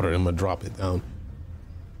 1 copper. I'm gonna drop it down.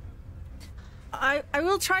 I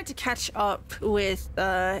will try to catch up with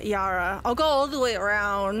Yara. I'll go all the way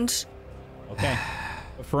around. Okay.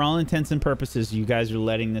 But for all intents and purposes, you guys are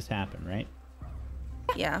letting this happen, right?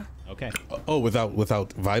 Yeah. Okay. Oh,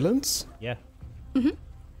 without violence? Yeah. Flip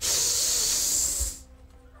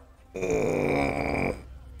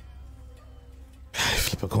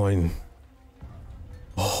a coin.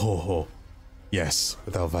 Oh, yes,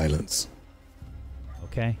 without violence.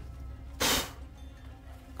 Okay.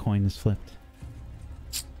 Coin is flipped.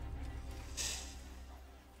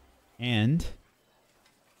 And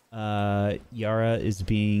Yara is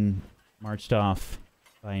being marched off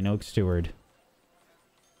by an oak steward.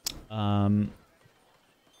 The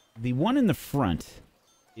one in the front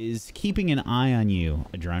is keeping an eye on you,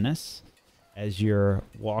 Adronis, as you're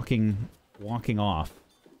walking off.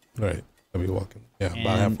 All right, I'll be walking. Yeah,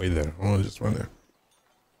 about halfway there. I want to just run there.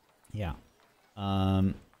 Yeah.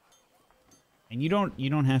 And you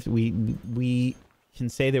don't have to. We can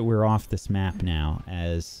say that we're off this map now,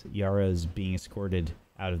 as Yara is being escorted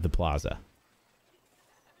out of the plaza.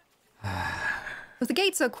 But the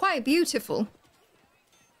gates are quite beautiful.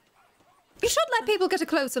 You should let people get a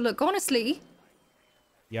closer look, honestly.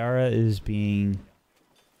 Yara is being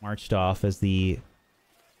marched off as the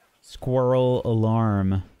squirrel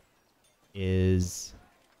alarm is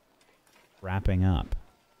wrapping up.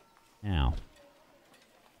 Now,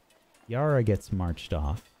 Yara gets marched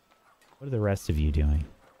off. What are the rest of you doing?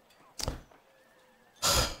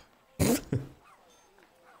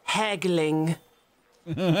 Haggling.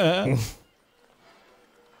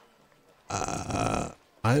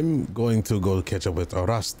 I'm going to go catch up with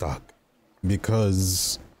Arastak,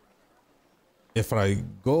 because if I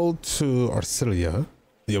go to Arcilia,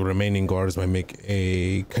 the remaining guards might make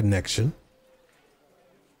a connection.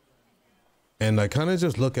 And I kind of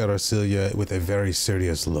just look at Arcilia with a very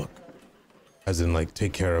serious look, as in like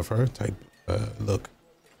take care of her type look.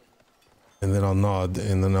 And then I'll nod,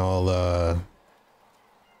 and then I'll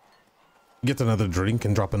get another drink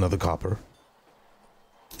and drop another copper.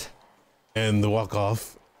 And walk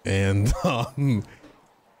off, and walk to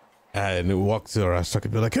Arastak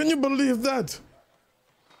and be like, "Can you believe that?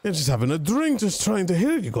 You're just having a drink, just trying to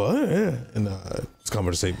hear you go, yeah." And just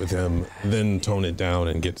conversate with him, then tone it down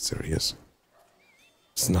and get serious.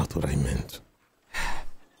 It's not what I meant.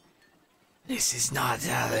 This is not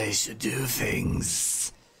how they should do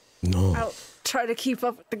things. No. I'll try to keep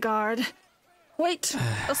up with the guard. Wait,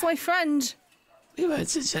 that's my friend. We were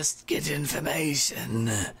to just get information.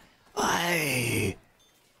 Why?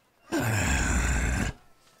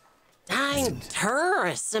 Dang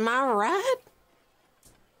tourists, am I right?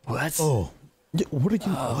 What? Oh, yeah, what are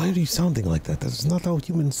you? Why are you sounding like that? That's not how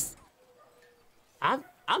humans. I'm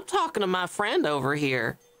talking to my friend over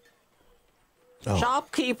here. Oh.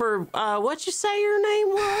 Shopkeeper, what'd you say your name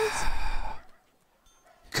was?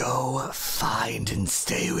 Go find and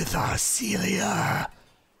stay with Arcelia.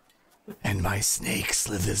 And my snake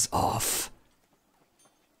slithers off.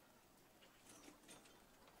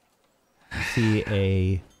 You see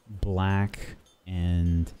a black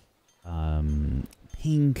and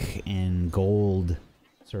pink and gold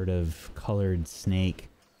sort of colored snake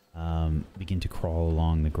begin to crawl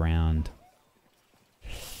along the ground.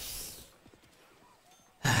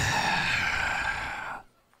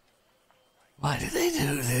 Why do they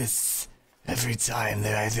do this? Every time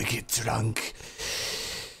they either get drunk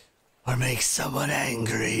or make someone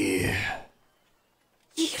angry.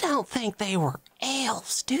 You don't think they were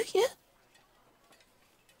elves, do you?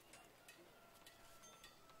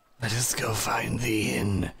 Let us go find the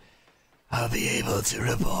inn. I'll be able to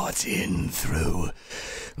report in through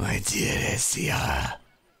my dear Essia.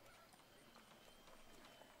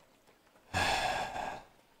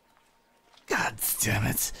 God damn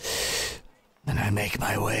it. And I make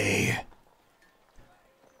my way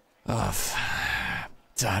off.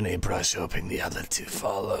 Donnie brush hoping the other two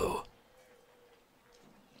follow.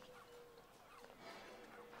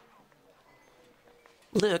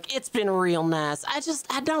 Look, it's been real nice.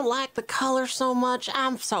 I don't like the color so much.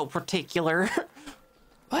 I'm so particular.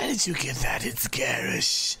 Why did you get that? It's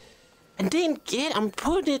garish. I didn't get. I'm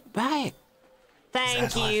putting it back.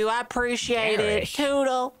 Thank you. I appreciate it.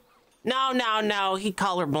 Toodle. No. He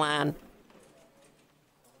colorblind.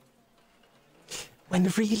 When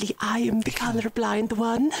really I am the colorblind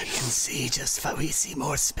one. We can see we see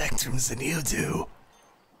more spectrums than you do.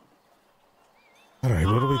 All right,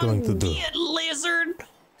 what are we going to do? You lizard.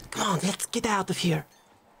 Come on, let's get out of here.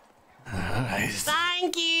 All right.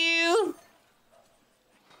 Thank you.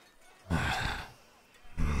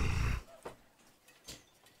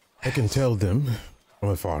 I can tell them from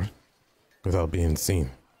afar without being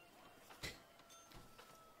seen.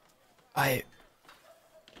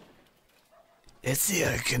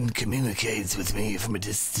 Essia can communicate with me from a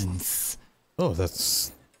distance. Oh,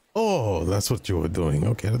 that's what you were doing.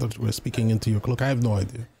 Okay, I thought you were speaking into your cloak. I have no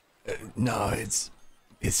idea. No,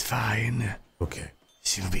 it's fine. Okay.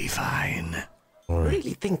 She'll be fine. All I right.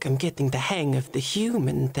 really think I'm getting the hang of the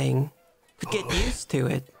human thing. Could get used to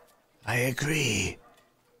it. I agree.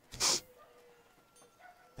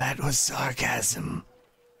 That was sarcasm.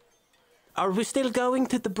 Are we still going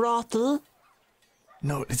to the brothel?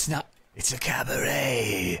 No, it's not. It's a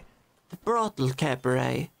cabaret. The brothel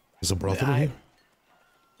cabaret. Is a brothel here?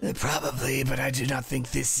 Probably, but I do not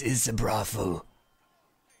think this is a brothel.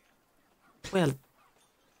 Well,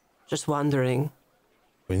 just wondering.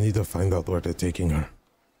 We need to find out where they're taking her.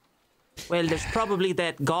 Well, there's probably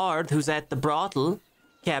that guard who's at the brothel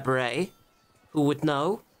cabaret who would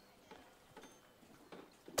know.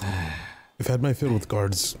 I've had my fill with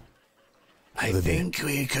guards. I think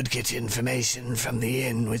we could get information from the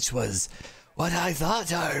inn, which was what I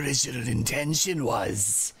thought our original intention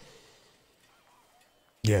was.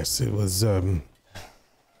 Yes, it was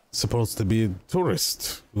supposed to be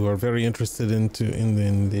tourists who are very interested in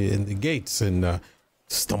the gates and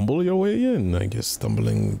stumble your way in. I guess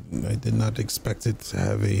stumbling, I did not expect it to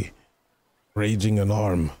have a raging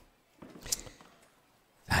alarm.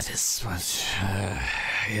 That is what,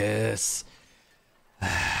 yes.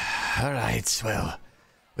 All right, well,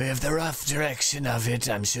 with the rough direction of it,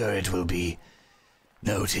 I'm sure it will be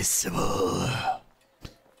noticeable.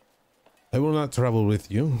 I will not travel with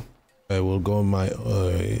you. I will go my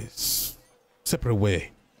separate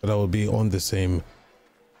way, but I will be on the same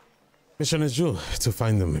mission as you to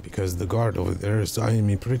find them, because the guard over there is eyeing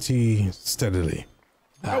me pretty steadily.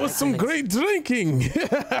 That was some great drinking.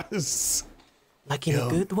 Yes. Like in a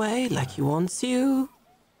good way, like he wants you.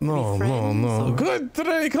 No. Or... Good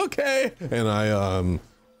drink, okay. And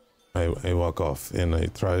I walk off and I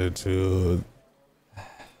try to.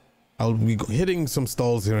 I'll be hitting some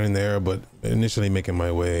stalls here and there, but initially making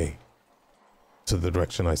my way to the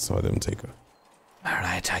direction I saw them take her. All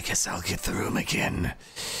right, I guess I'll get the room again.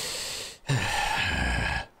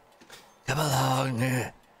 Come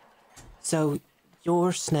along. So,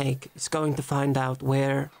 your snake is going to find out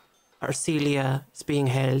where Arcelia is being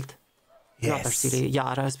held. Yes. Not Arcelia,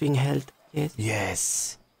 Yara is being held. Yes.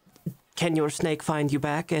 Yes. Can your snake find you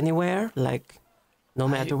back anywhere? Like, no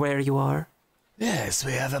matter where you are? Yes,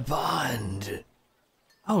 we have a bond.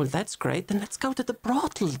 Oh, that's great. Then let's go to the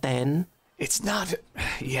brothel then. It's not...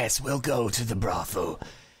 Yes, we'll go to the brothel.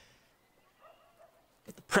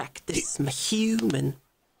 Practice my human.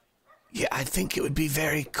 Yeah, I think it would be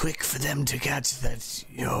very quick for them to catch that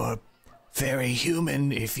you're very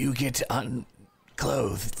human if you get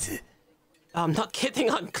unclothed. I'm not getting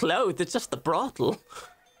unclothed, it's just the brothel.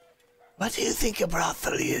 What do you think a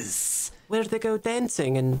brothel is? Where they go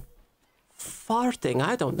dancing and farting,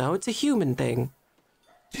 I don't know, it's a human thing.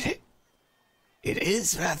 It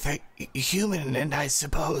is rather human, and I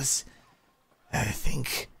suppose... I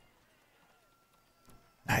think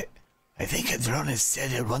Adronis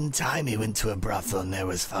said at one time he went to a brothel and there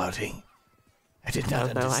was farting. I did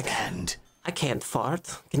not understand. I can't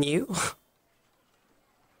fart. Can you?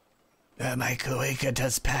 My cloaca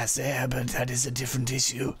does pass air, but that is a different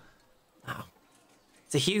issue. Oh.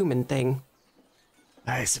 It's a human thing.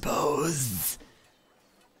 I suppose.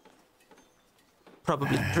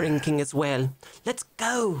 Probably drinking as well. Let's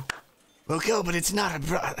go. We'll go, but it's not a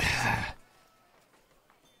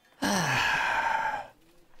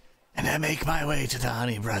And I make my way to the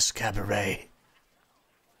Honeybrush Cabaret.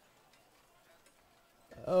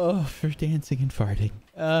 Oh, for dancing and farting.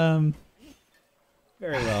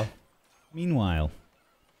 Very well. Meanwhile,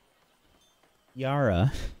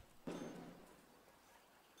 Yara,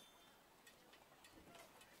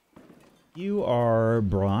 you are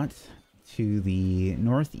brought to the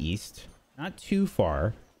northeast, not too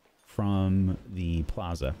far from the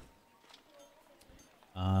plaza.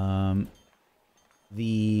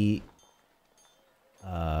 The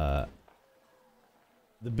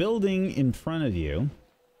building in front of you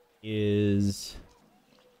is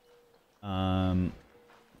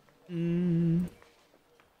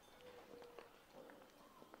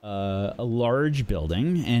a large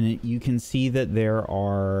building, and you can see that there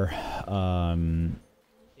are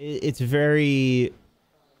it's very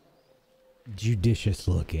judicious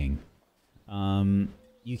looking.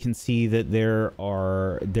 You can see that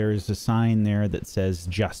there's a sign there that says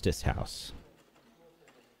Justice House.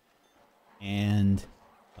 And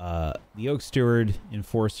the Oak Steward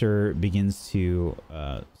Enforcer begins to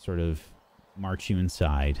sort of march you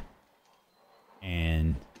inside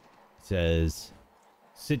and says,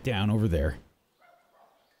 "Sit down over there."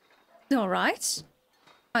 All right.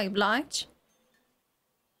 I oblige.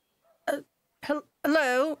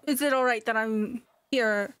 Hello? Is it all right that I'm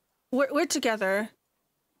here? We're together.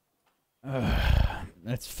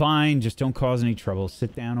 That's fine. Just don't cause any trouble.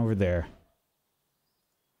 Sit down over there.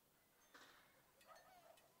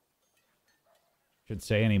 Should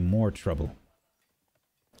say any more trouble.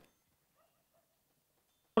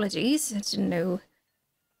 Apologies. I didn't know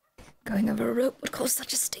going over a rope would cause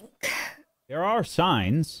such a stink. There are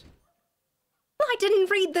signs. I didn't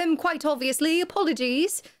read them, quite obviously.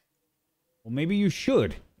 Apologies. Well, maybe you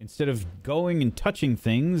should. Instead of going and touching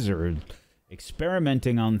things or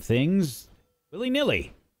experimenting on things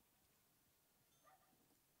willy-nilly.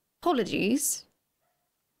 Apologies.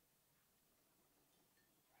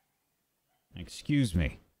 Excuse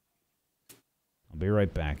me. I'll be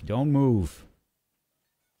right back. Don't move.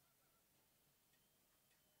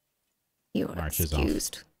 You are Marches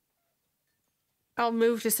excused. off. I'll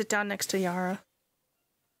move to sit down next to Yara.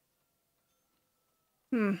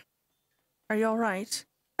 Are you all right?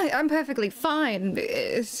 I'm perfectly fine.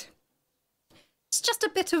 It's just a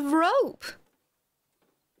bit of rope.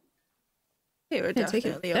 You were I take it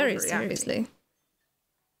definitely very overreacting. seriously.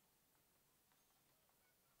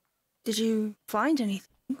 Did you find anything?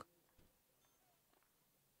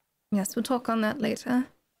 Yes, we'll talk on that later.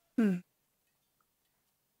 Do you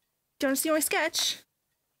want to see my sketch?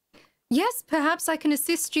 Yes, perhaps I can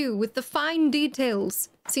assist you with the fine details,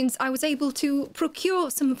 since I was able to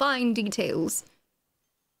procure some fine details.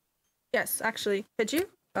 Yes, actually. Could you?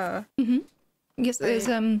 Yes, there's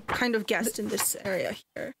Kind of guessed in this area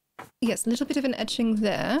here. yes, a little bit of an etching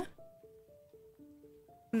there.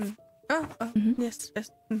 Yes,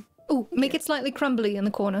 yes. Oh, make it slightly crumbly in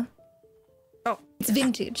the corner. Oh, It's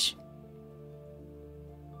vintage.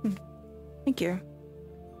 thank you.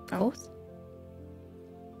 Of course.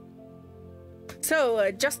 So,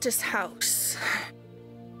 Justice House.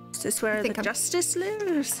 Is this where the think I'm- justice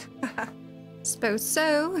lives? Suppose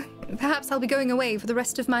so. Perhaps I'll be going away for the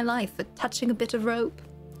rest of my life for touching a bit of rope.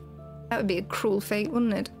 That would be a cruel fate,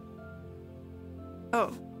 wouldn't it?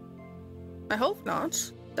 Oh. I hope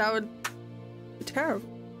not. That would be terrible.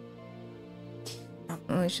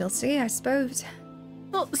 We shall see, I suppose.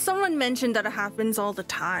 Well, someone mentioned that it happens all the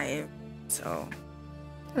time, so...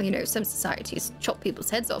 Well, you know, some societies chop people's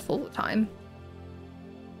heads off all the time.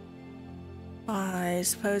 I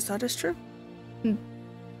suppose that is true.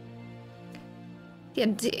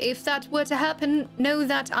 And if that were to happen, know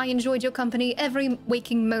that I enjoyed your company every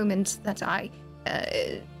waking moment that I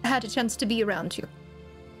had a chance to be around you.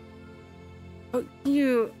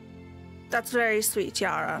 Oh, that's very sweet,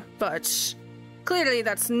 Yara, but clearly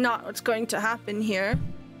that's not what's going to happen here.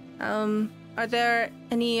 Are there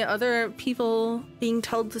any other people being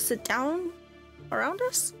told to sit down around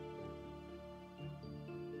us?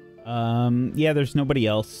 Yeah, there's nobody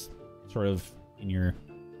else sort of in your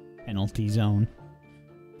penalty zone.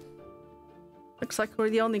 Looks like we're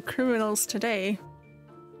the only criminals today.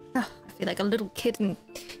 I feel like a little kid in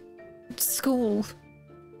school.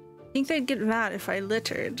 I think they'd get mad if I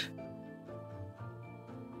littered.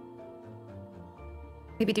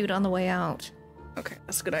 Maybe do it on the way out. Okay,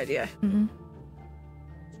 that's a good idea.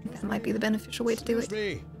 That might be the beneficial way to do it.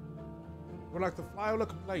 Excuse me. Would like to file a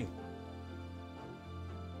complaint.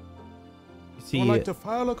 See, Would like to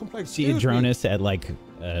file a complaint. see Excuse me. Adronis at like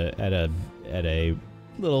at a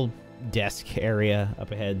little desk area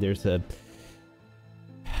up ahead. There's a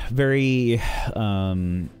very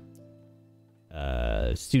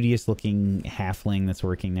studious looking halfling that's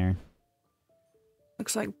working there.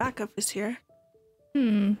 Looks like backup is here.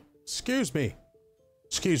 Excuse me.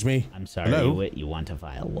 Excuse me. I'm sorry. Hello? You want to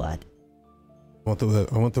file what?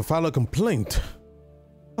 I want to file a complaint.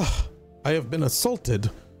 I have been assaulted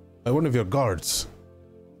by one of your guards.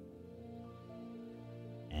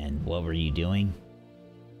 And what were you doing?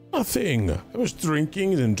 Nothing. I was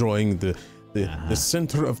drinking and enjoying the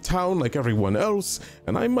center of town like everyone else,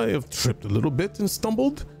 and I might have tripped a little bit and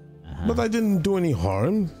stumbled, but I didn't do any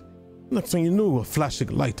harm. Next thing you knew, a flashing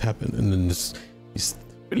light happened, and then these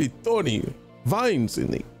really thorny vines,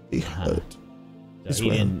 and they hurt. So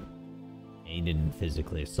he didn't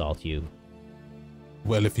physically assault you.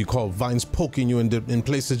 Well, if you call vines poking you in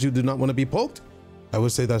places you do not want to be poked, I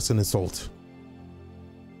would say that's an insult.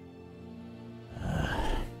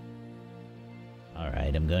 All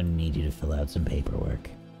right, I'm going to need you to fill out some paperwork.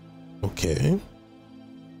 Okay.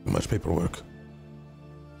 How much paperwork?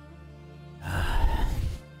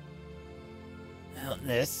 Well,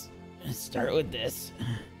 let's start with this.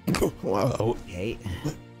 Wow. Okay.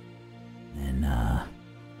 And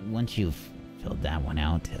once you've filled that one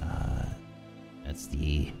out, that's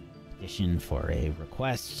the petition for a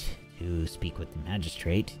request to speak with the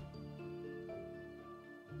magistrate.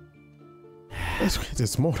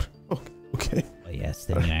 There's more. Okay. But yes,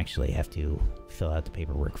 then you actually have to fill out the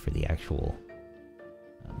paperwork for the actual...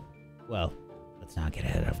 well, let's not get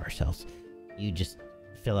ahead of ourselves. You just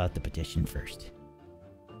fill out the petition first.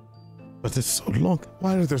 But it's so long.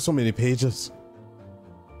 Why are there so many pages?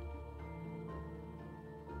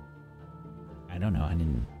 I don't know, I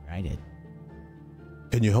didn't write it.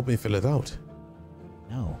 Can you help me fill it out?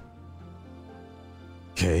 No.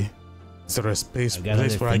 Okay. Is there a place I've got other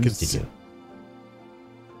where I can things to sit? do.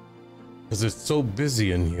 Because it's so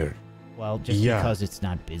busy in here. Well, just Yeah. because it's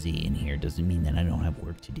not busy in here doesn't mean that I don't have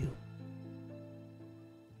work to do.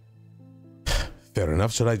 Fair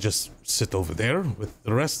enough. Should I just sit over there with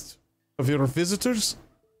the rest of your visitors?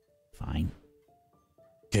 Fine.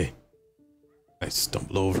 Okay. I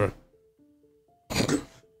stumble over.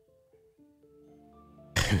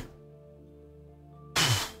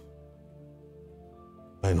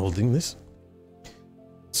 I'm holding this.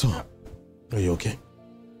 So, are you okay?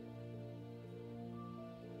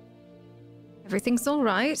 Everything's all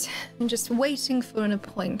right. I'm just waiting for an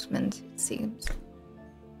appointment, it seems.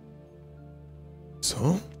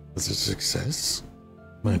 So, was it a success?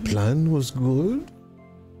 My plan was good?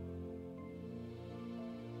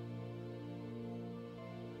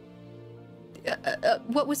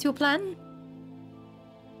 What was your plan?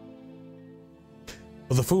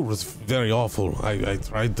 Well, the food was very awful. I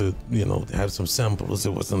tried to, have some samples.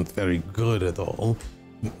 It wasn't very good at all.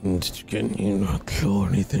 Did you get any clue or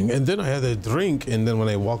anything? And then I had a drink, and then when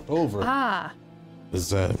I walked over, I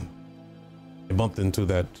bumped into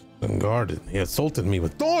that guard, and he assaulted me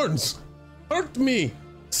with thorns, hurt me,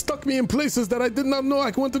 stuck me in places that I did not know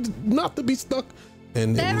I wanted not to be stuck.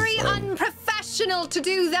 And very unprofessional to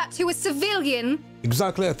do that to a civilian.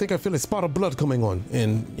 Exactly. I think I feel a spot of blood coming on,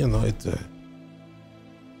 and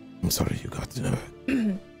I'm sorry you got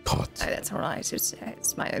caught. Oh, that's all right.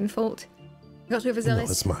 It's my own fault. I got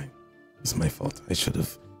overzealous. No, it's my fault. I should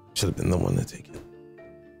have been the one to take it.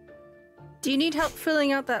 Do you need help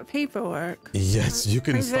filling out that paperwork? Yes, you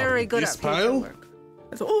can. I'm start very with good this at pile. paperwork.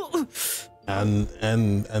 And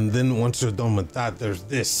then once you're done with that, there's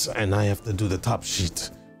this, and I have to do the top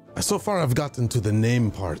sheet. So far, I've gotten to the name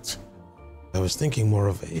part. I was thinking more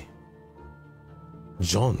of a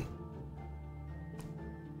John.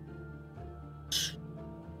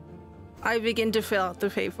 I begin to fill out the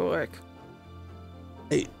paperwork.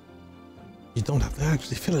 Hey, you don't have to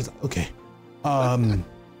actually fill it. Okay. I'm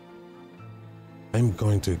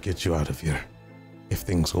going to get you out of here if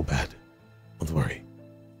things go bad. Don't worry.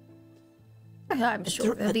 I'm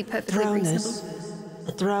sure they'll be perfectly reasonable.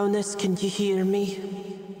 Adronis, can you hear me?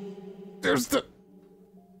 There's the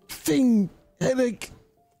thing, headache.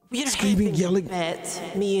 We're screaming, yelling. Bet,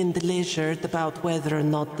 me and the lizard, about whether or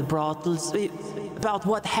not the brothels, about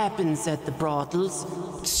what happens at the brothels.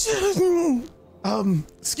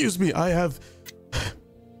 Excuse me, I have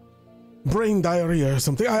brain diarrhea or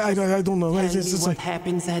something. I don't know. Tell me what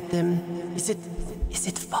happens at them. Is it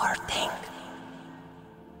farting?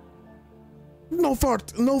 No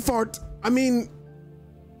fart. I mean,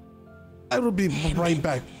 I will be right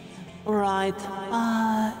back. All right.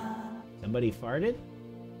 Somebody farted?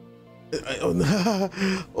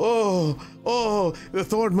 Oh, the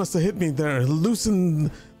thorn must have hit me there.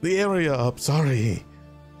 Loosen the area up. Sorry.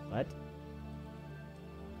 What?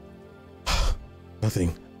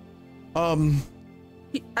 Nothing.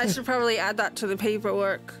 I should probably add that to the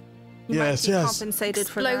paperwork. You might be compensated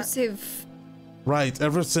for that. Explosive. Right,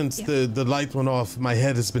 ever since the light went off, my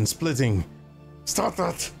head has been splitting. Stop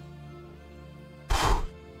that!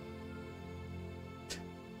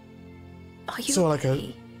 Are you So,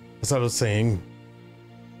 okay? as I was saying,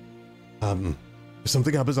 if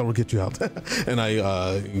something happens, I will get you out. And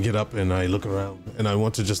I get up and I look around, and I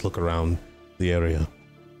want to just look around the area.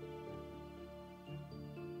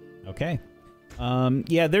 Okay.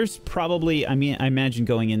 Yeah, there's probably, I imagine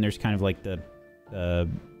going in, there's kind of like the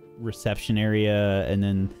reception area, and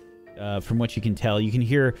then from what you can tell, you can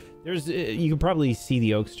hear, you can probably see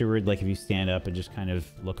the Oak Steward, like if you stand up and just kind of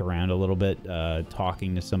look around a little bit,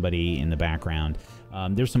 talking to somebody in the background.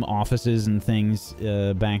 There's some offices and things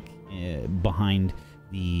back behind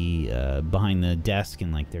the desk,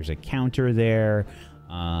 and like there's a counter there,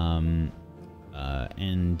 and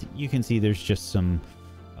you can see there's just some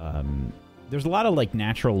there's a lot of like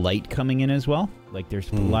natural light coming in as well. Like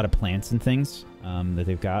there's a lot of plants and things that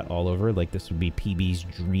they've got all over. Like this would be PB's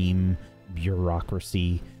dream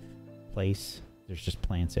bureaucracy place. There's just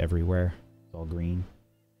plants everywhere. It's all green.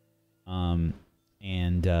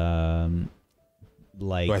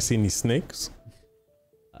 Like, do I see any snakes?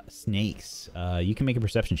 Snakes. You can make a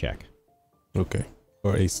perception check. Okay.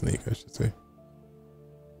 Or a snake, I should say.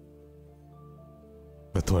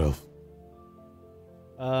 A 12.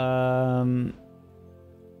 I've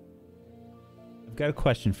got a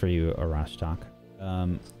question for you, Arashtak.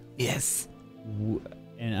 Yes.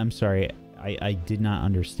 And I'm sorry, I did not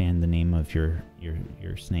understand the name of your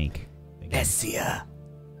snake. Essia.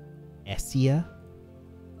 Essia?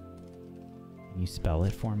 Can you spell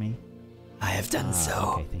it for me? I have done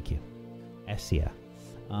so. Okay, thank you. Essia.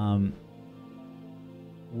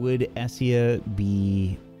 Would Essia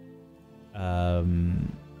be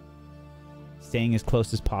staying as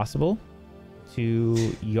close as possible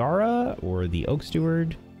to Yara or the Oak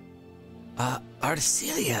Steward?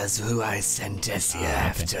 Arcelia is who I sent Essia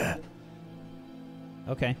after.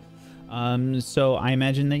 Okay. So I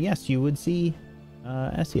imagine that, yes, you would see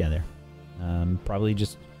Essia there. Probably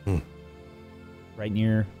just right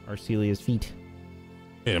near Arcelia's feet.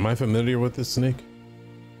 Hey, am I familiar with this snake?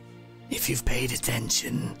 If you've paid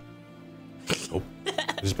attention. Oh.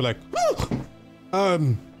 Just be like,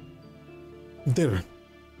 there.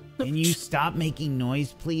 Can you stop making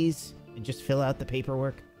noise, please, and just fill out the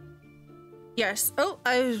paperwork? Yes. Oh,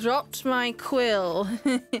 I dropped my quill.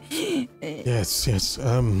 Yes.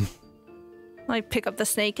 I pick up the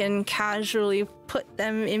snake and casually put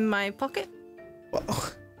them in my pocket.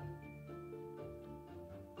 Well,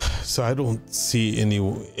 so I don't see any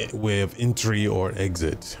way of entry or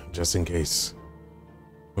exit, just in case.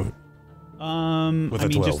 I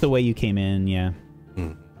mean, just the way you came in, yeah.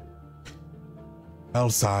 I'll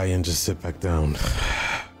sigh and just sit back down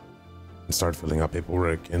and start filling out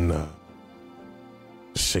paperwork and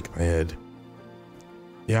just shake my head.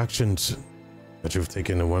 The actions that you've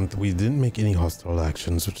taken, we didn't make any hostile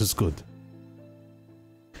actions, which is good.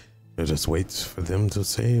 We'll just wait for them to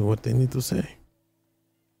say what they need to say.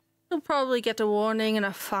 You'll probably get a warning and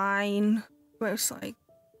a fine, most like.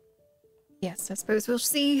 Yes, I suppose we'll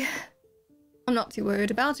see. I'm not too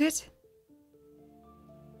worried about it.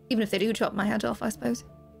 Even if they do chop my head off, I suppose.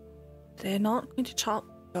 They're not going to chop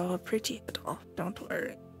your pretty head off, don't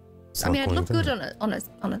worry. I mean, I'd look good on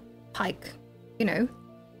a pike, you know.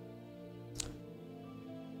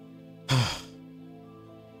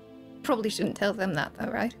 Probably shouldn't tell them that,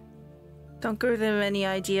 though, right? Don't give them any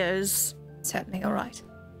ideas. Certainly, all right.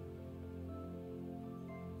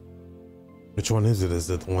 Which one is it? Is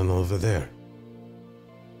it the one over there?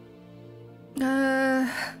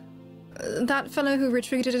 That fellow who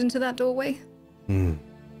retreated into that doorway.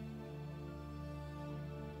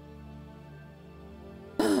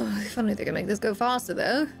 If only they could make this go faster,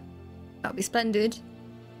 though. That'd be splendid.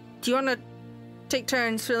 Do you want to take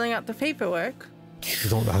turns filling out the paperwork? You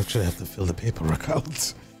don't actually have to fill the paperwork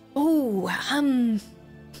out. Oh, I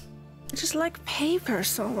just like paper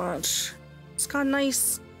so much. It's got a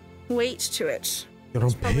nice weight to it. You're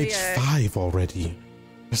on page 5 already.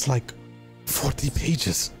 It's like 40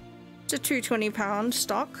 pages. It's a 220-pound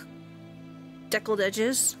stock. Deckled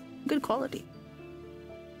edges. Good quality.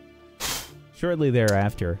 Shortly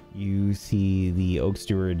thereafter, you see the Oak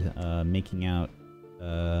Steward making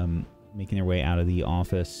their way out of the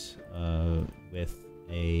office with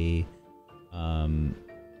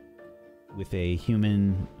a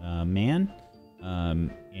human man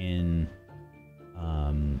in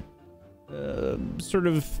sort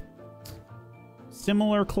of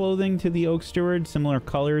similar clothing to the Oak Steward, similar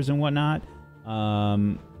colors and whatnot,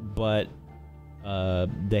 but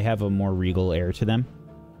they have a more regal air to them.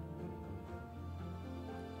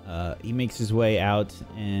 He makes his way out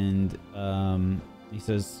and he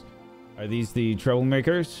says, "Are these the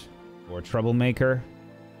troublemakers? Or troublemaker?"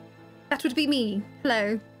 that would be me.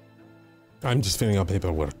 Hello. I'm just filling out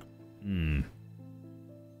paperwork. I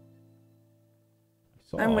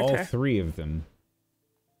saw I'm with all her. 3 of them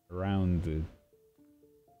around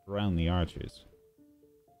the arches.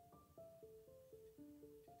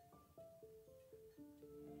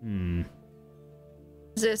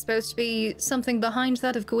 Is there supposed to be something behind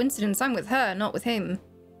that of coincidence? I'm with her, not with him.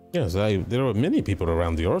 Yes, there were many people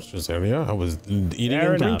around the orchards area. I was eating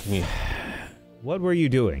Fair and enough. drinking. What were you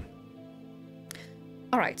doing?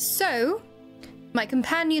 All right, so my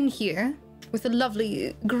companion here, with the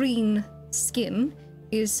lovely green skin,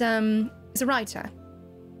 is a writer.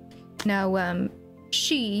 Now,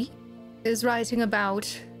 she is writing about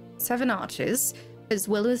Sevenarches, as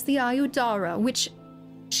well as the Ayudara, which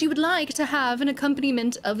she would like to have an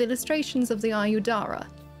accompaniment of illustrations of the Ayudara.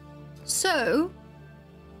 So,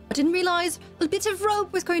 I didn't realize a bit of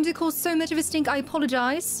rope was going to cause so much of a stink. I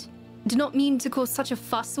apologize. I did not mean to cause such a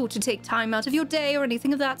fuss or to take time out of your day or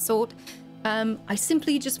anything of that sort. I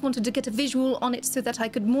simply just wanted to get a visual on it so that I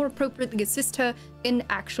could more appropriately assist her in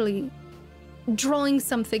actually drawing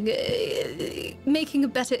something, making a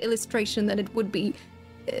better illustration than it would be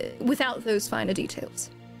without those finer details.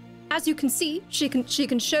 As you can see, she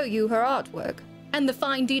can show you her artwork and the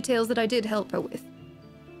fine details that I did help her with.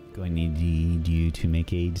 Going to need you to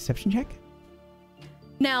make a deception check.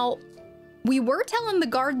 Now, we were telling the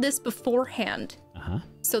guard this beforehand. Uh-huh.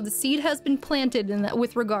 So the seed has been planted in that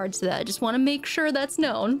with regards to that. I just want to make sure that's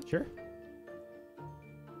known. Sure.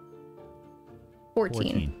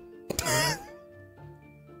 14.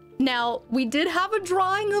 Now, we did have a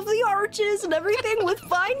drawing of the arches and everything with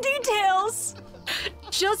fine details.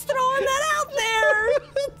 Just throwing that out there.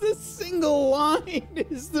 The single line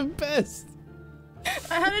is the best.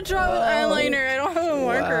 I had to draw with eyeliner. I don't have a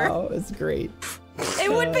marker. Wow, that's great.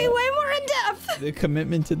 It would be way more in depth. The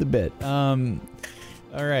commitment to the bit.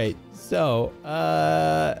 All right. So,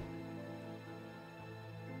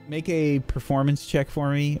 make a performance check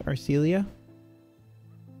for me, Arcelia.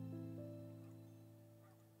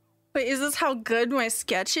 Wait, is this how good my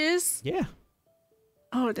sketch is? Yeah.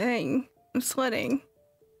 Oh, dang. I'm sweating.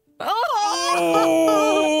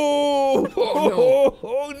 Oh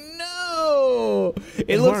no!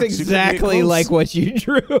 It looks works. exactly like what you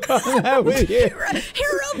drew on that with you.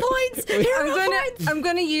 Hero points! I'm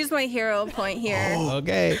gonna use my hero point here.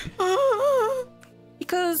 Okay.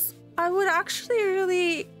 Because I would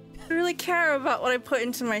actually really care about what I put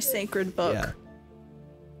into my sacred book. Yeah.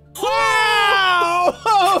 Wow!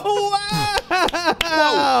 Oh,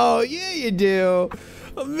 wow! Yeah, you do.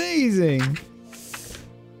 Amazing.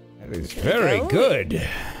 That is very good.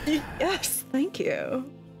 Yes, thank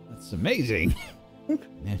you. That's amazing.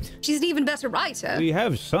 She's an even better writer. We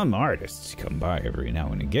have some artists come by every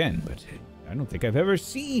now and again, but I don't think I've ever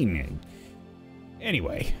seen it.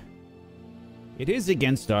 Anyway, it is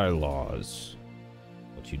against our laws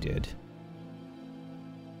what you did.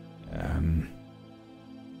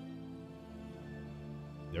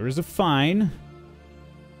 There is a fine.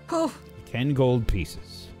 Oh. 10 gold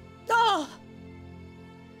pieces. Oh.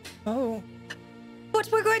 Oh. But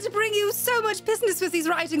we're going to bring you so much business with these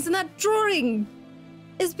writings, and that drawing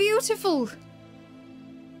is beautiful.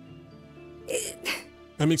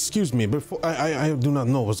 Excuse me, before I do not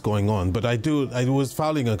know what's going on, but I was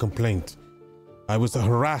filing a complaint. I was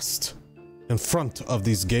harassed in front of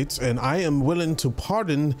these gates, and I am willing to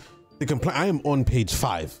pardon the complaint. I am on page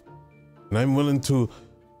 5, and I'm willing to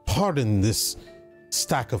pardon this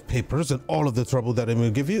stack of papers and all of the trouble that I'm going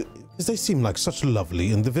to give you, because they seem like such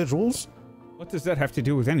lovely individuals. What does that have to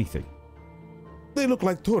do with anything? They look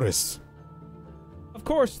like tourists. Of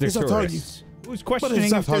course they're tourists. Who's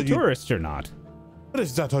questioning if they're tourists or not? But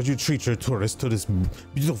is that how you treat your tourists to this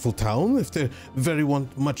beautiful town? If they're very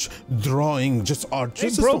much drawing just art, They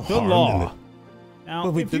just broke no the harm law. in it. Now,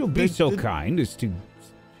 Well, if you'll be so kind as to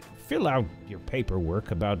fill out your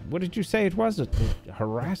paperwork about, what did you say it was?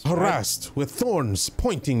 Harassed? Harassed with thorns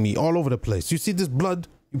pointing me all over the place. You see this blood?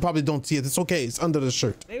 You probably don't see it. It's okay. It's under the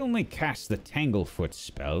shirt. They only cast the Tanglefoot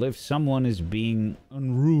spell if someone is being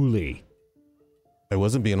unruly. I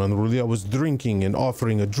wasn't being unruly. I was drinking and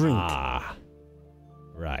offering a drink. Ah,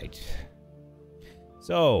 right.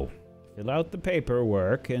 So, fill out the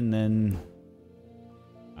paperwork and then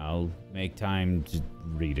I'll make time to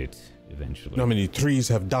read it eventually. How many trees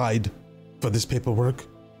have died for this paperwork?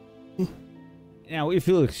 Now, if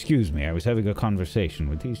you'll excuse me, I was having a conversation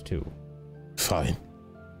with these two. Fine.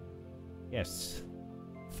 Yes.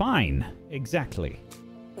 Fine. Exactly.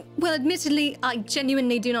 Well, admittedly, I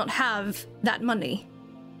genuinely do not have that money.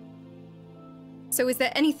 So is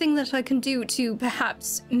there anything that I can do to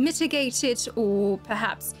perhaps mitigate it, or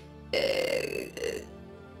perhaps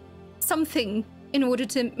something in order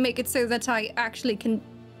to make it so that I actually can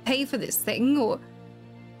pay for this thing, or...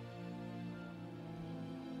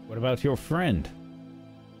 What about your friend?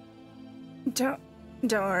 Don't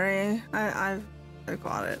worry. I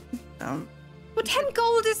got it. But 10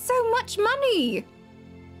 gold is so much money!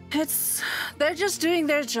 They're just doing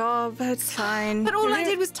their job. It's fine. But all I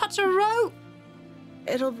did was touch a rope!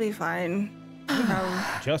 It'll be fine.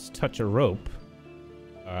 Just touch a rope.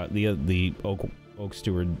 The oak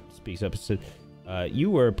steward speaks up and said, you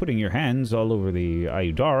were putting your hands all over the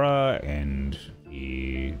Ayudara, and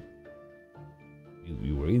you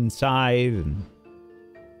were inside, and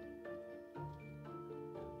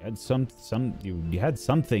you had you had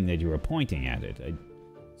something that you were pointing at it.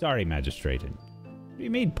 Sorry, Magistrate. What do you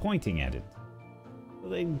mean pointing at it?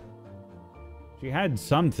 Well, she had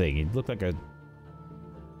something. It looked like a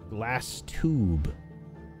glass tube.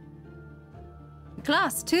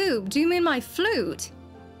 Glass tube? Do you mean my flute?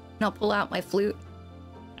 And I'll pull out my flute.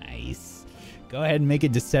 Nice. Go ahead and make a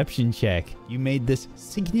deception check. You made this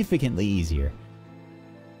significantly easier.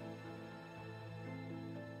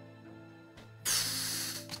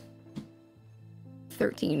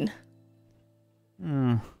 13.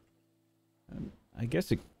 I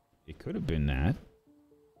guess it could have been that.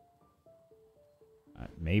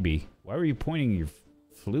 Maybe. Why were you pointing your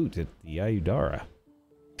flute at the Ayudara?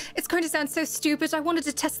 It's going to sound so stupid. I wanted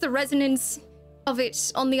to test the resonance of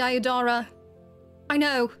it on the Ayudara. I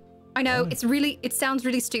know. It sounds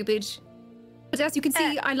really stupid. But as you can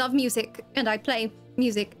see, I love music, and I play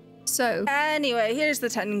music, so... Anyway, here's the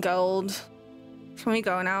 10 gold. Can we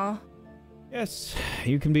go now? Yes,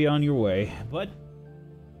 you can be on your way, but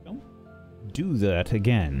don't do that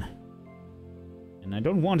again. And I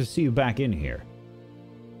don't want to see you back in here.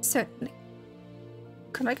 Certainly.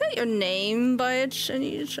 Can I get your name by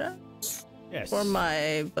any chance? Yes. For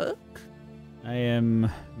my book? I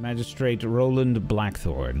am Magistrate Roland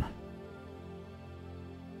Blackthorn.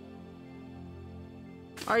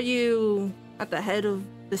 Are you at the head of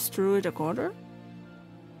this druidic order?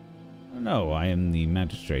 No, I am the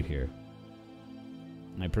magistrate here.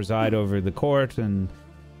 I preside over the court, and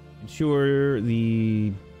ensure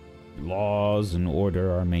the laws and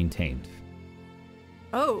order are maintained.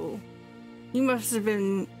 Oh, you must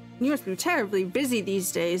be terribly busy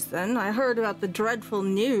these days then. I heard about the dreadful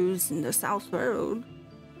news in the South Road.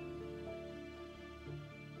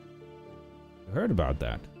 I heard about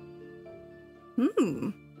that.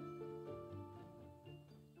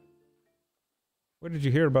 Where did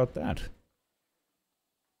you hear about that?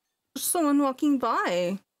 Someone walking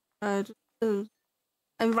by. I'm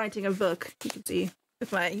writing a book, you can see,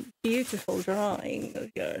 with my beautiful drawing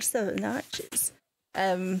of your Sevenarches.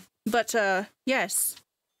 Yes.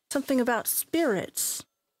 Something about spirits.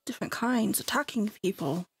 Different kinds attacking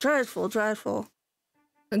people. Dreadful, dreadful.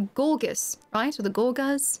 The Gorgas, right? Or the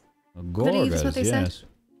Gorgas? The believe is what they said. yes.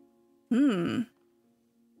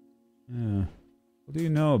 Yeah. What do you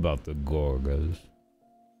know about the Gorgas?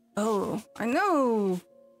 Oh, I know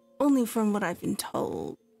only from what I've been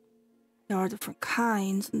told. There are different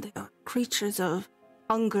kinds, and they are creatures of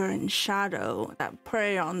hunger and shadow that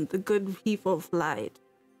prey on the good people of light.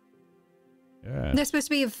 Yeah. They're supposed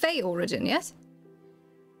to be of Fey origin, yes?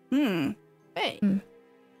 Hey.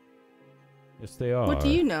 Yes, they are. What do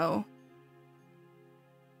you know?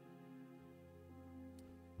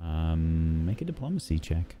 Make a diplomacy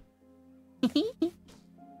check.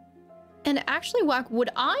 And actually, Wack, would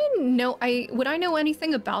I know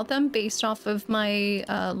anything about them based off of my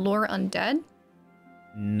lore undead?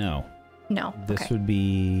 No. No. This okay. would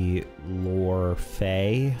be lore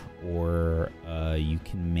Fey, or you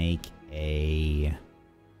can make a.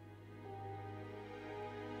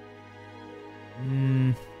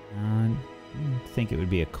 I think it would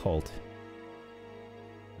be a cult.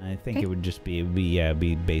 I think Okay. it would just be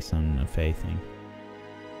be based on a Fey thing.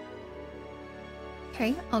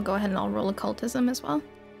 Okay, I'll go ahead and I'll roll occultism as well.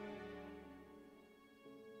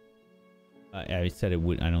 I said it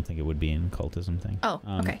would. I don't think it would be an occultism thing. Oh,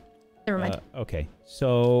 okay. Never mind. Okay,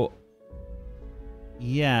 so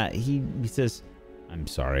yeah, he says, "I'm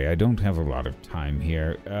sorry, I don't have a lot of time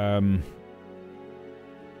here.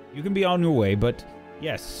 You can be on your way, but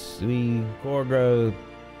yes, the Gorga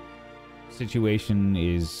situation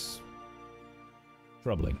is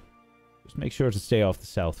troubling. Just make sure to stay off the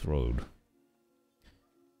South Road."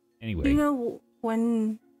 Anyway. Do you know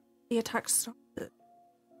when the attack started?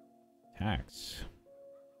 Attacks.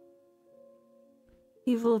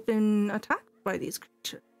 People have been attacked by these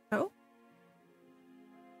creatures, no?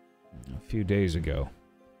 A few days ago.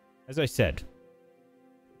 As I said,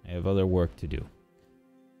 I have other work to do.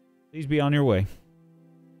 Please be on your way.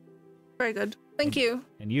 Very good. Thank you.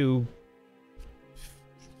 And you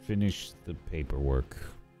finish the paperwork,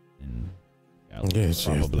 and I'll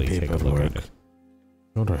probably the take a look at paperwork. it.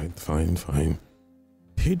 All right, fine.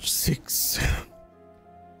 Page 6.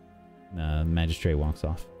 Magistrate walks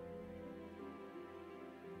off.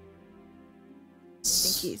 I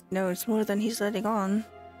think he knows more than he's letting on.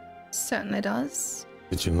 Certainly does.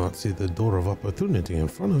 Did you not see the door of opportunity in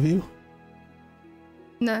front of you?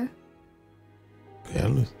 No.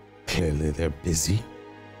 Well, clearly they're busy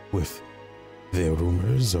with their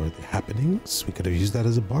rumors or the happenings. We could have used that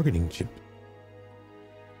as a bargaining chip.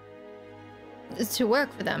 It's to work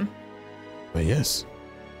for them. But yes,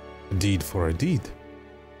 a deed for a deed.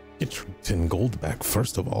 Get your 10 gold back,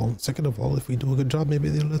 first of all. Second of all, if we do a good job, maybe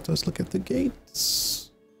they'll let us look at the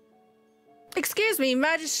gates. Excuse me,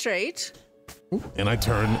 magistrate. And I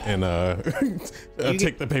turn and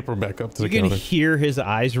take the paper back up to the You can counter. hear his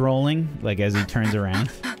eyes rolling, like as he turns around.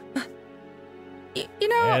 You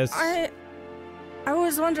know, Yes. I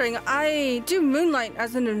was wondering, I do moonlight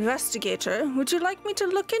as an investigator. Would you like me to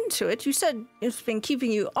look into it? You said it's been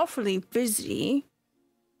keeping you awfully busy.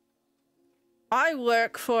 I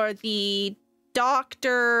work for the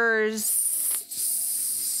Doctors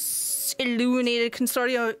Illuminated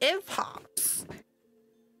Consortium of Impops.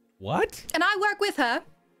 What? And I work with her,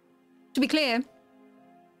 to be clear.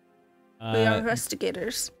 We are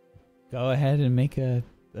investigators. Go ahead and make a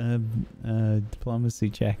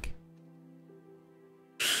diplomacy check.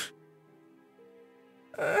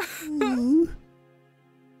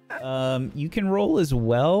 You can roll as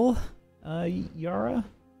well, Yara.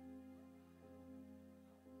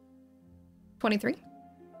 23.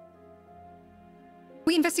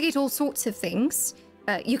 We investigate all sorts of things.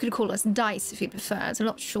 You could call us dice if you prefer. It's a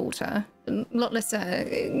lot shorter, a lot less,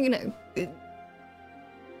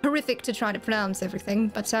 horrific to try to pronounce everything.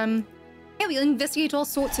 But yeah, we investigate all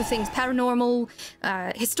sorts of things: paranormal,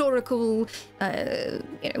 historical,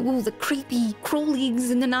 all the creepy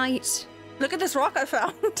crawlies in the night. Look at this rock I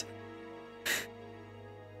found.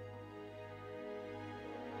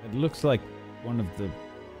 It looks like one of the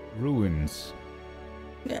ruins.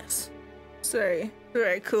 Yes. Sorry.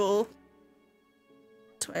 Very cool.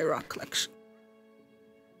 To my rock collection.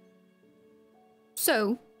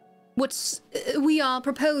 So, what we are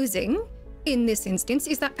proposing in this instance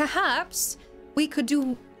is that perhaps we could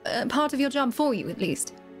do part of your job for you, at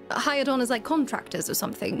least. Hired on as, like, contractors or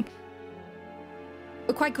something.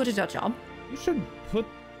 We're quite good at our job. You should put...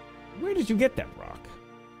 Where did you get that rock?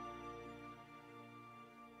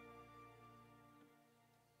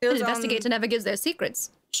 It An was investigator never gives their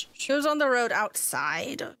secrets. She was on the road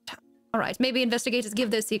outside of town. All right, maybe investigators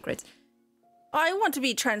give their secrets. I want to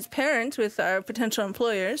be transparent with our potential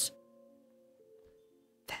employers.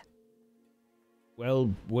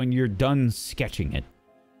 Well, when you're done sketching it,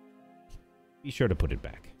 be sure to put it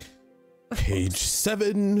back. Page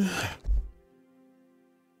 7.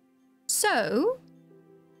 So,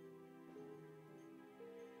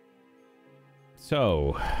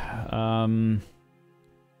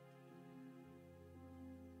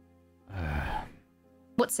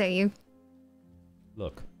 what say you?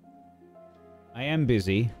 Look, I am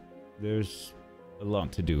busy. There's a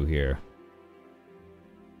lot to do here.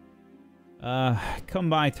 Come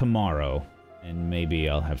by tomorrow, and maybe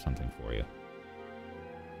I'll have something for you.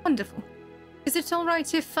 Wonderful. Is it all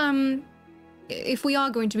right if we are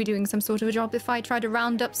going to be doing some sort of a job, if I try to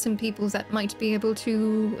round up some people that might be able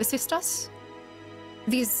to assist us?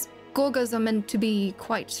 These Gorgas are meant to be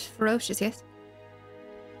quite ferocious, yes?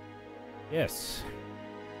 Yes.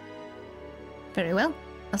 Very well.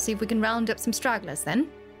 I'll see if we can round up some stragglers then.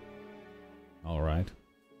 All right.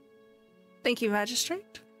 Thank you,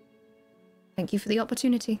 Magistrate. Thank you for the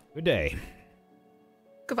opportunity. Good day.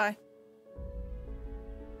 Goodbye.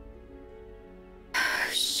 Oh,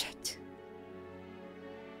 shit.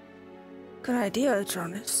 Good idea,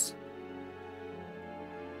 Jonas.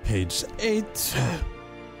 Page 8.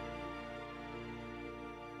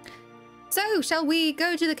 So, shall we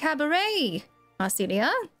go to the cabaret,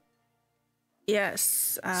 Marcelia?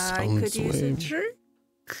 Yes, I Sounds could use a lame. drink.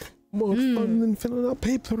 More fun than filling out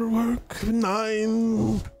paperwork.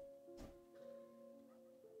 9.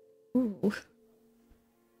 Ooh.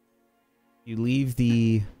 You leave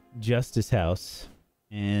the justice house,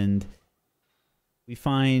 and we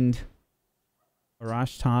find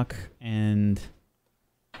Arashtak and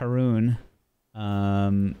Haroon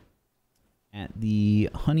at the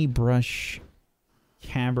Honeybrush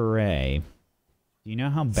Cabaret. Do you know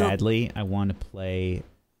how badly I want to play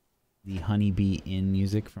the Honeybee Inn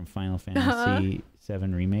music from Final Fantasy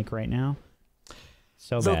VII Remake right now?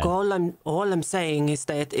 So bad. Look, all I'm saying is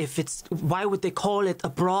that if it's... Why would they call it a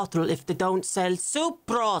brothel if they don't sell soup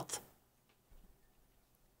broth?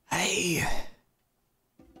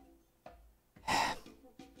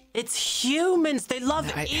 It's humans. They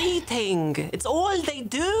love eating. It's all they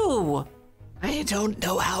do. I don't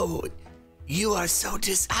know how you are so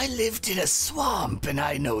I lived in a swamp and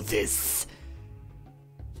I know this.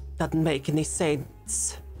 Doesn't make any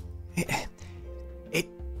sense.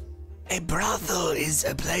 A brothel is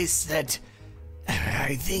a place that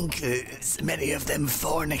I think many of them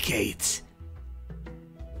fornicate.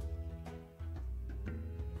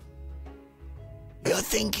 You're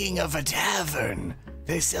thinking of a tavern.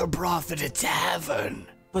 They sell broth at a tavern.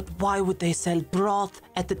 But why would they sell broth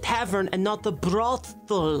at the tavern and not the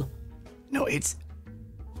brothel? No, it's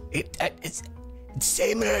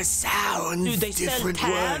similar sounds. Do they sell different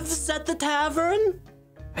tavs words. at the tavern?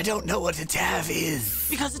 I don't know what a tav is.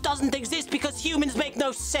 Because it doesn't exist, because humans make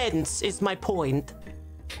no sense, is my point.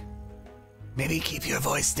 Maybe keep your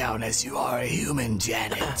voice down as you are a human,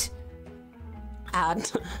 Janet. And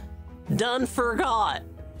done forgot.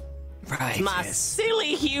 Right, My yes.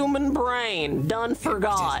 silly human brain done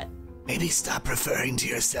forgot. Maybe stop referring to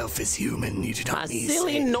yourself as human. You do not My need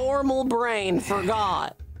silly say. normal brain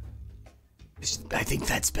forgot. I think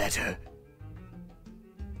that's better.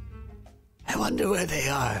 I wonder where they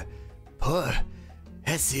are. Poor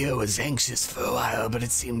Hessia was anxious for a while, but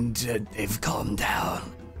it seemed they've calmed down.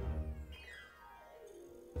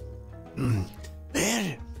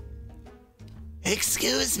 There.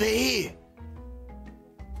 Excuse me.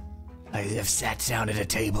 I have sat down at a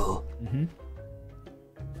table. Mm-hmm.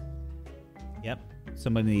 Yep.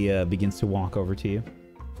 Somebody begins to walk over to you.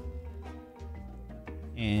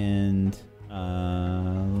 And,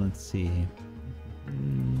 let's see.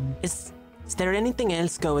 Is there anything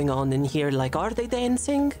else going on in here? Like, are they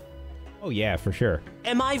dancing? Oh, yeah, for sure.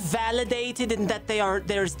 Am I validated in that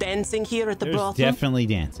there's dancing here at the There's brothel? definitely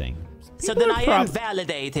dancing. So People then are I am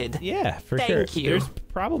validated. Yeah, for sure. Thank you. There's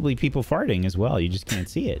probably people farting as well. You just can't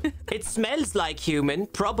see it. It smells like human,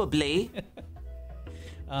 probably.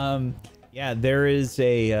 Yeah, there is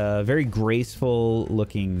a very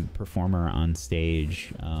graceful-looking performer on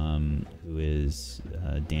stage who is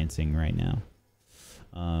dancing right now.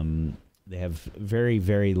 They have very,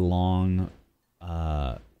 very long,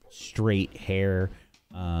 straight hair.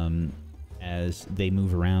 As they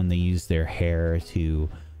move around, they use their hair to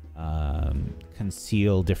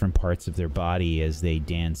conceal different parts of their body as they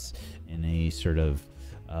dance in a sort of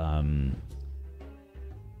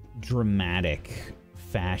dramatic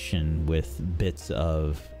fashion with bits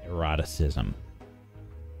of eroticism.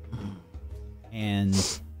 And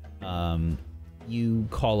you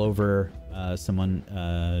call over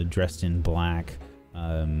someone dressed in black.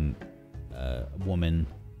 A woman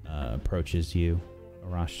approaches you,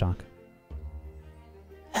 Arashtak.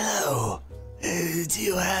 Hello. Do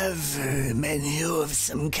you have a menu of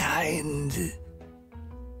some kind?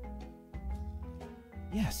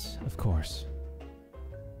 Yes, of course.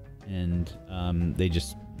 And they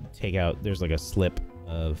just take out, there's like a slip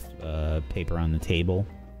of paper on the table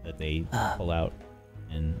that they pull out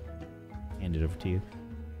and hand it over to you.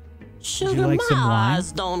 Sugar, like some my wine?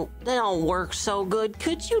 eyes don't work so good.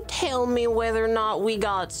 Could you tell me whether or not we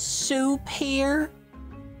got soup here?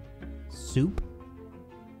 Soup?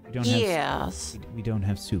 We don't Yes. we don't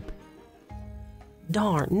have soup.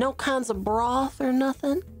 Darn, no kinds of broth or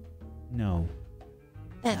nothing? No.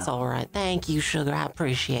 That's all right. Thank you, Sugar. I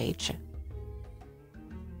appreciate you.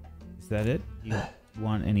 Is that it? You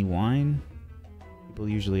want any wine? People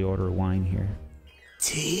usually order wine here.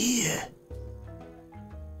 Tea?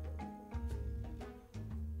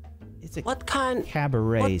 It's a What kind?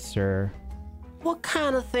 cabaret, sir. What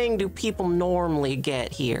kind of thing do people normally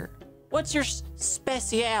get here? What's your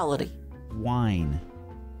speciality? Wine.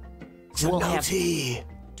 So We'll no have- tea.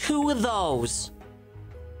 2 of those.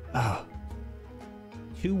 Oh.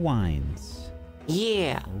 2 wines.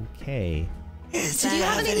 Yeah. Okay. Do Do you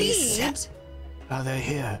have any meat? Oh, they're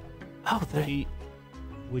here. Oh,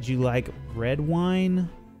 Would you like red wine?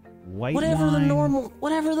 White whatever wine?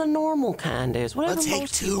 the normal kind is. Whatever I'll take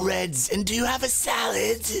most 2 people- reds. And do you have a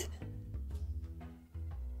salad?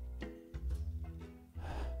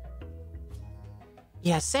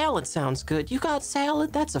 Yeah, salad sounds good. You got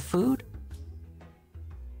salad? That's a food.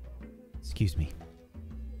 Excuse me.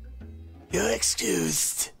 You're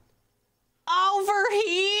excused. Over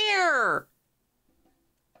here.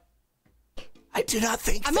 I do not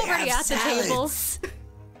think I'm they already have at the table. salads.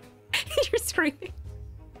 You're screaming.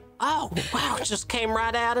 Oh, wow, it just came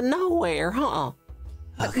right out of nowhere, huh?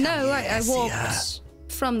 No, I yes, walked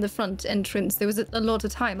from the front entrance. There was a lot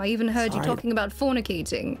of time. I even heard you Sorry. talking about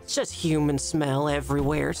fornicating. It's just human smell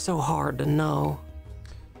everywhere. It's so hard to know.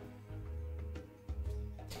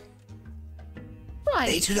 They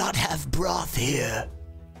Right. do not have broth here.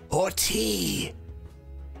 Or tea.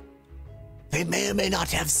 They may or may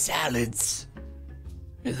not have salads.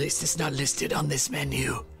 At least it's not listed on this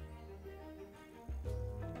menu.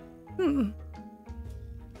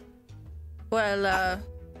 Well,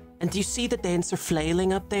 And do you see the dancer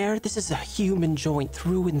flailing up there? This is a human joint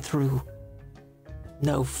through and through.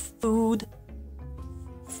 No food.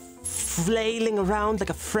 Flailing around like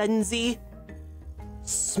a frenzy.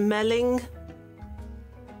 Smelling.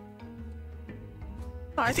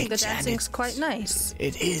 I think the Janet- dancing's quite nice.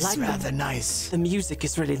 It is Like rather them. nice. The music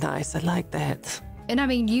is really nice. I like that. And I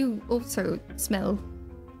mean, you also smell,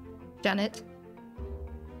 Janet.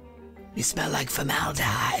 You smell like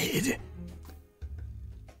formaldehyde.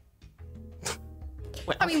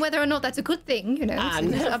 Well, I mean, whether or not that's a good thing, you know, it's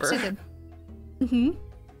up to never. them. Mm-hmm.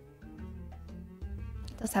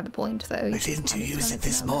 Does have a point, though. But didn't you use it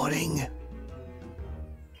this morning?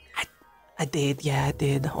 I did, yeah, I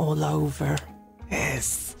did. All over.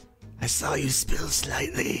 Yes. I saw you spill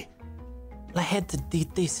slightly. I had to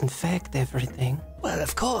disinfect everything. Well,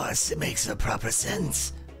 of course, it makes no proper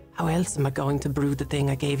sense. How else am I going to brew the thing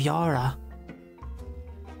I gave Yara?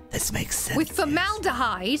 This makes sense. With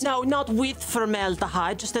formaldehyde? No, not with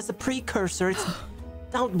formaldehyde, just as a precursor.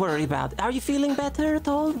 Don't worry about it. Are you feeling better at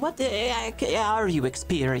all? What are you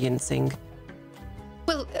experiencing?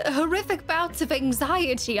 Well, horrific bouts of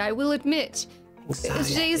anxiety, I will admit.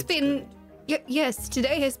 Today's been... yes,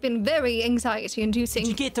 today has been very anxiety-inducing. Did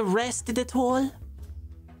you get arrested at all?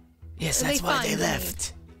 Yes, They that's why they find me.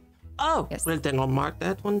 left. Oh, Yes. well then I'll mark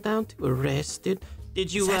that one down too. Arrested.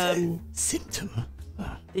 Did you Is that a symptom?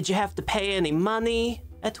 did you have to pay any money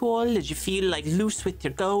at all? Did you feel like loose with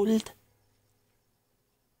your gold?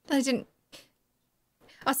 I didn't...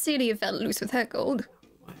 Arcelia felt loose with her gold.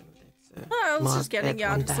 I was Mark just getting that you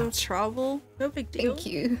out one of some down. trouble. No big deal. Thank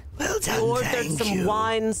you. Well I done, ordered thank some you.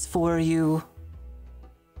 wines for you.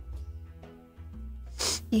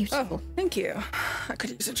 Beautiful. Oh, thank you. I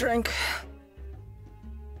could use a drink.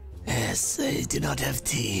 Yes, I do not have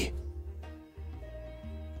tea.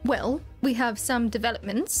 Well, we have some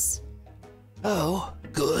developments. Oh,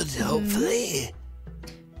 good, hopefully.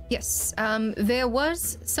 Yes, there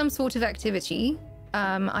was some sort of activity.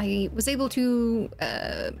 I was able to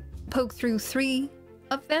poke through 3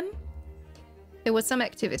 of them. There was some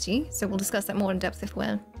activity, so we'll discuss that more in depth if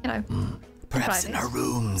we're, Perhaps in our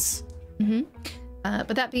rooms.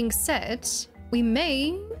 But that being said, we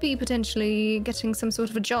may be potentially getting some sort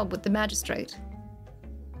of a job with the magistrate.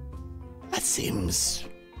 That seems...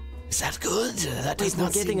 Is that good? That does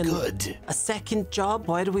not seem good. A second job?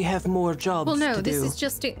 Why do we have more jobs? Well, no, to this do?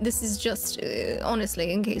 is just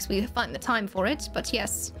honestly in case we find the time for it. But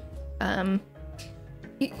yes,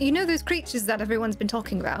 you know those creatures that everyone's been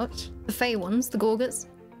talking about, the Fey ones, the Gorgers.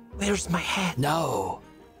 Where's my hat? No.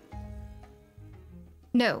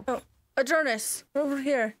 No. Oh, Adronis, over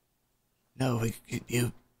here. No,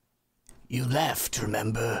 you left,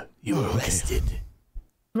 remember? You were arrested.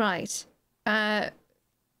 Right.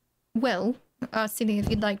 Well, Cindy, if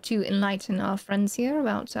you'd like to enlighten our friends here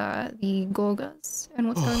about the Gorgers and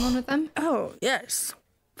what's going on with them. Oh, yes.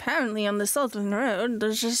 Apparently on the Southern Road,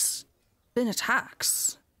 there's just been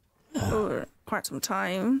attacks for quite some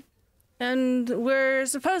time. And we're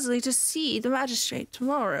supposedly to see the magistrate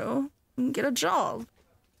tomorrow and get a job.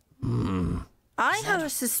 I have a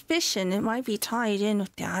suspicion it might be tied in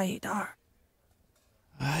with the Aidar.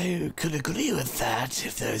 I could agree with that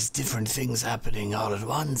if there's different things happening all at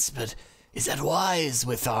once, but is that wise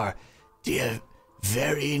with our dear,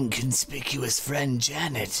 very inconspicuous friend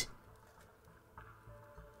Janet?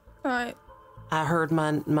 I heard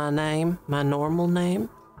my name, my normal name.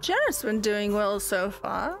 Janet's been doing well so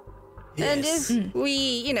far. Yes. And if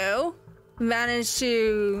we, manage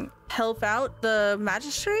to help out the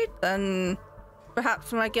magistrate, then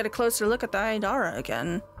perhaps we might get a closer look at the Aidara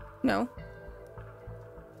again.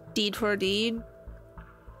 Deed for a deed.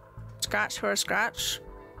 Scratch for a scratch.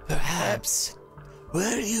 Perhaps.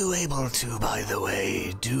 Were you able to, by the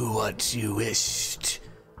way, do what you wished,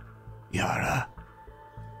 Yara?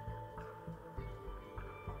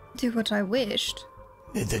 Do what I wished.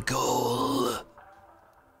 The goal?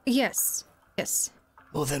 Yes.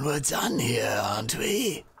 Well, then we're done here, aren't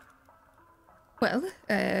we? Well,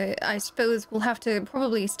 I suppose we'll have to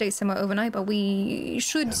probably stay somewhere overnight, but we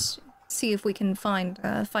should see if we can find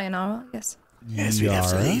Fianara, yes. Yes, we have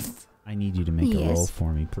to leave. I need you to make a roll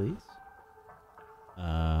for me, please.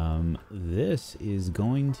 This is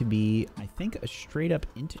going to be, I think, a straight up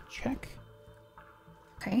int check.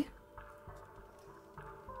 Okay.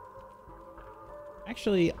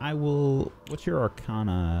 Actually, I will... What's your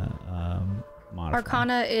Arcana modifier?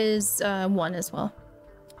 Arcana is 1 as well.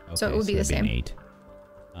 Okay, so it would be the same. 8.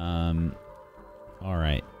 All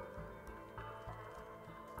right.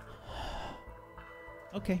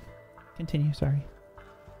 Okay. Continue, sorry.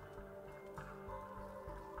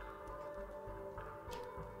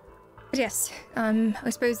 But yes, I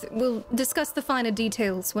suppose we'll discuss the finer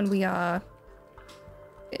details when we are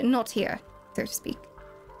not here, so to speak.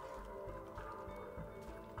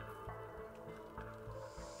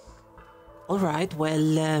 All right,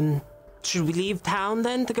 well, should we leave town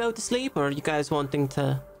then to go to sleep, or are you guys wanting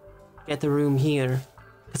to get a room here?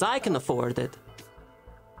 Because I can afford it.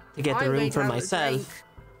 To get a room for myself.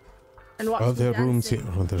 And what Are there rooms here?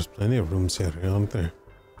 Oh, there's plenty of rooms here, aren't there?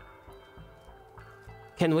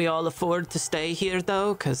 Can we all afford to stay here,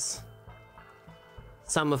 though? Because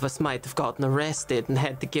some of us might have gotten arrested and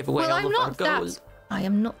had to give away all of our gold. I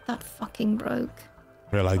am not that fucking broke.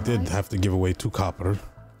 Well, I did have to give away 2 copper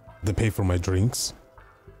to pay for my drinks.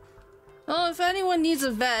 Well, if anyone needs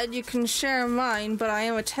a bed, you can share mine, but I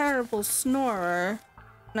am a terrible snorer,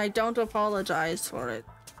 and I don't apologize for it.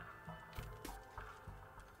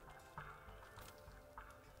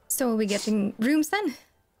 So are we getting rooms then?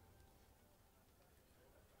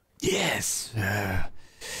 Yes.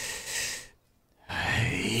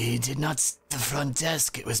 I did not see the front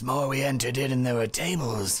desk. It was more we entered in and there were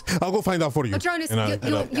tables. I'll go find out for you. Patronus,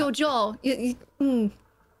 your jaw. You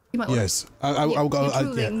might want Yes, I'll go.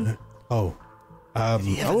 Yeah. Oh, I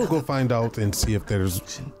will go find out and see if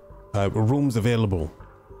there's rooms available.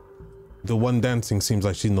 The one dancing seems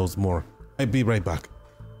like she knows more. I'll be right back.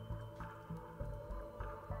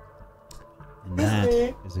 And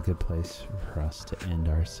that is a good place for us to end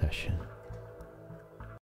our session.